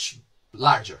is much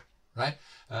larger, right?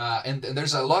 And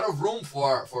there's a lot of room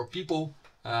for people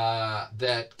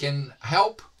that can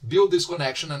help build this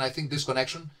connection, and I think this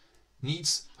connection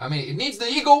needs, it needs the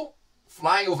eagle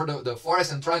flying over the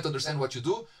forest and trying to understand what you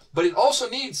do, but it also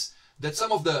needs that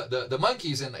some of the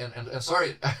monkeys and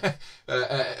sorry,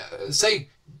 say,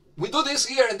 we do this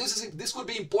here, and this could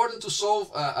be important to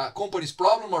solve a company's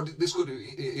problem, or this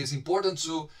is important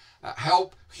to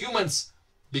help humans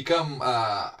become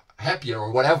happier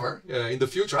or whatever in the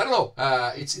future. I don't know.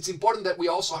 It's important that we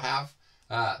also have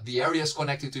the areas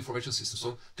connected to information systems.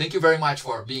 So thank you very much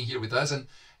for being here with us, and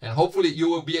hopefully you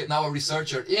will be now a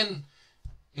researcher in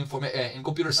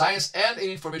computer science and in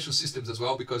information systems as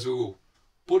well, because we will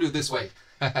pull you this way.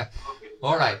 Okay.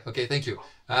 All right. Okay. Thank you.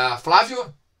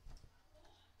 Flavio?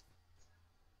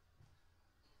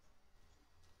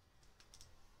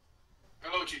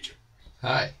 Hello, teacher.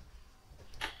 Hi.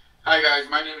 Hi, guys.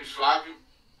 My name is Flavio,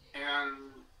 and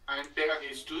I'm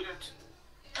PhD student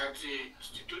at the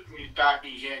Instituto Militar de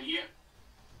Engenharia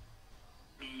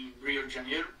in Rio de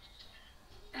Janeiro,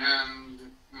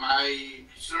 and my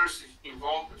research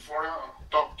involved four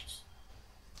topics: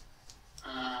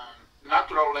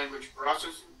 natural language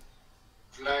processing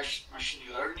 /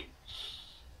 machine learning,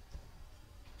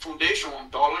 foundation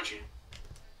ontology,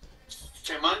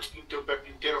 semantic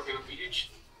interoperability,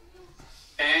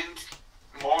 and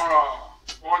more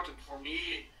important for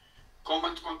me,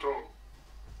 command control.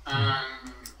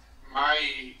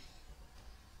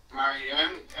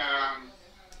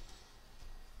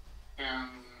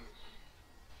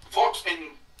 Focus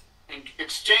in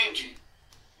exchanging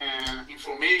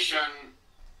information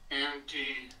and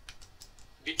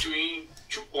between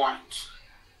 2 points.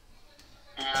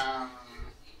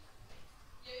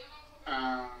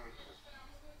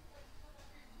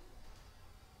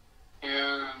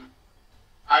 And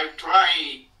I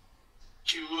try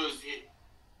to use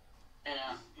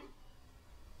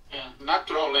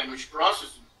natural language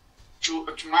processing to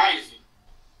optimize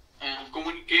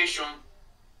communication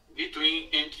between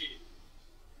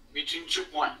 2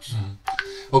 points.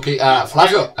 Okay,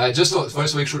 Flavio, just to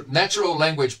first make sure, natural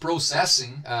language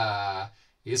processing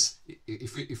is,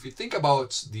 if we think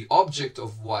about the object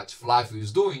of what Flavio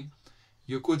is doing,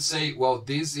 you could say, well,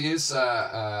 this is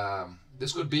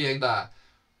this could be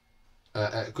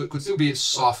could still be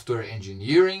software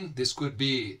engineering. This could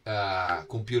be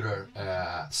computer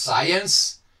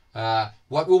science.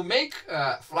 What will make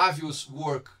Flavio's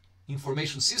work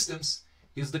information systems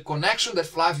is the connection that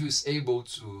Flavio is able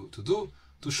to do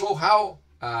to show how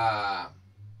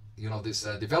this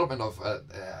development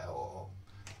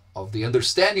of the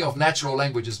understanding of natural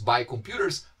languages by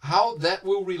computers, how that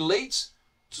will relate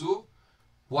to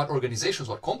what organizations,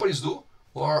 what companies do,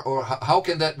 or how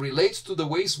can that relate to the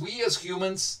ways we as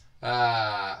humans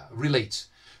relate.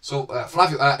 So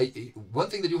Flavio, one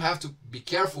thing that you have to be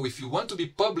careful if you want to be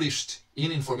published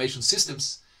in information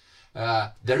systems,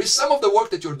 there is some of the work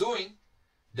that you're doing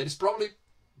that is probably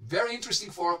very interesting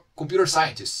for computer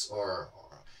scientists,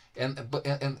 and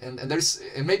there's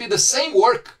maybe the same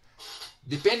work,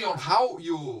 depending on how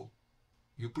you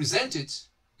present it,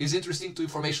 is interesting to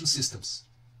information systems,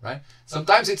 right?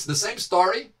 Sometimes it's the same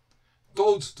story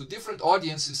told to different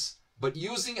audiences, but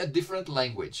using a different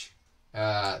language.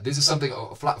 This is something,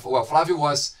 Flavio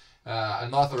was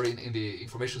an author in the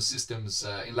information systems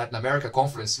in Latin America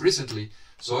conference recently,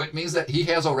 so it means that he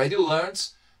has already learned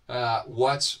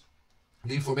what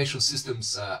the information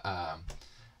systems,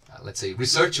 let's say,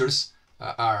 researchers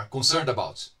are concerned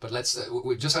about. But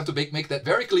we just have to make that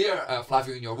very clear,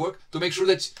 Flavio, in your work, to make sure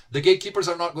that the gatekeepers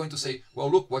are not going to say, well,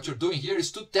 look, what you're doing here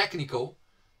is too technical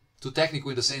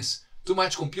in the sense, too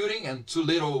much computing and too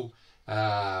little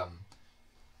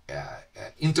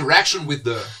interaction with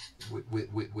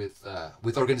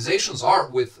organizations or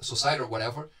with society or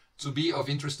whatever to be of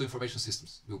interest to information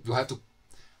systems. You have to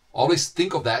always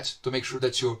think of that to make sure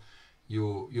that you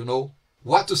know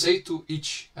what to say to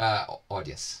each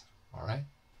audience. All right.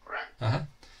 Right.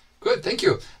 Good. Thank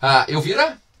you,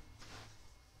 Elvira.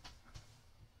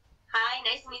 Hi,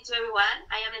 nice to meet you, everyone.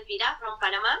 I am Elvira from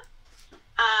Panama.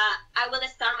 I will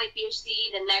start my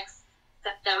PhD the next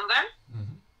September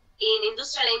in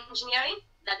industrial engineering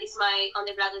that is my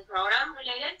undergraduate program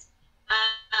related,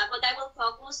 but I will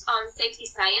focus on safety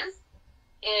science,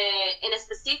 in a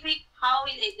specific how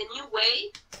is the new way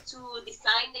to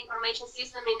design the information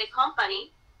system in the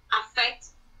company affect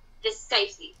the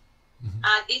safety.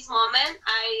 At this moment,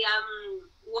 I am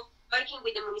working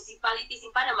with the municipalities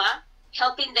in Panama,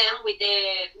 helping them with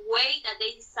the way that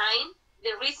they design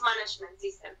the risk management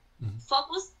system,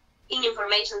 focused in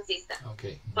information system.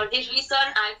 Okay. For this reason,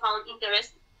 I found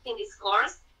interest in this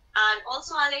course. And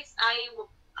also, Alex, I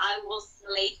was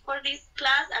late for this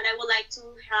class, and I would like to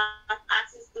have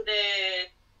access to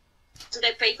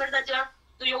the paper that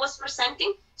you was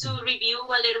presenting to review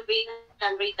a little bit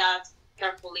and read that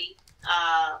carefully.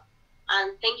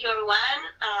 And thank you, everyone,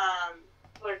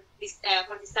 for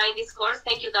designing this course.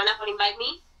 Thank you, Donna, for inviting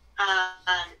me.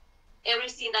 And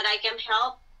everything that I can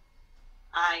help,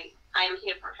 I am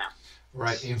here for help.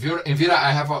 Right, Elvira,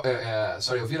 I have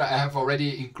Elvira, I have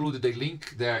already included a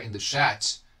link there in the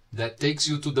chat that takes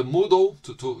you to the Moodle,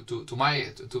 to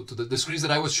the screens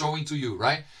that I was showing to you,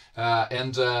 right? I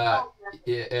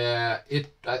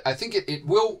think it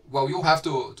will. Well, you'll have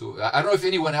to. I don't know if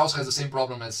anyone else has the same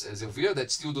problem as Elvira,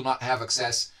 that still do not have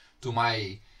access to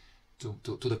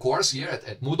the course here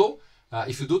at Moodle.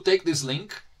 If you do take this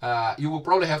link, you will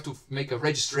probably have to make a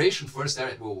registration first. There,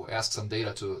 it will ask some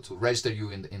data to register you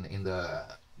in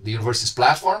the university's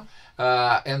platform,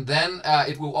 and then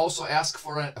it will also ask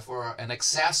for an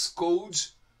access code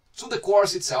to the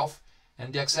course itself,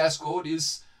 and the access code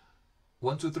is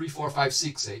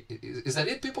 123456. Is that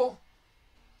it, people?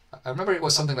 I remember it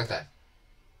was something like that.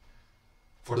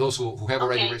 For those who have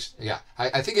already registered, yeah,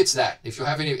 I think it's that. If you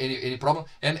have any problem,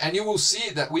 and you will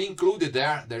see that we included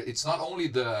there. It's not only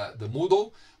the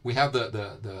Moodle. We have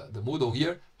the Moodle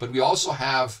here, but we also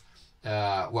have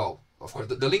well, of course,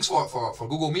 the links for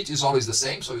Google Meet is always the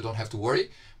same, so you don't have to worry.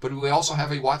 But we also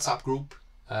have a WhatsApp group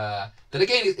that,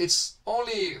 again, it's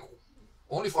only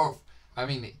for. I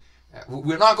mean,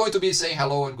 we're not going to be saying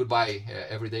hello and goodbye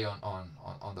every day on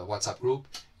the WhatsApp group.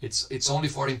 It's only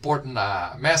for important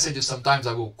messages. Sometimes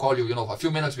I will call you, a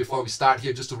few minutes before we start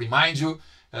here, just to remind you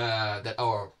that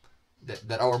our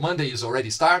Monday is already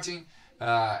starting,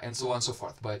 and so on and so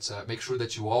forth. But make sure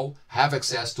that you all have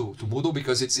access to Moodle,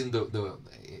 because it's in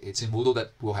it's in Moodle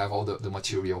that will have all the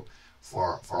material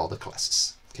for all the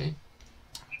classes. Okay.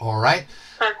 All right.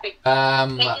 Perfect.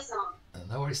 Thank you so much.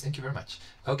 No worries. Thank you very much.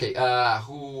 Okay.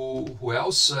 Who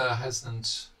else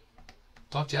hasn't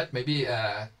talked yet? Maybe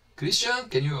Christian.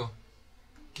 Can you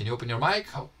open your mic?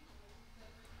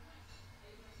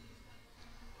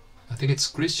 I think it's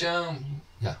Christian.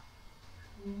 Yeah.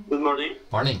 Good morning.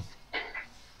 Morning.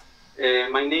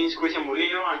 My name is Christian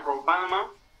Murillo. I'm from Panama,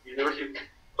 University of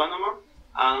Panama.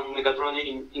 I'm a mechatronic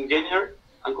engineer.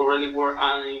 I currently work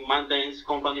at a maintenance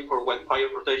company for wildfire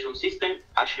protection system,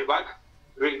 HVAC,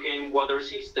 drinking water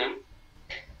system.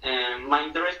 And my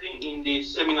interest in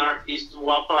this seminar is to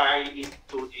apply it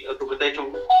to the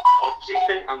interpretation of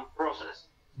system and process.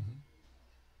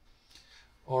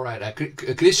 All right.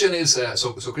 Christian is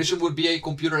so Christian would be a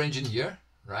computer engineer,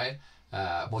 right?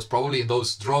 Most probably in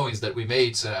those drawings that we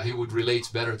made, he would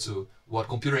relate better to what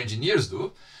computer engineers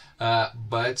do.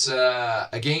 But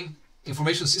again,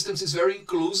 information systems is very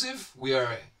inclusive. We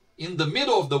are in the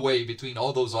middle of the way between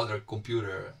all those other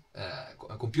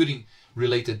computing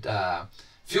related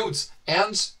fields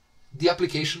and the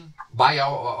application by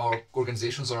our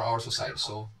organizations or our society.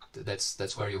 So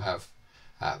that's where you have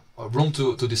room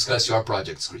to discuss your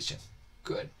projects, Christian.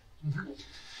 Good.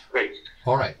 Great.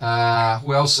 All right.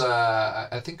 Who else?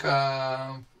 I think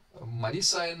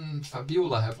Marisa and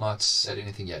Fabiola have not said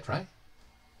anything yet, right?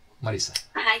 Marisa.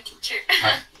 Hi, teacher.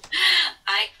 Hi.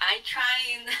 I try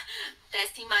in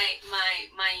testing my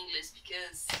English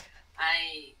because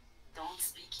I don't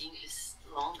speak English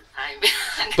long time.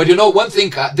 But one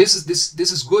thing, this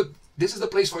is good. This is the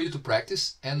place for you to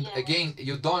practice. And again,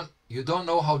 you don't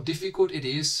know how difficult it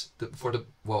is for the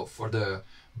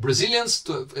Brazilians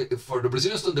to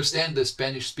understand the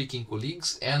Spanish-speaking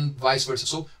colleagues and vice versa.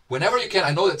 So whenever you can,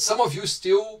 I know that some of you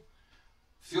still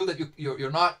feel that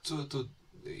you're not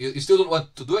you still don't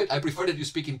want to do it. I prefer that you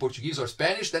speak in Portuguese or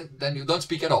Spanish than you don't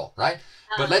speak at all, right?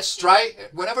 But let's try,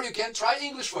 whenever you can, try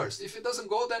English first. If it doesn't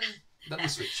go, then we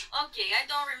switch. Okay, I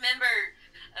don't remember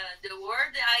the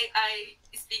word I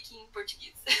speak in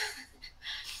Portuguese.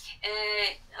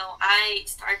 I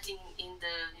started in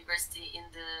the university in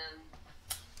the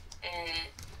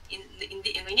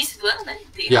início do ano, né?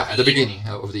 At the beginning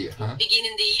of the year.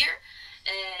 Beginning of the year,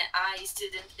 I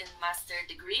studied a master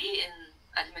degree in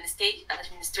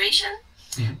administration,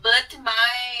 but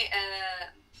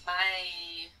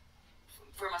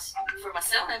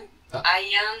formação,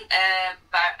 I am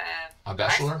a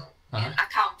bachelor?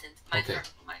 Accountant. Okay.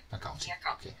 Accounting.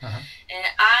 Okay.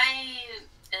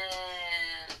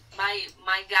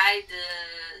 My guide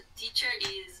teacher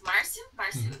is Márcio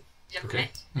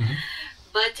Giacometti.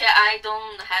 But I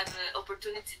don't have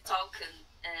opportunity to talk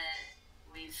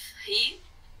with him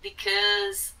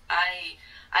because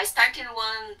I started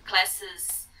one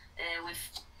classes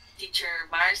with teacher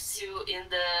Márcio in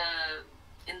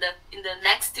the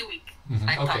next week.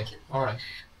 I'm talking. All right.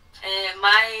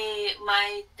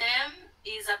 My theme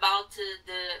is about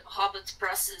the robot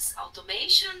process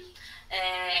automation,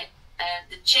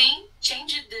 the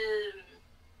change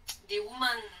the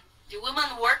woman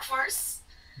workforce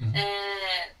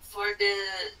for the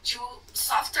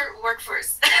software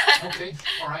workforce. Okay.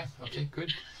 All right. Okay.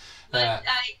 Good. But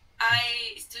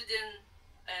I studied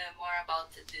more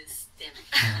about this theme.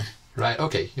 Right.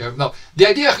 Okay. Yeah, no. The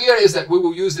idea here is that we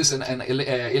will use this, and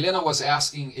Elena was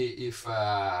asking if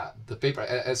the paper,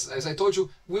 as I told you,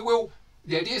 we will.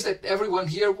 The idea is that everyone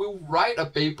here will write a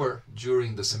paper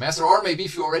during the semester, or maybe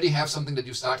if you already have something that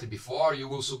you started before, you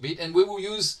will submit, and we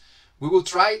will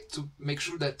try to make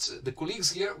sure that the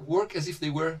colleagues here work as if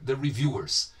they were the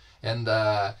reviewers. And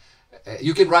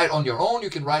you can write on your own,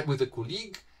 you can write with a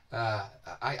colleague.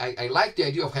 I like the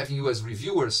idea of having you as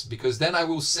reviewers, because then I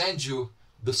will send you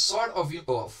the sort of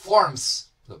forms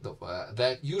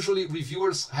that usually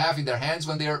reviewers have in their hands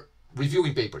when they're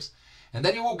reviewing papers. And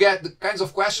then you will get the kinds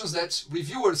of questions that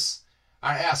reviewers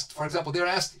are asked. For example, they're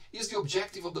asked, is the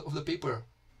objective of the paper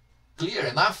clear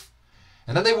enough?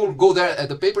 And then they will go there at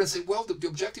the paper and say, well, the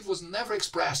objective was never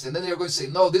expressed. And then they're going to say,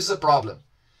 no, this is a problem.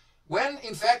 When,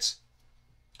 in fact,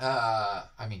 I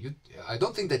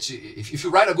don't think that if you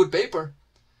write a good paper,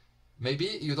 maybe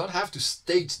you don't have to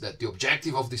state that the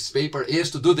objective of this paper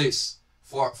is to do this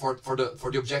for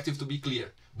the objective to be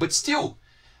clear. But still,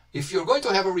 if you're going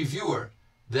to have a reviewer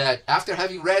that after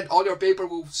having read all your paper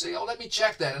will say, oh, let me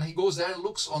check that. And he goes there and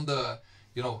looks on the,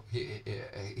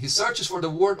 he searches for the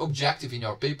word objective in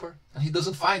your paper and he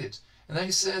doesn't find it. And then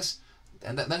he says,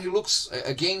 and then he looks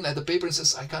again at the paper and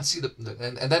says, I can't see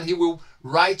and then he will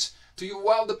write to you,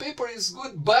 well, the paper is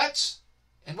good, but,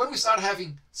 and when we start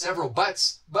having several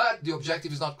buts, but the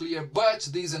objective is not clear, but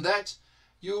this and that,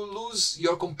 you lose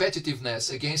your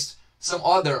competitiveness against some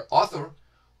other author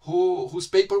whose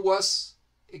paper was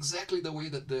exactly the way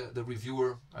that the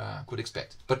reviewer could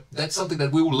expect. But that's something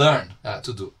that we will learn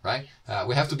to do, right?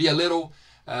 We have to be a little,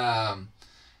 a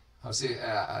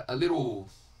little,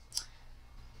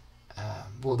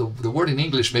 well, the word in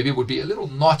English maybe would be a little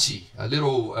naughty, a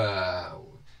little,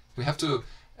 we have to,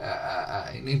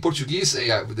 in Portuguese,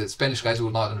 the Spanish guys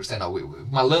will not understand how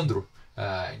malandro,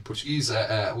 in Portuguese,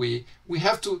 we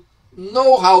have to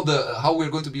know how we're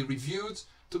going to be reviewed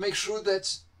to make sure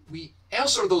that we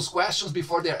answer those questions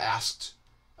before they're asked,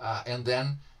 and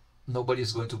then nobody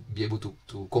is going to be able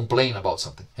to complain about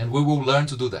something, and we will learn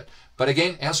to do that. But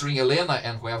again, answering Elena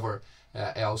and whoever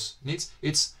else needs,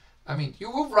 you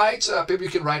will write a paper, you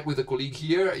can write with a colleague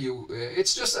here,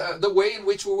 it's just the way in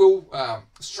which we will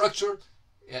structure,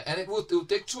 and it will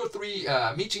take 2 or 3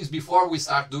 meetings before we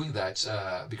start doing that,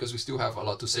 because we still have a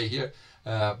lot to say here,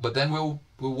 but then we'll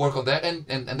work on that, and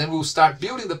then we'll start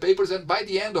building the papers, and by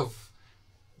the end of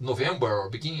November or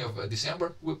beginning of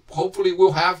December, hopefully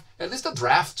we'll have at least a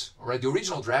draft, right? The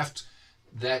original draft,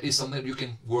 that is something that you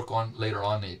can work on later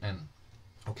on. And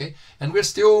okay, and we're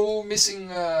still missing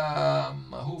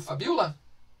Fabiola.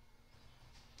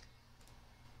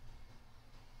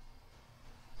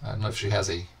 I don't know if she has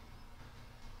a.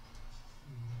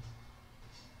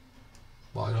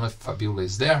 Well, I don't know if Fabiola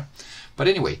is there, but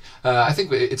anyway, I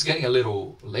think it's getting a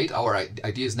little late. Our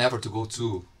idea is never to go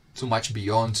too much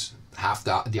beyond half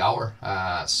the hour,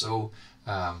 so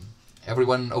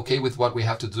everyone okay with what we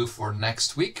have to do for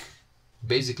next week?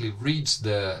 Basically read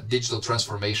the digital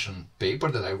transformation paper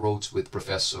that I wrote with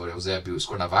Professor Eusébio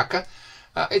Scornavaca.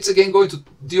 It's again going to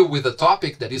deal with a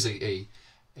topic that is a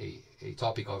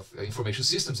topic of information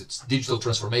systems. It's digital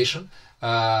transformation.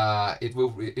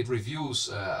 It reviews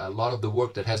a lot of the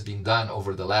work that has been done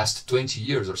over the last 20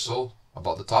 years or so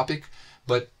about the topic,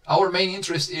 but our main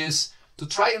interest is to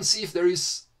try and see if there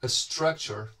is a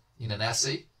structure in an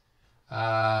essay,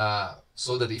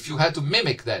 so that if you had to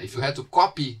mimic that, if you had to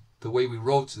copy the way we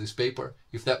wrote this paper,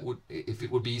 if it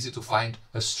would be easy to find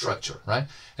a structure, right?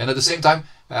 And at the same time,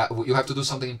 you have to do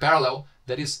something in parallel,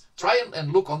 that is, try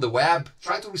and look on the web,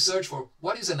 try to research for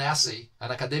what is an essay, an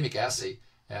academic essay,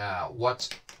 what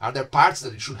are there parts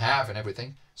that it should have and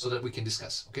everything, so that we can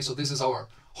discuss. Okay, so this is our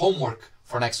homework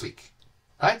for next week.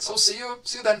 Right? So see you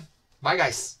then. Bye,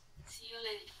 guys. See you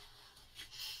later.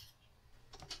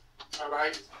 Bye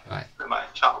bye. Bye. Bye bye.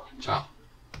 Ciao. Ciao.